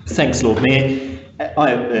 Thanks, Lord Mayor.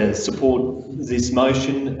 I support this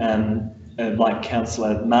motion. Like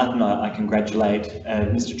Councillor Martin, I congratulate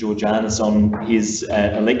Mr. Georgianis on his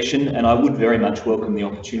election, and I would very much welcome the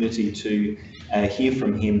opportunity to hear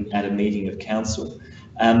from him at a meeting of council.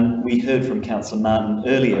 We heard from Councillor Martin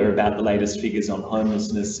earlier about the latest figures on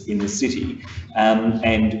homelessness in the city, and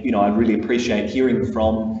I really appreciate hearing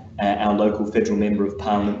from our local federal member of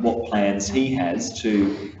parliament what plans he has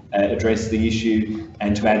to address the issue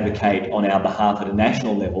and to advocate on our behalf at a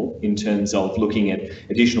national level in terms of looking at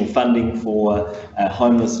additional funding for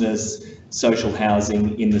homelessness, social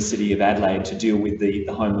housing in the City of Adelaide to deal with the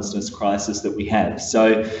homelessness crisis that we have.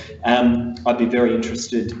 So I'd be very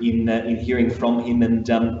interested in hearing from him and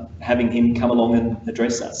having him come along and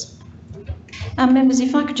address us. Members,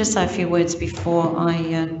 if I could just say a few words before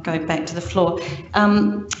I go back to the floor.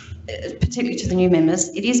 Particularly to the new members,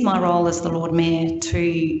 it is my role as the Lord Mayor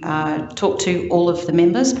to talk to all of the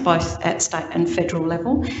members, both at state and federal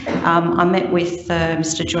level. I met with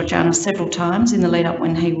Mr Georgianos several times in the lead up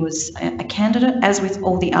when he was a candidate, as with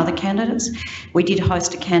all the other candidates. We did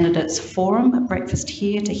host a candidates forum, a breakfast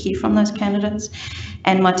here to hear from those candidates,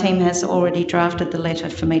 and my team has already drafted the letter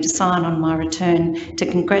for me to sign on my return to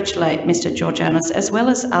congratulate Mr Georgianos, as well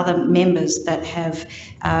as other members that have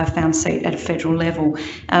found seat at a federal level.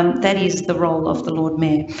 That is the role of the Lord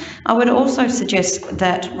Mayor. I would also suggest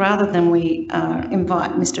that rather than we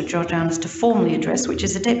invite Mr Georgianos to formally address, which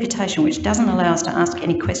is a deputation which doesn't allow us to ask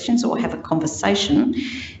any questions or have a conversation,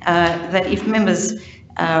 that if members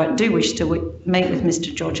do wish to meet with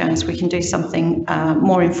Mr Georgianos, we can do something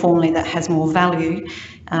more informally that has more value.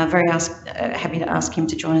 Very happy to ask him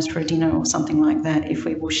to join us for a dinner or something like that if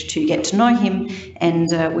we wish to get to know him and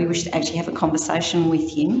we wish to actually have a conversation with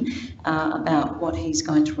him about what he's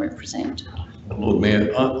going to represent. Lord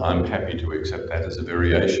Mayor, I'm happy to accept that as a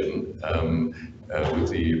variation. With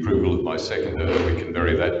the approval of my seconder, we can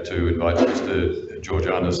vary that to invite Mr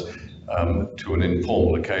Georgianos to an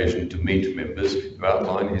informal occasion to meet members to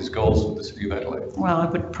outline his goals for the City of Adelaide. Well, I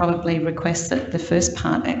would probably request that the first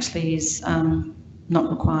part actually is not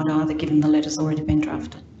required either, given the letter's already been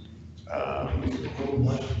drafted.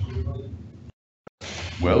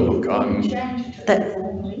 Well, look,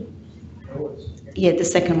 yeah, the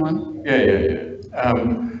second one. Yeah.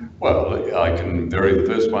 Well, I can vary the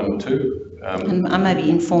first one too. And I maybe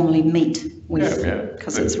informally meet with,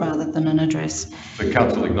 because it's rather than an address. The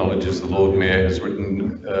Council acknowledges the Lord Mayor has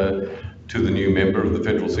written to the new member of the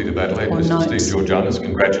Federal Seat of Adelaide, Mr Steve Georgianos,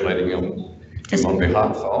 congratulating him on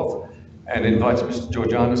behalf of, and invites Mr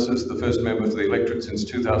Georgianos as the first member for the electorate since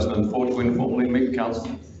 2004 to informally meet Council.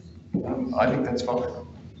 I think that's fine.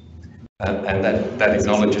 And that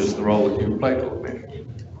acknowledges the role that you've played, Lord Mayor.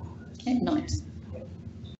 Okay, nice.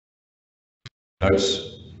 Notes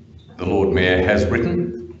the Lord Mayor has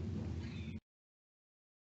written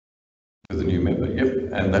to the new member,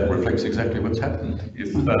 and that reflects exactly what's happened.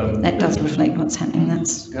 That does reflect what's happening,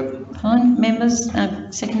 that's fine. Members,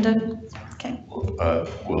 seconded? Okay. Well,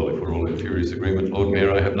 if we're all in furious agreement, Lord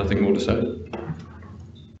Mayor, I have nothing more to say.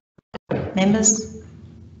 Members?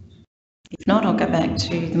 If not, I'll go back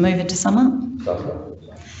to the mover to sum up.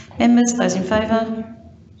 Members, those in favour?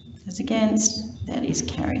 Those against? That is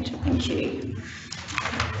carried. Thank you.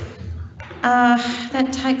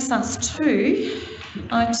 That takes us to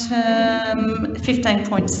item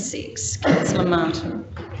 15.6. Councillor Martin.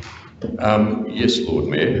 Yes, Lord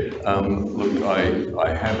Mayor. Look,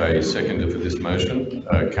 I have a seconder for this motion,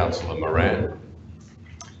 Councillor Moran.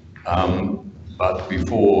 But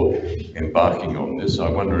before embarking on this, I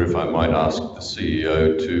wonder if I might ask the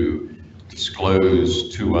CEO to disclose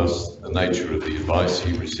to us the nature of the advice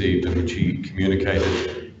he received and which he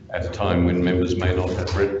communicated at a time when members may not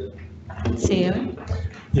have read it. CEO?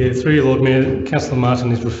 Yeah, through you, Lord Mayor, Councillor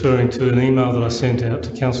Martin is referring to an email that I sent out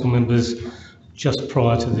to council members just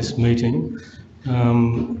prior to this meeting.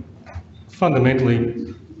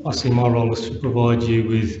 Fundamentally, I see my role is to provide you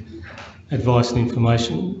with advice and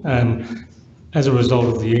information. As a result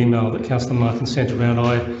of the email that Councillor Martin sent around,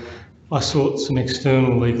 I sought some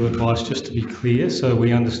external legal advice just to be clear, so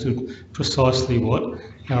we understood precisely what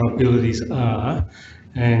our abilities are,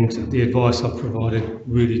 and the advice I've provided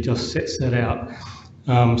really just sets that out.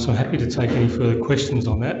 So I'm happy to take any further questions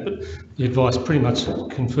on that, but the advice pretty much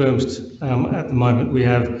confirms at the moment we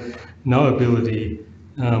have no ability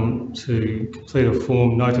to complete a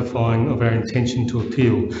form notifying of our intention to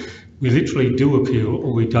appeal. We literally do appeal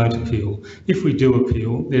or we don't appeal. If we do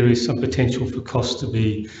appeal, there is some potential for costs to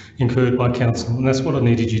be incurred by council, and that's what I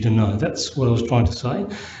needed you to know. That's what I was trying to say,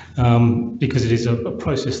 because it is a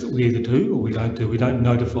process that we either do or we don't do. We don't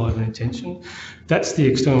notify of an intention. That's the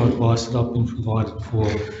external advice that I've been provided for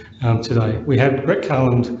today. We have Brett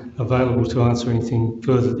Carland available to answer anything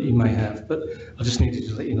further that you may have, but I just needed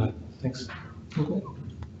to let you know. Thanks.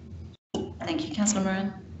 Thank you, Councillor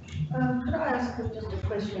Moran. Could I ask just a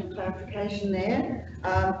question of clarification there?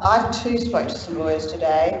 I too spoke to some lawyers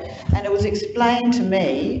today, and it was explained to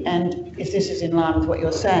me, and if this is in line with what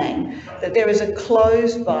you're saying, that there is a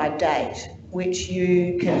close-by date which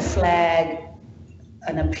you can flag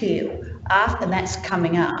an appeal after, and that's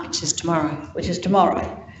coming up. Which is tomorrow. Which is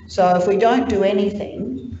tomorrow. So if we don't do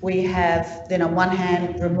anything, we have then on one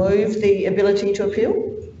hand removed the ability to appeal,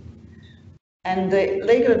 and the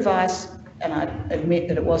legal advice, and I admit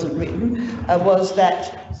that it wasn't written, was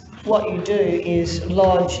that what you do is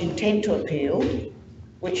lodge intent to appeal,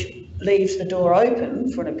 which leaves the door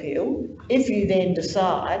open for an appeal. If you then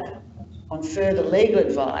decide on further legal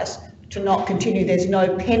advice to not continue, there's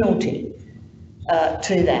no penalty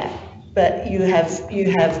to that. But you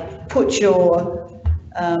have put your,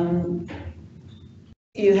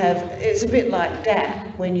 it's a bit like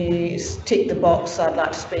that when you tick the box, I'd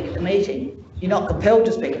like to speak at the meeting. You're not compelled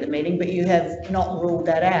to speak at the meeting, but you have not ruled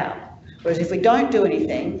that out. Whereas if we don't do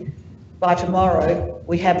anything, by tomorrow,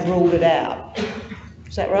 we have ruled it out.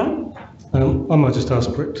 Is that right? I might just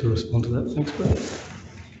ask Brett to respond to that. Thanks, Brett.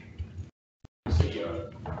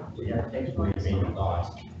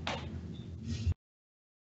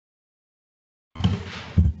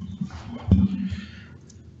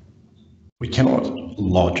 We cannot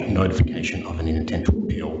lodge notification of an intent to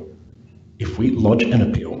appeal. If we lodge an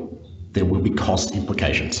appeal, there will be cost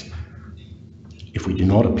implications. If we do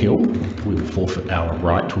not appeal, we will forfeit our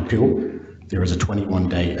right to appeal. There is a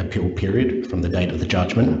 21-day appeal period from the date of the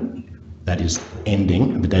judgment. That is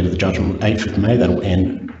ending, the date of the judgment, 8th of May, that will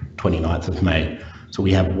end 29th of May. So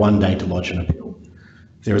we have 1 day to lodge an appeal.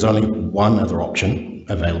 There is only one other option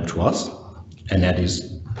available to us, and that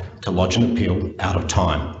is to lodge an appeal out of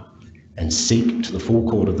time and seek to the full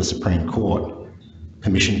court of the Supreme Court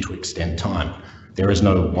permission to extend time. There is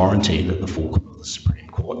no warranty that the full court of the Supreme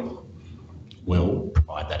Court will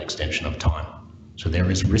provide that extension of time. So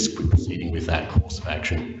there is risk with proceeding with that course of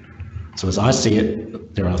action. So as I see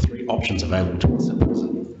it, there are 3 options available to us at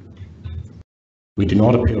present. We do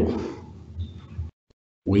not appeal.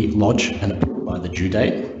 We lodge an appeal by the due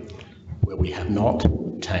date where we have not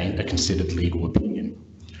obtained a considered legal opinion.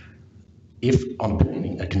 If on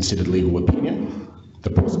obtaining a considered legal opinion, the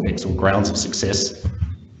prospects or grounds of success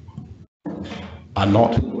are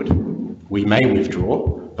not good, we may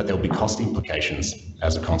withdraw, but there will be cost implications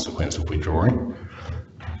as a consequence of withdrawing.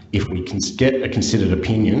 If we can get a considered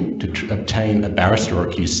opinion to obtain a barrister or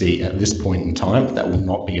a QC at this point in time, that will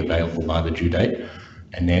not be available by the due date.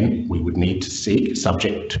 And then we would need to seek,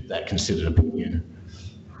 subject to that considered opinion,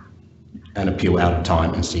 an appeal out of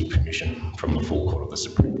time and seek permission from the full court of the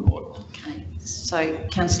Supreme Court. Okay, so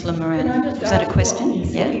Councillor Moran, is that a question?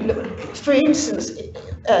 Yeah. For instance,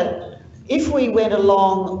 if we went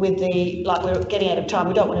along with like we're getting out of time,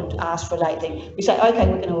 we don't want to ask for a late thing. We say, okay,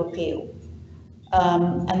 we're going to appeal.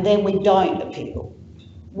 And then we don't appeal.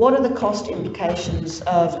 What are the cost implications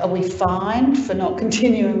of, are we fined for not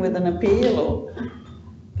continuing with an appeal or?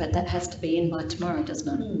 But that has to be in by tomorrow,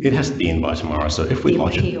 doesn't it? It has to be in by tomorrow. So if we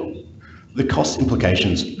lodge it, the cost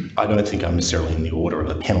implications, I don't think are necessarily in the order of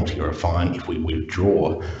a penalty or a fine if we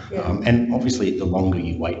withdraw. Yeah. And obviously the longer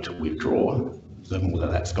you wait to withdraw, the more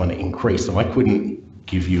that's going to increase. So I couldn't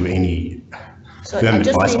give you any firm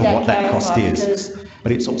advice on what that cost is.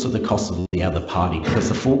 But it's also the cost of the other party, because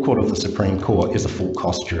the full court of the Supreme Court is a full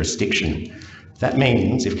cost jurisdiction. That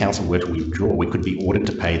means if council were to withdraw, we could be ordered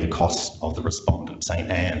to pay the cost of the respondent, St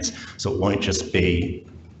Anne's. So it won't just be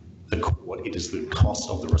the court, it is the cost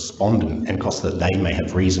of the respondent and costs that they may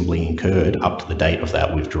have reasonably incurred up to the date of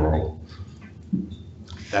that withdrawal.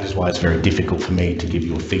 That is why it's very difficult for me to give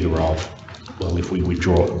you a figure of, well, if we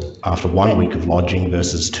withdraw after 1 week of lodging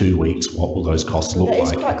versus 2 weeks, what will those costs look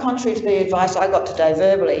like? It's quite contrary to the advice I got today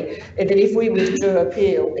verbally, that if we withdrew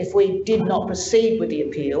appeal, if we did not proceed with the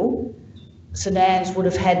appeal, St Anne's would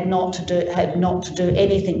have had not to do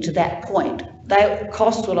anything to that point.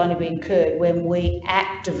 Costs will only be incurred when we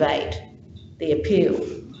activate the appeal.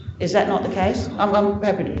 Is that not the case? I'm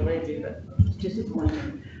happy to believe you, but it's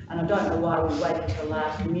disappointing. And I don't know why we waited till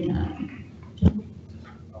last minute.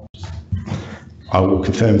 I will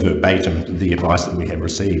confirm verbatim the advice that we have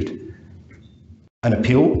received. An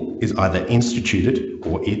appeal is either instituted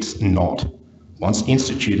or it's not. Once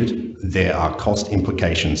instituted, there are cost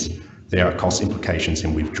implications. There are cost implications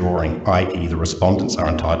in withdrawing, i.e. the respondents are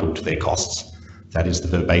entitled to their costs. That is the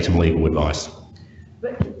verbatim legal advice.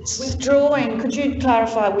 But withdrawing, could you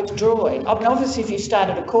clarify withdrawing? I mean, obviously if you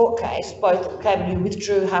started a court case, both came and you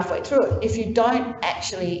withdrew halfway through it. If you don't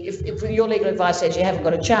actually, if your legal advice says you haven't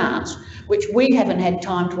got a chance, which we haven't had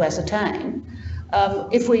time to ascertain,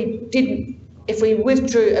 if we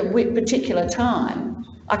withdrew at a particular time,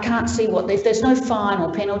 I can't see if there's no fine or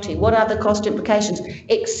penalty, what are the cost implications,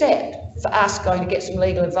 except for us going to get some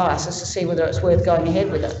legal advice as to see whether it's worth going ahead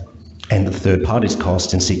with it. And the third party's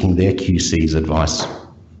cost in seeking their QC's advice.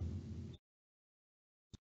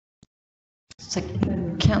 So,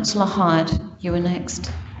 Councillor Hyde, you were next.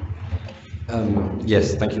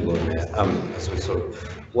 Yes, thank you, Lord Mayor. As we sort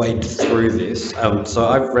of wade through this, so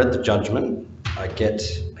I've read the judgment. I get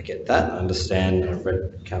that. I understand. I've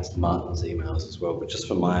read Councillor Martin's emails as well, but just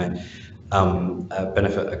for my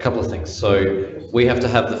benefit, a couple of things. So we have to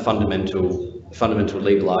have the fundamental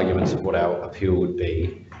legal arguments of what our appeal would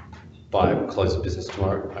be by close of business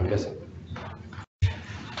tomorrow, I'm guessing.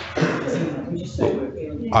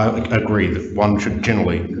 I agree that one should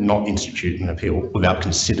generally not institute an appeal without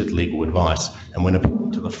considered legal advice, and when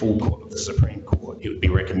appealing to the full court of the Supreme Court, it would be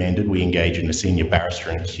recommended we engage in a senior barrister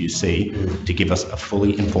and QC to give us a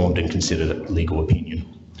fully informed and considered legal opinion.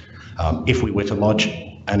 If we were to lodge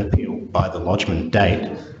an appeal by the lodgement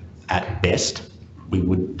date, at best, we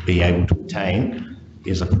would be able to obtain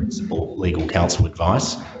is a principal legal counsel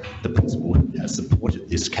advice. The principal who has supported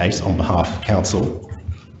this case on behalf of counsel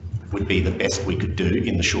would be the best we could do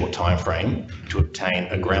in the short time frame to obtain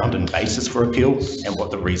a ground and basis for appeal and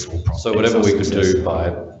what the reasonable process. So whatever we could do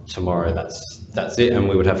by tomorrow, that's it, and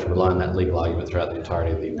we would have to rely on that legal argument throughout the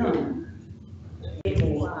entirety of the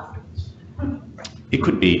appeal. It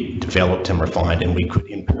could be developed and refined, and we could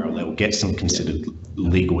in parallel get some considered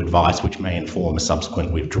legal advice which may inform a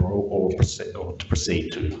subsequent withdrawal or to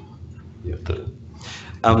proceed to.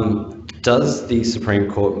 Does the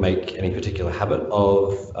Supreme Court make any particular habit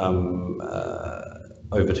of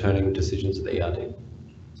overturning decisions of the ERD?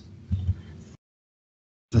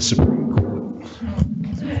 The Supreme Court,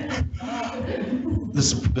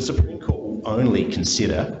 the Supreme Court will only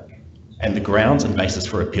consider, and the grounds and basis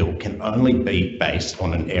for appeal can only be based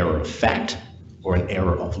on an error of fact or an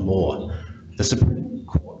error of law. The Supreme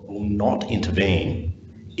Court will not intervene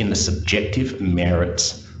in the subjective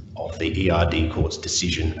merits of the ERD court's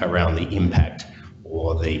decision around the impact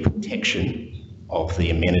or the protection of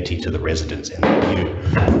the amenity to the residents and the view.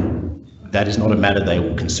 That is not a matter they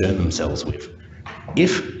will concern themselves with.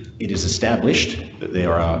 If it is established that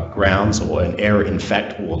there are grounds or an error in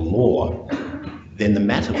fact or law, then the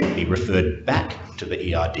matter will be referred back to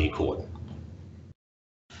the ERD court.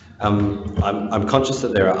 I'm conscious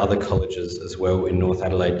that there are other colleges as well in North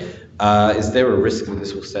Adelaide. Is there a risk that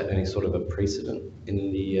this will set any sort of a precedent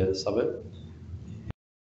in the suburb?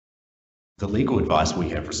 The legal advice we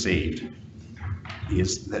have received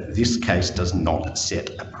is that this case does not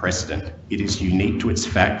set a precedent. It is unique to its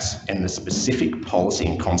facts and the specific policy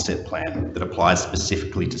and concept plan that applies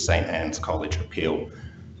specifically to St Anne's College appeal.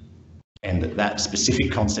 And that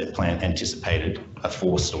specific concept plan anticipated a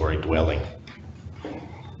 4-storey dwelling.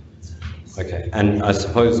 Okay, and I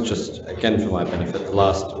suppose just again for my benefit,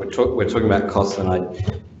 we're talking about costs, and I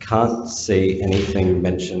can't see anything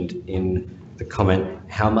mentioned in the comment.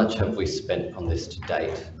 How much have we spent on this to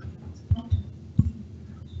date?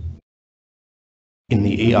 In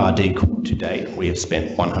the ERD court to date, we have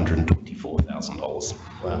spent $124,000.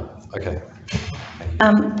 Wow. Okay.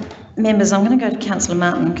 Members, I'm going to go to Councillor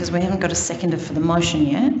Martin because we haven't got a seconder for the motion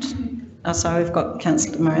yet. So we've got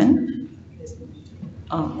Councillor Moran.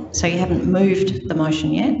 Oh, so you haven't moved the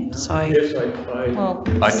motion yet? So yes,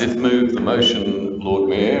 I did move the motion, Lord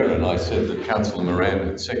Mayor, and I said that Councillor Moran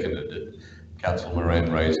had seconded it. Councillor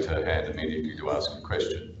Moran raised her hand immediately to ask a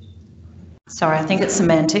question. Sorry, I think it's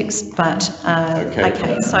semantics, but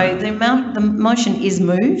okay. So the motion is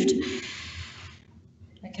moved.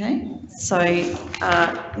 Okay. So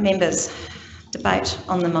members, debate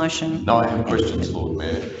on the motion. No, I have questions, Lord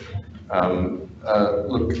Mayor.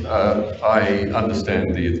 Look, I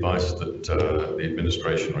understand the advice that the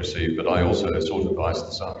administration received, but I also sought advice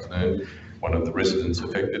this afternoon. One of the residents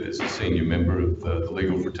affected is a senior member of the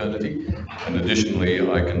legal fraternity, and additionally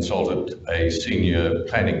I consulted a senior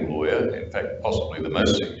planning lawyer, in fact possibly the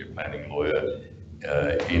most senior planning lawyer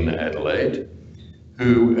in Adelaide,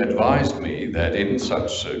 who advised me that in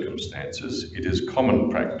such circumstances it is common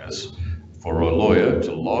practice for a lawyer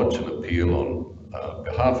to lodge an appeal on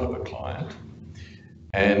behalf of a client,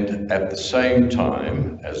 and at the same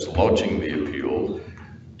time as lodging the appeal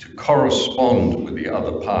to correspond with the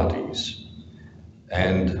other parties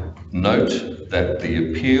and note that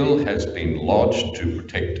the appeal has been lodged to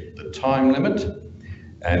protect the time limit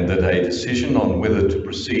and that a decision on whether to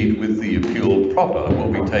proceed with the appeal proper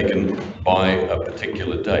will be taken by a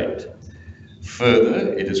particular date.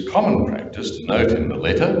 Further, it is common practice to note in the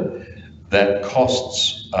letter that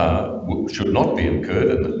costs should not be incurred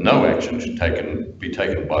and that no action should be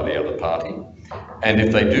taken by the other party. And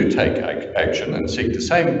if they do take action and seek to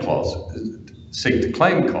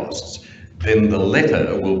claim costs, then the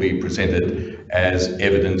letter will be presented as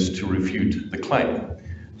evidence to refute the claim.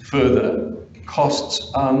 Further,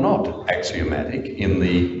 costs are not axiomatic in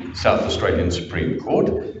the South Australian Supreme Court,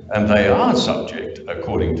 and they are subject,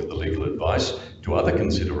 according to the legal advice, to other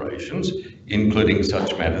considerations, including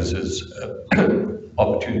such matters as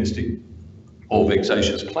opportunistic or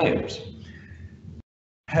vexatious claims.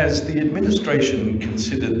 Has the administration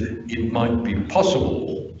considered it might be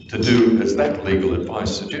possible to do as that legal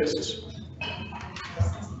advice suggests?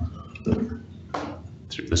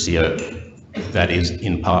 Through the CEO, that is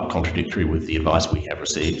in part contradictory with the advice we have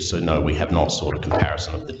received. So no, we have not sought a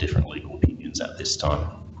comparison of the different legal opinions at this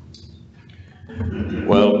time.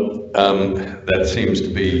 Well, that seems to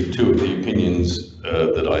be two of the opinions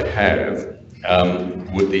that I have.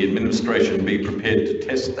 Would the administration be prepared to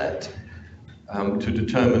test that to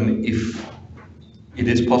determine if it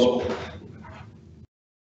is possible?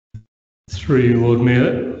 Through you, Lord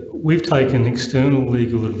Mayor, we've taken external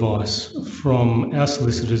legal advice from our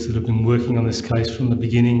solicitors that have been working on this case from the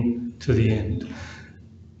beginning to the end.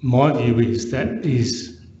 My view is that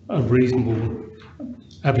is a reasonable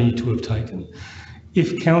avenue to have taken.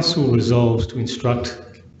 If council resolves to instruct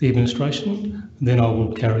the administration, then I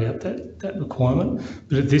will carry out that requirement.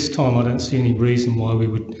 But at this time, I don't see any reason why we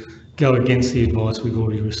would go against the advice we've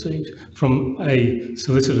already received from a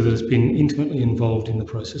solicitor that has been intimately involved in the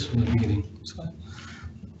process from the beginning. So.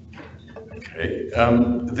 Okay,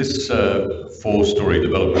 this four-storey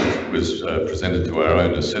development was presented to our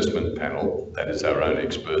own assessment panel, that is our own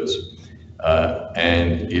experts,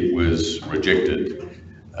 and it was rejected.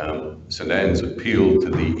 St Anne's appealed to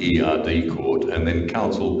the ERD court, and then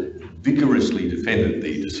council vigorously defended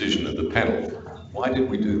the decision of the panel. Why did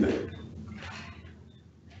we do that?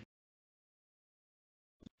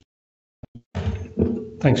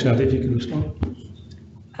 Thanks, Shanti, if you could respond.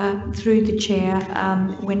 Through the chair,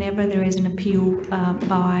 whenever there is an appeal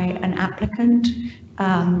by an applicant,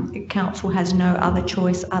 council has no other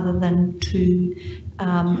choice other than to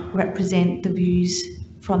represent the views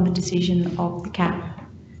from the decision of the CAP.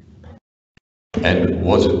 And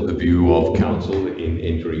was it the view of council in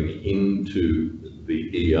entering into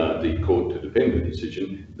the ERD court to defend the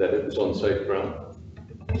decision that it was on safe ground?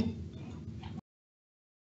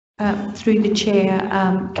 Through the chair,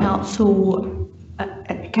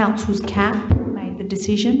 council's CAP made the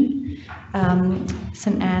decision.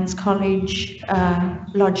 St Anne's College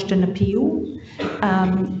lodged an appeal.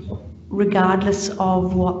 Regardless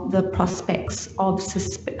of what the prospects of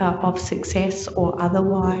success or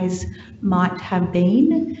otherwise might have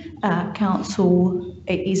been, council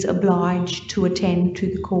is obliged to attend to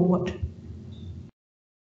the court.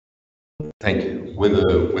 Thank you.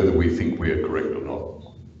 Whether we think we are correct or not.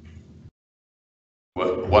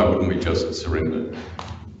 Why wouldn't we just surrender?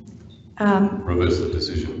 Reverse the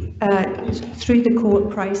decision? Through the court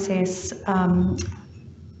process,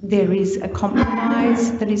 there is a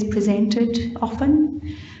compromise that is presented often.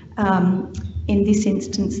 In this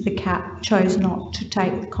instance, the CAP chose not to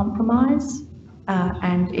take the compromise,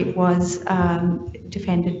 and it was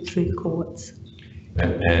defended through the courts.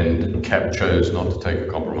 And CAP chose not to take a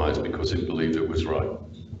compromise because it believed it was right?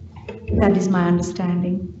 That is my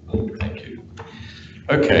understanding. Thank you.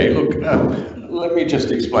 Okay, look, let me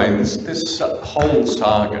just explain this. This whole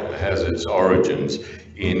saga has its origins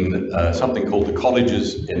in something called the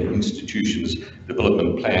Colleges and Institutions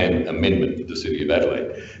Development Plan Amendment for the City of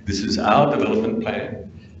Adelaide. This is our development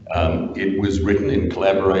plan. It was written in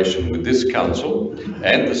collaboration with this council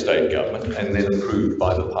and the state government and then approved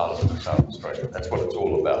by the Parliament of South Australia. That's what it's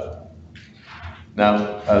all about.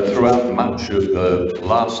 Now, throughout much of the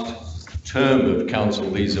last term of council,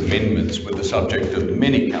 these amendments were the subject of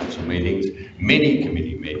many council meetings, many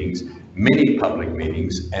committee meetings, many public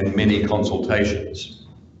meetings and many consultations.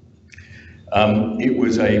 It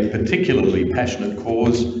was a particularly passionate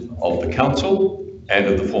cause of the council and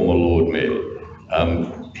of the former Lord Mayor.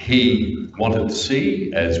 He wanted to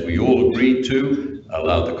see, as we all agreed to,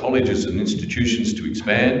 allow the colleges and institutions to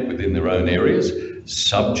expand within their own areas,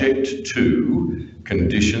 subject to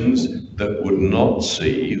conditions that would not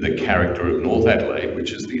see the character of North Adelaide,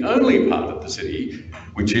 which is the only part of the city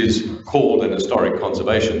which is called an historic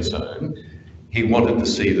conservation zone. He wanted to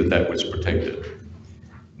see that that was protected.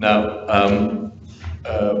 Now,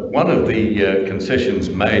 one of the concessions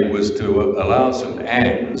made was to allow St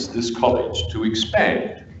Anne's, this college, to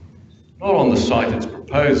expand, not on the site it's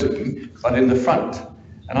proposing, but in the front.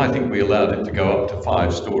 And I think we allowed it to go up to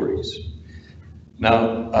 5 stories.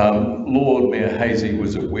 Now, Lord Mayor Hazy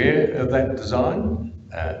was aware of that design,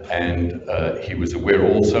 and he was aware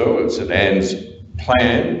also of Sedan's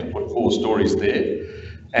plan to put 4 stories there,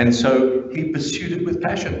 and so he pursued it with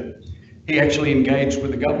passion. He actually engaged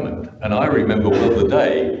with the government, and I remember well the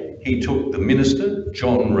day he took the Minister,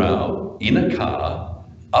 John Rao, in a car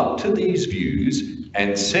up to these views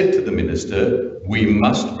and said to the Minister, we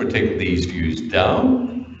must protect these views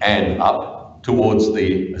down and up towards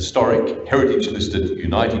the historic heritage-listed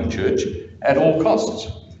Uniting Church at all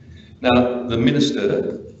costs. Now, the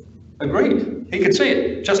Minister agreed. He could see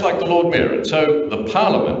it, just like the Lord Mayor. And so the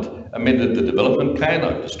Parliament amended the development plan.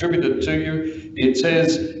 I've distributed it to you. It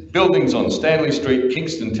says, buildings on Stanley Street,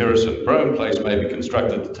 Kingston Terrace and Brome Place may be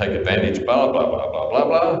constructed to take advantage, blah, blah, blah, blah, blah,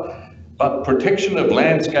 blah. But protection of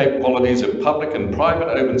landscape qualities of public and private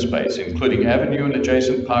open space, including avenue and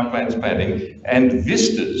adjacent parklands planning and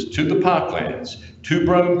vistas to the parklands, to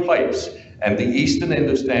Brome Place and the eastern end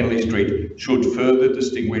of Stanley Street should further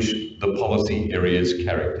distinguish the policy area's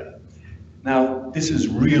character. Now, this is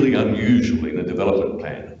really unusual in a development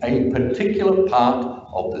plan. A particular part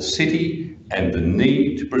of the city and the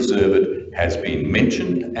need to preserve it has been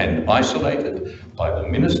mentioned and isolated by the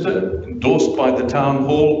Minister, endorsed by the Town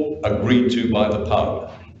Hall, agreed to by the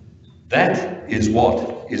Parliament. That is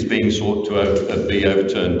what is being sought to be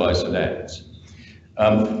overturned by Sedans.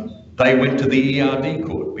 They went to the ERD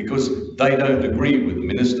court because they don't agree with the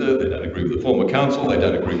Minister, they don't agree with the former council, they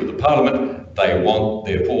don't agree with the Parliament. They want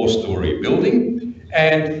their 4-storey building,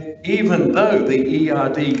 and even though the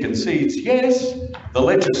ERD concedes, yes, the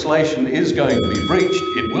legislation is going to be breached,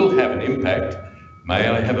 it will have an impact. May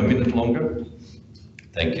I have a minute longer?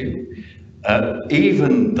 Thank you.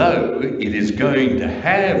 Even though it is going to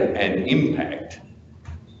have an impact,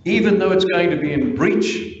 even though it's going to be in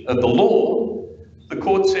breach of the law, the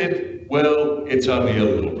court said, well, it's only a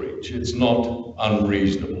little breach, it's not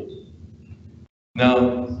unreasonable.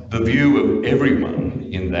 Now, the view of everyone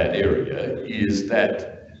in that area is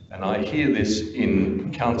that, and I hear this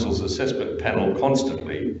in Council's assessment panel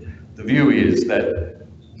constantly, the view is that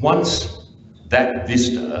once that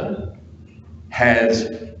vista has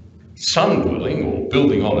some dwelling or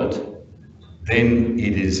building on it, then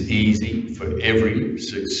it is easy for every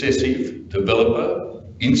successive developer,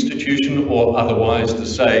 institution or otherwise to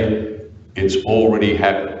say, it's already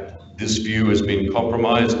happened. This view has been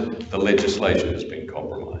compromised, the legislation has been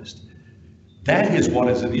compromised. That is what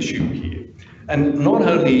is at issue here. And not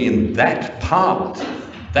only in that part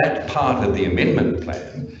of the amendment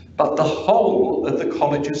plan, but the whole of the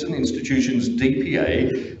colleges and institutions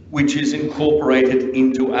DPA, which is incorporated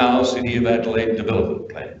into our City of Adelaide development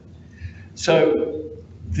plan. So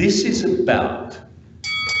this is about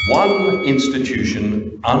one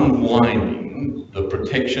institution unwinding the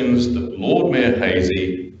protections that Lord Mayor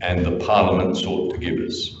Hazy and the Parliament sought to give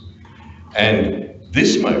us. And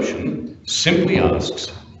this motion simply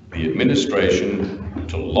asks the administration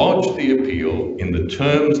to lodge the appeal in the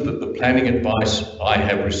terms that the planning advice I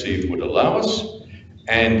have received would allow us,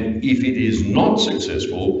 and if it is not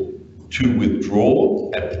successful, to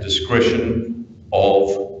withdraw at the discretion of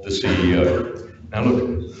the CEO. Now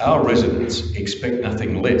look, our residents expect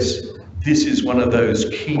nothing less. This is one of those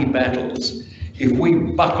key battles. If we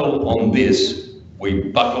buckle on this, we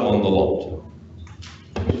buckle on the lot.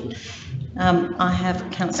 I have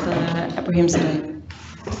Councillor Abraham Sadeh,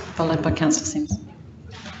 followed by Councillor Sims.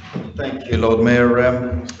 Thank you, Lord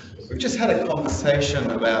Mayor. We've just had a conversation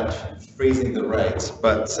about freezing the rates,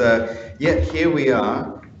 but yet here we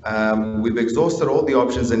are. We've exhausted all the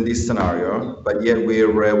options in this scenario, but yet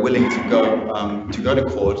we're willing to go to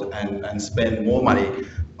court and spend more money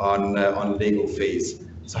on legal fees.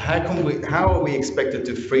 So how are we expected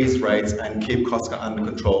to freeze rates and keep costs under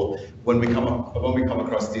control when we come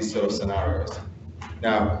across these sort of scenarios?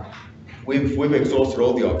 Now, we've exhausted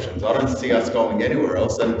all the options. I don't see us going anywhere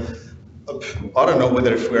else, and I don't know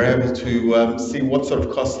whether if we're able to see what sort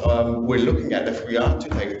of costs we're looking at if we are to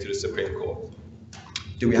take it to the Supreme Court.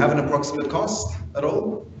 Do we have an approximate cost at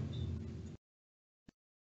all?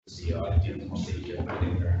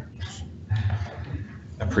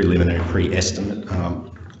 A preliminary pre-estimate.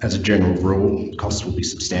 As a general rule, costs will be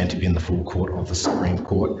substantive in the full court of the Supreme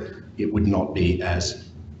Court. It would not be as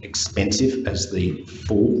expensive as the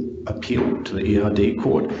full appeal to the ERD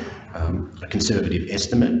court. A conservative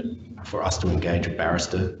estimate for us to engage a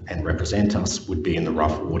barrister and represent us would be in the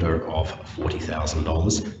rough order of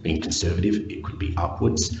 $40,000. Being conservative, it could be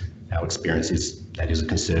upwards. Our experience is that is a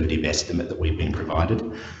conservative estimate that we've been provided.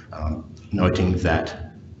 Noting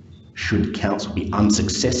that should council be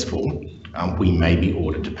unsuccessful, we may be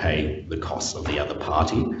ordered to pay the costs of the other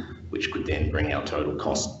party, which could then bring our total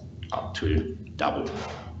cost up to double.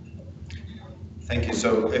 Thank you.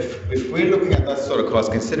 So if we're looking at that sort of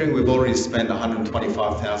cost, considering we've already spent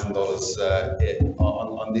 $125,000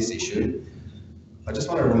 on this issue, I just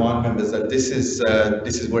want to remind members that this is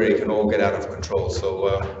where it can all get out of control. So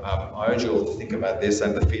I urge you all to think about this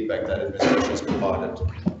and the feedback that administration has provided.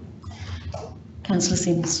 Councillor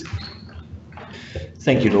Simms.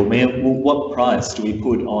 Thank you, Lord Mayor. Well, what price do we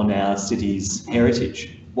put on our city's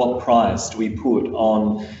heritage? What price do we put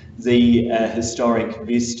on the historic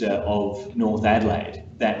vista of North Adelaide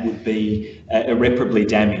that would be irreparably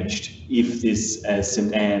damaged if this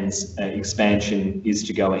St Anne's expansion is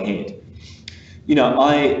to go ahead? You know,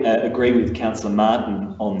 I agree with Councillor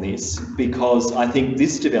Martin on this because I think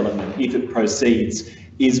this development, if it proceeds,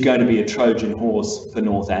 is going to be a Trojan horse for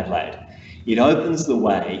North Adelaide. It opens the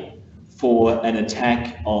way for an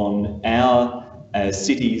attack on our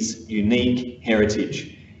city's unique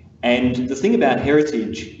heritage. And the thing about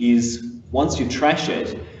heritage is once you trash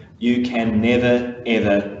it, you can never,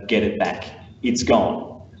 ever get it back. It's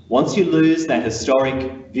gone. Once you lose that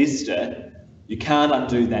historic vista, you can't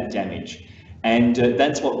undo that damage. And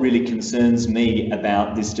that's what really concerns me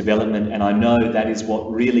about this development, and I know that is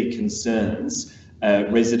what really concerns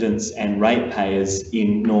residents and ratepayers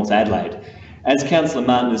in North Adelaide. As Councillor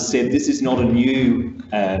Martin has said, this is not a new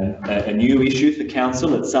issue for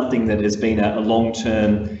council. It's something that has been a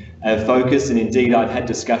long-term focus, and indeed I've had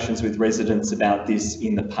discussions with residents about this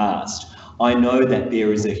in the past. I know that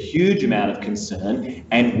there is a huge amount of concern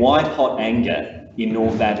and white-hot anger in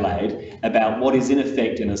North Adelaide about what is in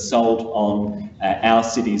effect an assault on our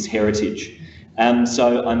city's heritage.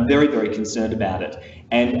 So I'm very, very concerned about it.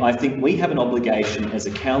 And I think we have an obligation as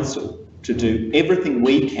a council to do everything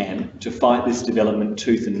we can to fight this development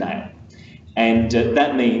tooth and nail. And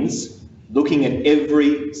that means looking at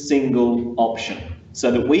every single option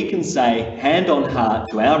so that we can say, hand on heart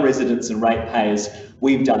to our residents and ratepayers,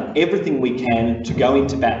 we've done everything we can to go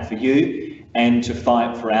into bat for you and to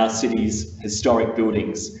fight for our city's historic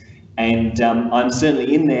buildings. And I'm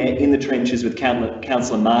certainly in there, in the trenches with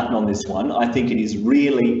Councillor Martin on this one. I think it is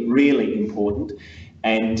really, really important.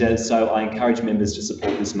 And so I encourage members to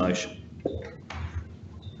support this motion.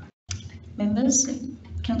 Members,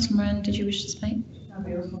 Councillor Moran, did you wish to speak?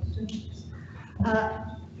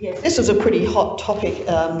 Yes, this is a pretty hot topic.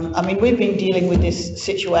 I mean, we've been dealing with this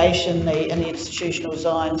situation and the institutional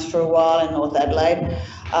zones for a while in North Adelaide.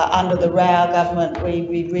 Under the Rao government,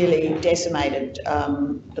 we really decimated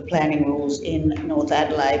the planning rules in North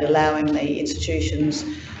Adelaide, allowing the institutions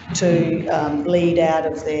to bleed out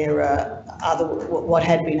of their what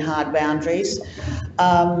had been hard boundaries.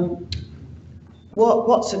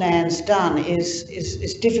 What St Anne's done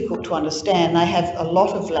is difficult to understand. They have a lot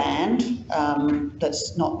of land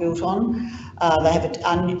that's not built on. They have a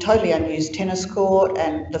totally unused tennis court,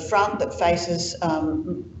 and the front that faces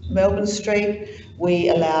Melbourne Street, we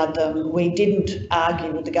allowed them. We didn't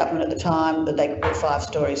argue with the government at the time that they could put 5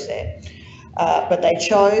 stories there. But they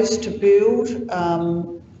chose to build.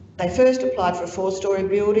 They first applied for a 4-storey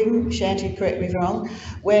building. Shanti, correct me if I'm wrong.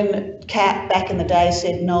 When CAT back in the day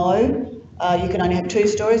said no, you can only have 2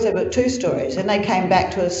 stories, they built 2 stories. And they came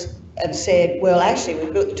back to us and said, well, actually,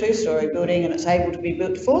 we've built the 2-storey building and it's able to be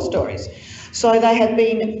built to 4 stories. So they have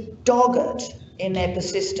been dogged in their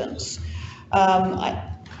persistence.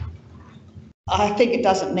 I think it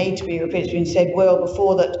doesn't need to be repeated. It's been said well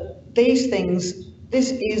before that these things,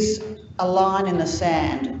 this is a line in the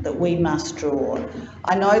sand that we must draw.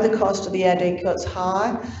 I know the cost of the AD is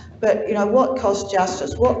high, but you know, what costs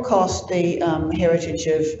justice? What costs the heritage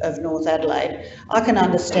of North Adelaide? I can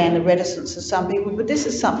understand the reticence of some people, but this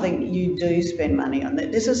is something you do spend money on.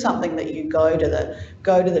 This is something that you go to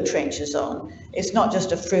the trenches on. It's not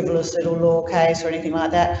just a frivolous little law case or anything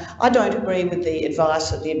like that. I don't agree with the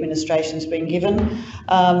advice that the administration's been given.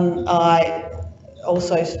 I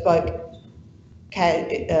also spoke,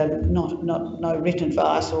 no written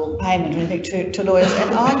advice or payment or anything to lawyers,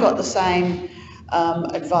 and I got the same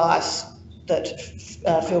advice that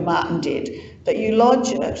Phil Martin did, that you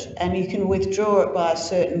lodge it and you can withdraw it by a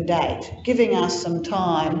certain date, giving us some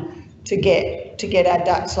time to get our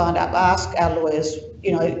ducks lined up, ask our lawyers,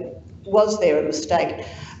 you know, was there a mistake?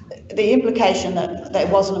 The implication that there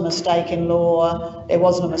wasn't a mistake in law, there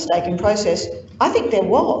wasn't a mistake in process, I think there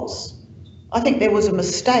was. I think there was a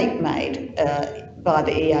mistake made by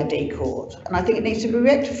the ERD court, and I think it needs to be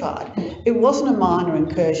rectified. It wasn't a minor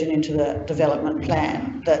incursion into the development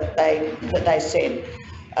plan that they said.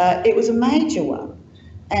 It was a major one,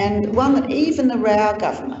 and one that even the Rao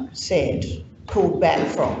government said pulled back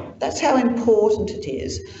from. That's how important it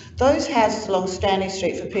is. Those houses along Stanley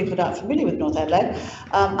Street, for people that aren't familiar with North Adelaide,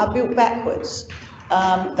 are built backwards.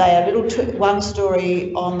 They are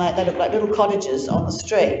one-storey on that. They look like little cottages on the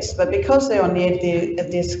streets, but because they're on the edge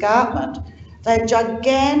of the escarpment, they're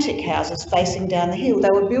gigantic houses facing down the hill. They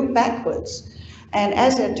were built backwards, and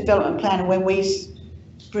as a development planner, when we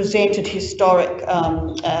presented historic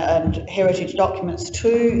and heritage documents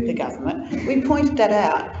to the government, we pointed that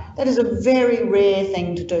out. That is a very rare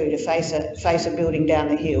thing to do, to face a building down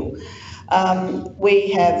the hill.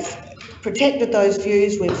 We have protected those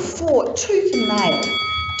views. We've fought tooth and nail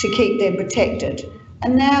to keep them protected,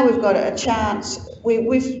 and now we've got a chance.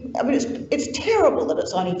 It's terrible that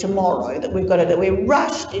it's only tomorrow that we've got to do. We're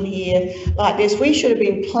rushed in here like this. We should have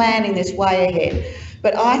been planning this way ahead.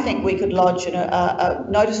 But I think we could lodge a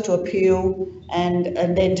notice to appeal and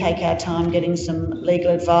then take our time getting some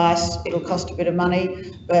legal advice. It'll cost a bit of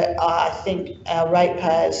money, but I think our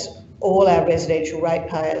ratepayers, all our residential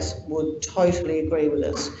ratepayers, would totally agree with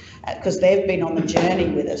us, because they've been on the journey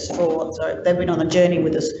with us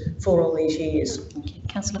for all these years. Thank you.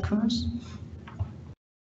 Councillor Couros.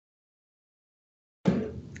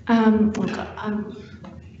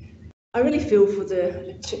 I really feel for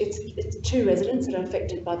it's two residents that are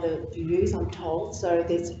affected by the views, I'm told. So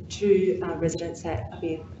there's two residents that are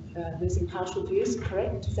being losing partial views,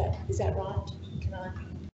 correct? Is that right? Can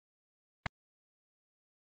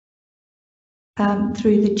I?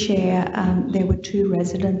 Through the chair, there were two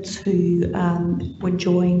residents who were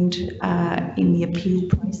joined in the appeal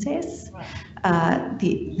process.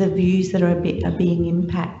 The views that are being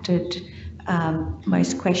impacted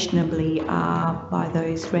most questionably are by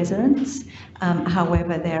those residents.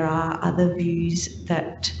 However, there are other views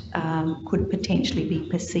that could potentially be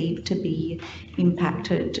perceived to be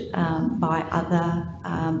impacted by other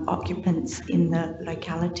occupants in the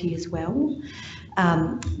locality as well.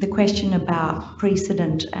 The question about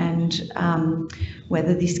precedent and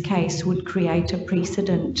whether this case would create a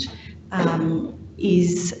precedent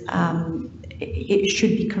it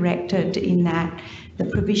should be corrected in that the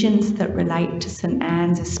provisions that relate to St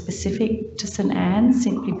Anne's are specific to St Anne's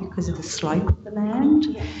simply because of the slope of the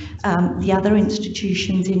land. The other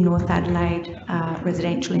institutions in North Adelaide,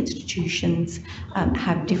 residential institutions,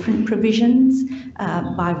 have different provisions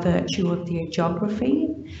by virtue of their geography.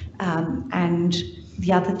 And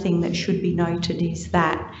the other thing that should be noted is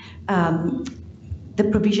that the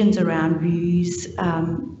provisions around views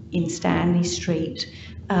in Stanley Street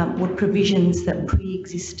were provisions that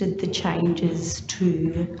pre-existed the changes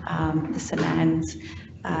to the St Anne's,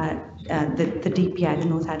 the DPA, the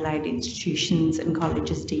North Adelaide Institutions and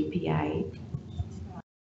Colleges DPA.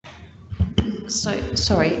 So,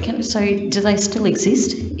 sorry, so do they still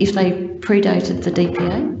exist if they predated the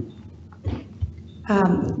DPA?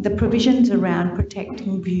 The provisions around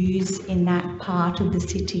protecting views in that part of the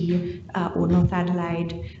city or North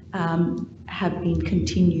Adelaide have been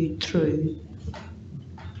continued through.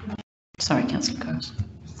 Sorry, Councillor Couros.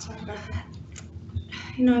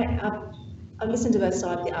 You know, I've listened to both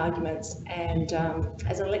sides of the arguments, and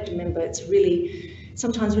as an elected member, it's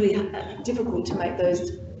sometimes really difficult to make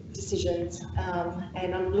those decisions.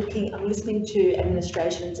 And I'm listening to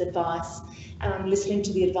administration's advice, and I'm listening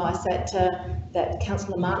to the advice that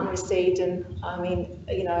Councillor Martin received. And I mean,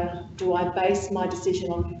 you know, do I base my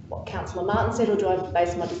decision on what Councillor Martin said, or do I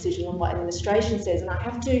base my decision on what administration says? And I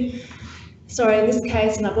have to. Sorry, in this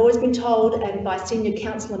case, and I've always been told, and by senior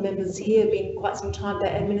councillor members here, been quite some time,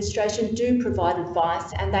 that administration do provide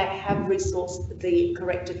advice and they have resourced the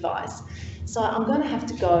correct advice. So I'm going to have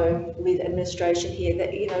to go with administration here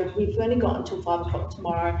that, you know, we've only got until 5 o'clock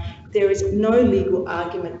tomorrow. There is no legal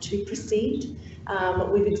argument to proceed.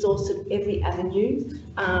 We've exhausted every avenue.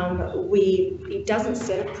 It doesn't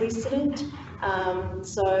set a precedent.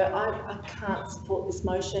 So I can't support this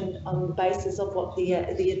motion on the basis of what the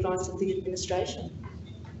advice of the administration.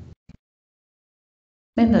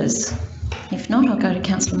 Members, if not, I'll go to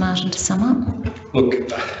Councillor Martin to sum up.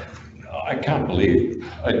 Look, I can't believe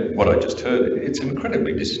what I just heard. It's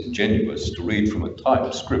incredibly disingenuous to read from a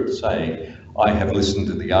typed script saying, I have listened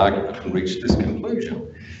to the argument and reached this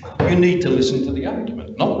conclusion. You need to listen to the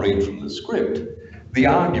argument, not read from the script. The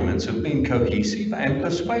arguments have been cohesive and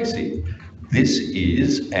persuasive. This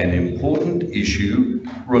is an important issue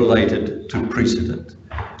related to precedent.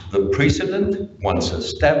 The precedent, once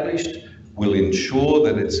established, will ensure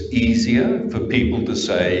that it's easier for people to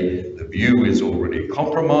say the view is already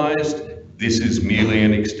compromised, this is merely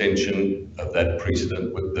an extension of that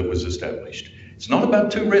precedent that was established. It's not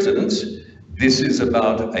about two residents, this is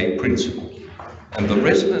about a principle. And the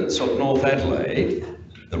residents of North Adelaide,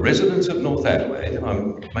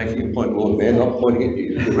 I'm making a point, Lord Mayor, not pointing at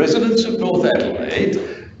you. The residents of North Adelaide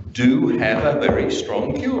do have a very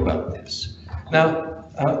strong view about this. Now,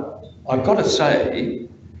 I've got to say,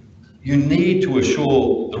 you need to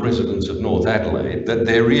assure the residents of North Adelaide that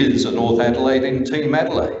there is a North Adelaide in Team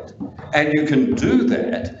Adelaide. And you can do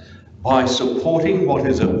that by supporting what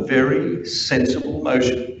is a very sensible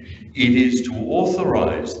motion. It is to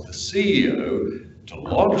authorise the CEO to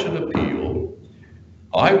lodge an appeal.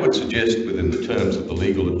 I would suggest within the terms of the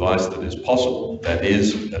legal advice that is possible, that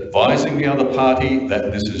is advising the other party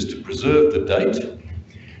that this is to preserve the date,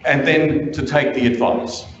 and then to take the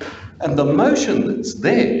advice. And the motion that's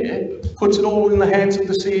there puts it all in the hands of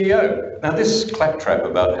the CEO. Now, this claptrap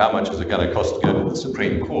about how much is it going to cost to go to the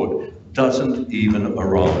Supreme Court doesn't even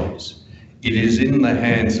arise. It is in the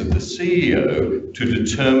hands of the CEO to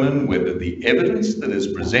determine whether the evidence that is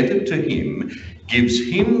presented to him gives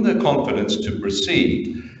him the confidence to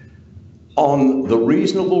proceed on the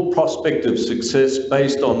reasonable prospect of success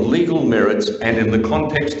based on legal merits and in the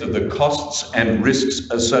context of the costs and risks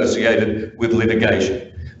associated with litigation.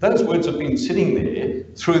 Those words have been sitting there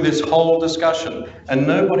through this whole discussion, and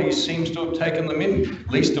nobody seems to have taken them in,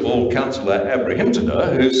 least of all Councillor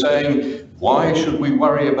Abrahimzadeh, who's saying, why should we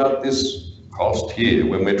worry about this cost here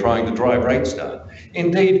when we're trying to drive rates down?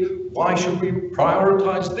 Indeed, why should we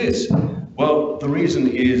prioritise this? Well, the reason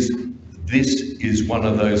is this is one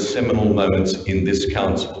of those seminal moments in this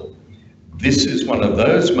council. This is one of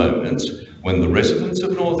those moments when the residents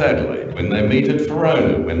of North Adelaide, when they meet at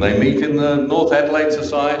Verona, when they meet in the North Adelaide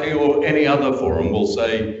Society or any other forum, will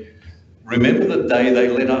say, remember the day they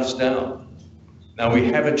let us down. Now we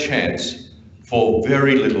have a chance for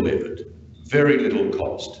very little effort, very little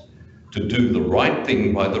cost, to do the right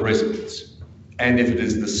thing by the residents. And if it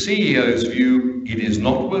is the CEO's view it is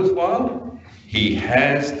not worthwhile, he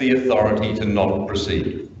has the authority to not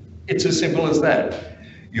proceed. It's as simple as that.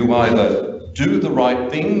 You either do the right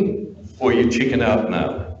thing or you chicken out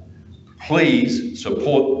now. Please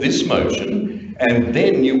support this motion, and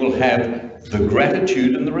then you will have the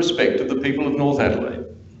gratitude and the respect of the people of North Adelaide.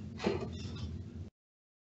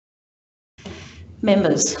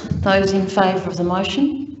 Members, those in favour of the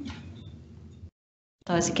motion?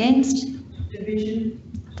 Those against? Division.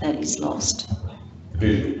 That is lost.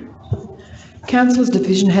 Division. Councillors,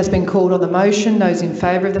 division has been called on the motion. Those in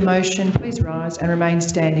favour of the motion, please rise and remain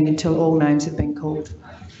standing until all names have been called.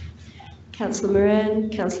 Councillor Moran,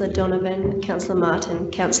 Councillor Donovan, Councillor Martin,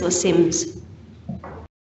 Councillor Simms.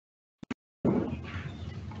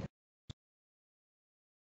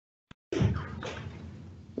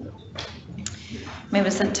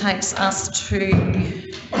 Members, that takes us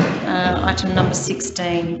to item number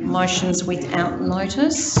 16, motions without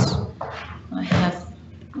notice. I have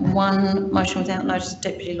one motion without notice,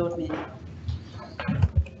 Deputy Lord Mayor.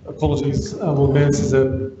 Apologies, Lord Mayor, this is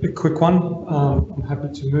a quick one. I'm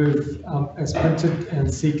happy to move as printed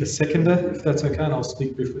and seek a seconder, if that's okay, and I'll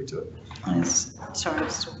speak briefly to it. Sorry,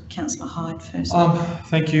 it's Councillor Hyde first.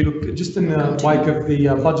 Thank you. Look, just in the wake of the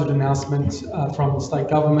budget announcement from the state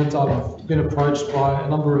government, I've been approached by a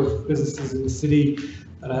number of businesses in the city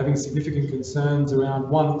that are having significant concerns around,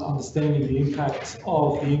 one, understanding the impact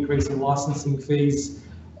of the increase in licensing fees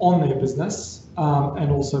on their business,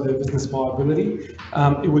 and also their business viability.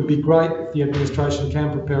 It would be great if the administration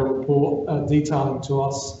can prepare a report detailing to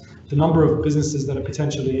us the number of businesses that are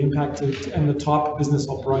potentially impacted and the type of business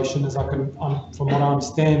operation, as from what I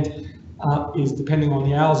understand, is depending on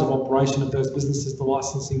the hours of operation of those businesses, the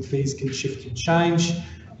licensing fees can shift and change.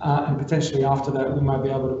 And potentially after that, we may be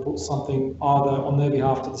able to put something either on their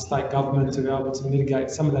behalf to the state government to be able to mitigate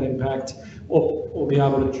some of that impact, or be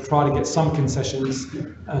able to try to get some concessions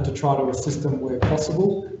to try to assist them where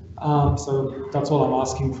possible. So that's all I'm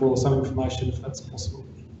asking for, some information if that's possible.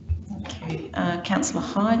 Thank you. Councillor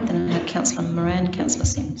Hyde, then I have Councillor Moran, Councillor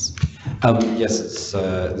Simms. Yes,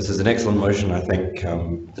 this is an excellent motion. I thank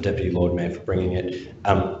the Deputy Lord Mayor for bringing it.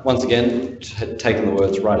 Once again, taking the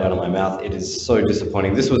words right out of my mouth, it is so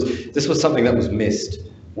disappointing. This was something that was missed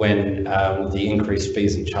when the increased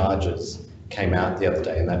fees and charges came out the other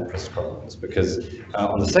day in that press conference, because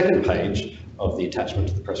on the second page of the attachment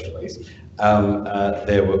to the press release,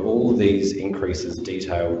 there were all these increases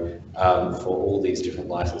detailed for all these different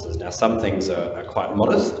licenses. Now, some things are quite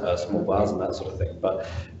modest, small bars and that sort of thing, but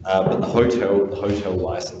the hotel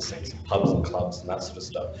licensing, pubs and clubs and that sort of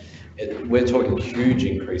stuff, we're talking huge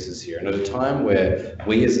increases here. And at a time where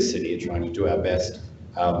we as a city are trying to do our best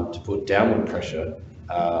to put downward pressure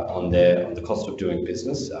on the cost of doing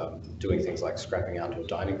business, doing things like scrapping outdoor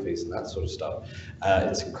dining fees and that sort of stuff,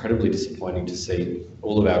 it's incredibly disappointing to see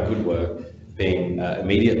all of our good work being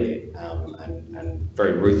immediately and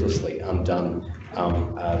very ruthlessly undone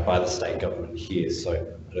by the state government here. So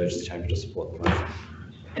I'd urge the Chamber to support the motion.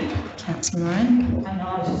 Councillor Moran. And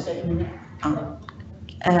I second that.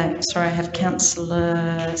 I have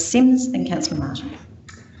Councillor Simms, then Councillor Martin.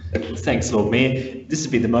 Thanks, Lord Mayor. This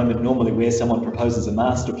would be the moment normally where someone proposes a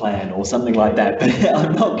master plan or something like that, but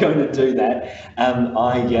I'm not going to do that.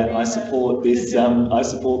 I support this. I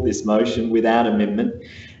support this motion without amendment.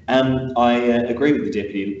 I agree with the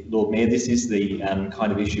Deputy Lord Mayor. This is the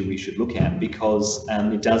kind of issue we should look at because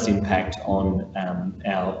it does impact on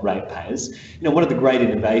our ratepayers. You know, one of the great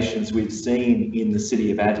innovations we've seen in the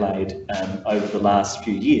City of Adelaide over the last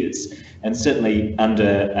few years, and certainly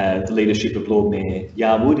under the leadership of Lord Mayor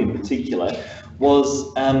Yarwood in particular,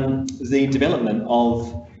 was the development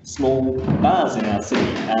of small bars in our city,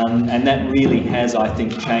 and that really has, I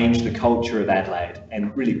think, changed the culture of Adelaide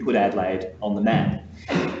and really put Adelaide on the map.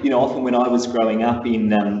 You know, often when I was growing up in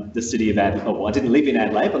the city of Adelaide, well, I didn't live in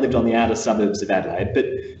Adelaide, but I lived on the outer suburbs of Adelaide, but,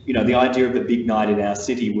 you know, the idea of a big night in our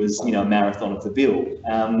city was, you know, a marathon of the bill,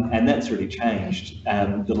 and that's really changed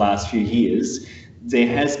the last few years. There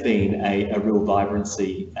has been a real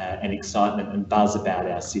vibrancy and excitement and buzz about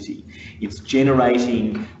our city. It's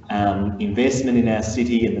generating investment in our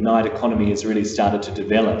city, and the night economy has really started to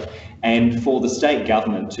develop. And for the state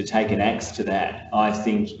government to take an axe to that, I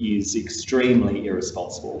think is extremely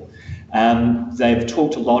irresponsible. They've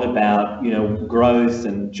talked a lot about, you know, growth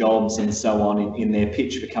and jobs and so on in their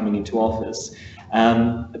pitch for coming into office.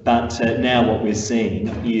 But now what we're seeing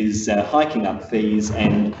is hiking up fees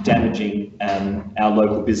and damaging our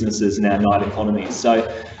local businesses and our night economy.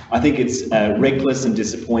 So I think it's reckless and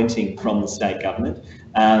disappointing from the state government.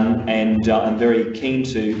 And I'm very keen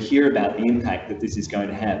to hear about the impact that this is going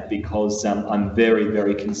to have because I'm very,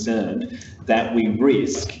 very concerned that we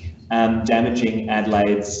risk damaging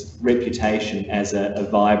Adelaide's reputation as a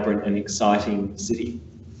vibrant and exciting city.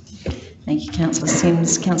 Thank you, Councillor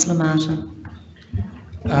Simms. Councillor Martin.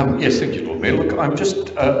 Yes, thank you, Lord Mayor. Look, I'm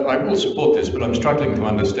just, I will support this, but I'm struggling to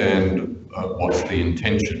understand what's the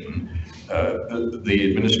intention. The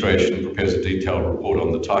administration prepares a detailed report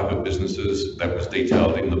on the type of businesses that was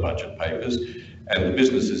detailed in the budget papers, and the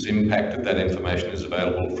businesses impacted. That information is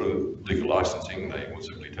available through legal licensing. They will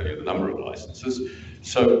simply tell you the number of licenses.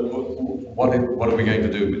 So what are we going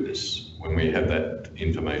to do with this when we have that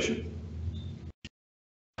information?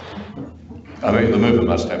 I mean, the mover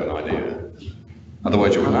must have an idea.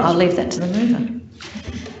 Otherwise, you wouldn't ask. I'll leave that to the mover.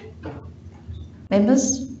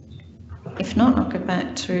 Members? If not, I'll go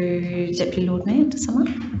back to Deputy Lord Mayor to sum up.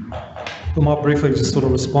 I might briefly just sort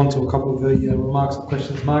of respond to a couple of the remarks and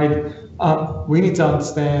questions made. We need to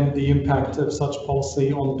understand the impact of such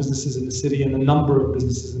policy on businesses in the city and the number of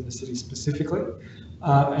businesses in the city specifically.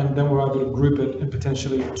 And then we're able to group it and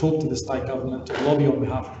potentially talk to the state government to lobby on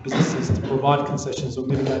behalf of businesses to provide concessions or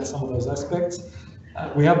mitigate some of those aspects.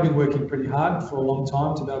 We have been working pretty hard for a long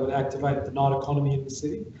time to be able to activate the night economy in the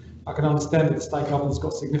city. I can understand that the state government's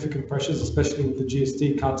got significant pressures, especially with the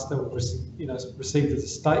GST cuts that were received as a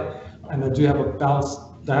state, and they do have a balance.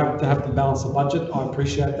 They have to balance the budget. I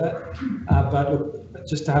appreciate that, but look,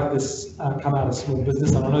 just to have this come out of small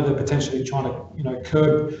business, and I know they're potentially trying to,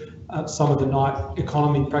 curb some of the night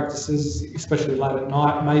economy practices, especially late at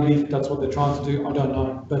night. Maybe that's what they're trying to do. I don't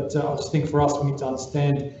know, but I just think for us, we need to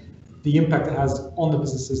understand the impact it has on the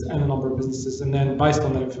businesses and the number of businesses, and then based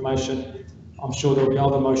on that information, I'm sure there'll be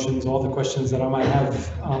other motions or other questions that I may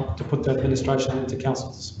have to put the administration into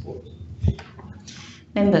council to support.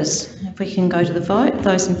 Members, if we can go to the vote.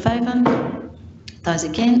 Those in favour? Those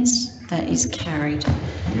against? That is carried.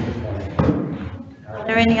 Are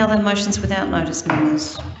there any other motions without notice,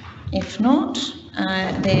 members? If not,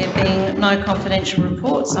 there being no confidential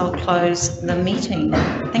reports, I'll close the meeting.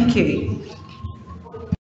 Thank you.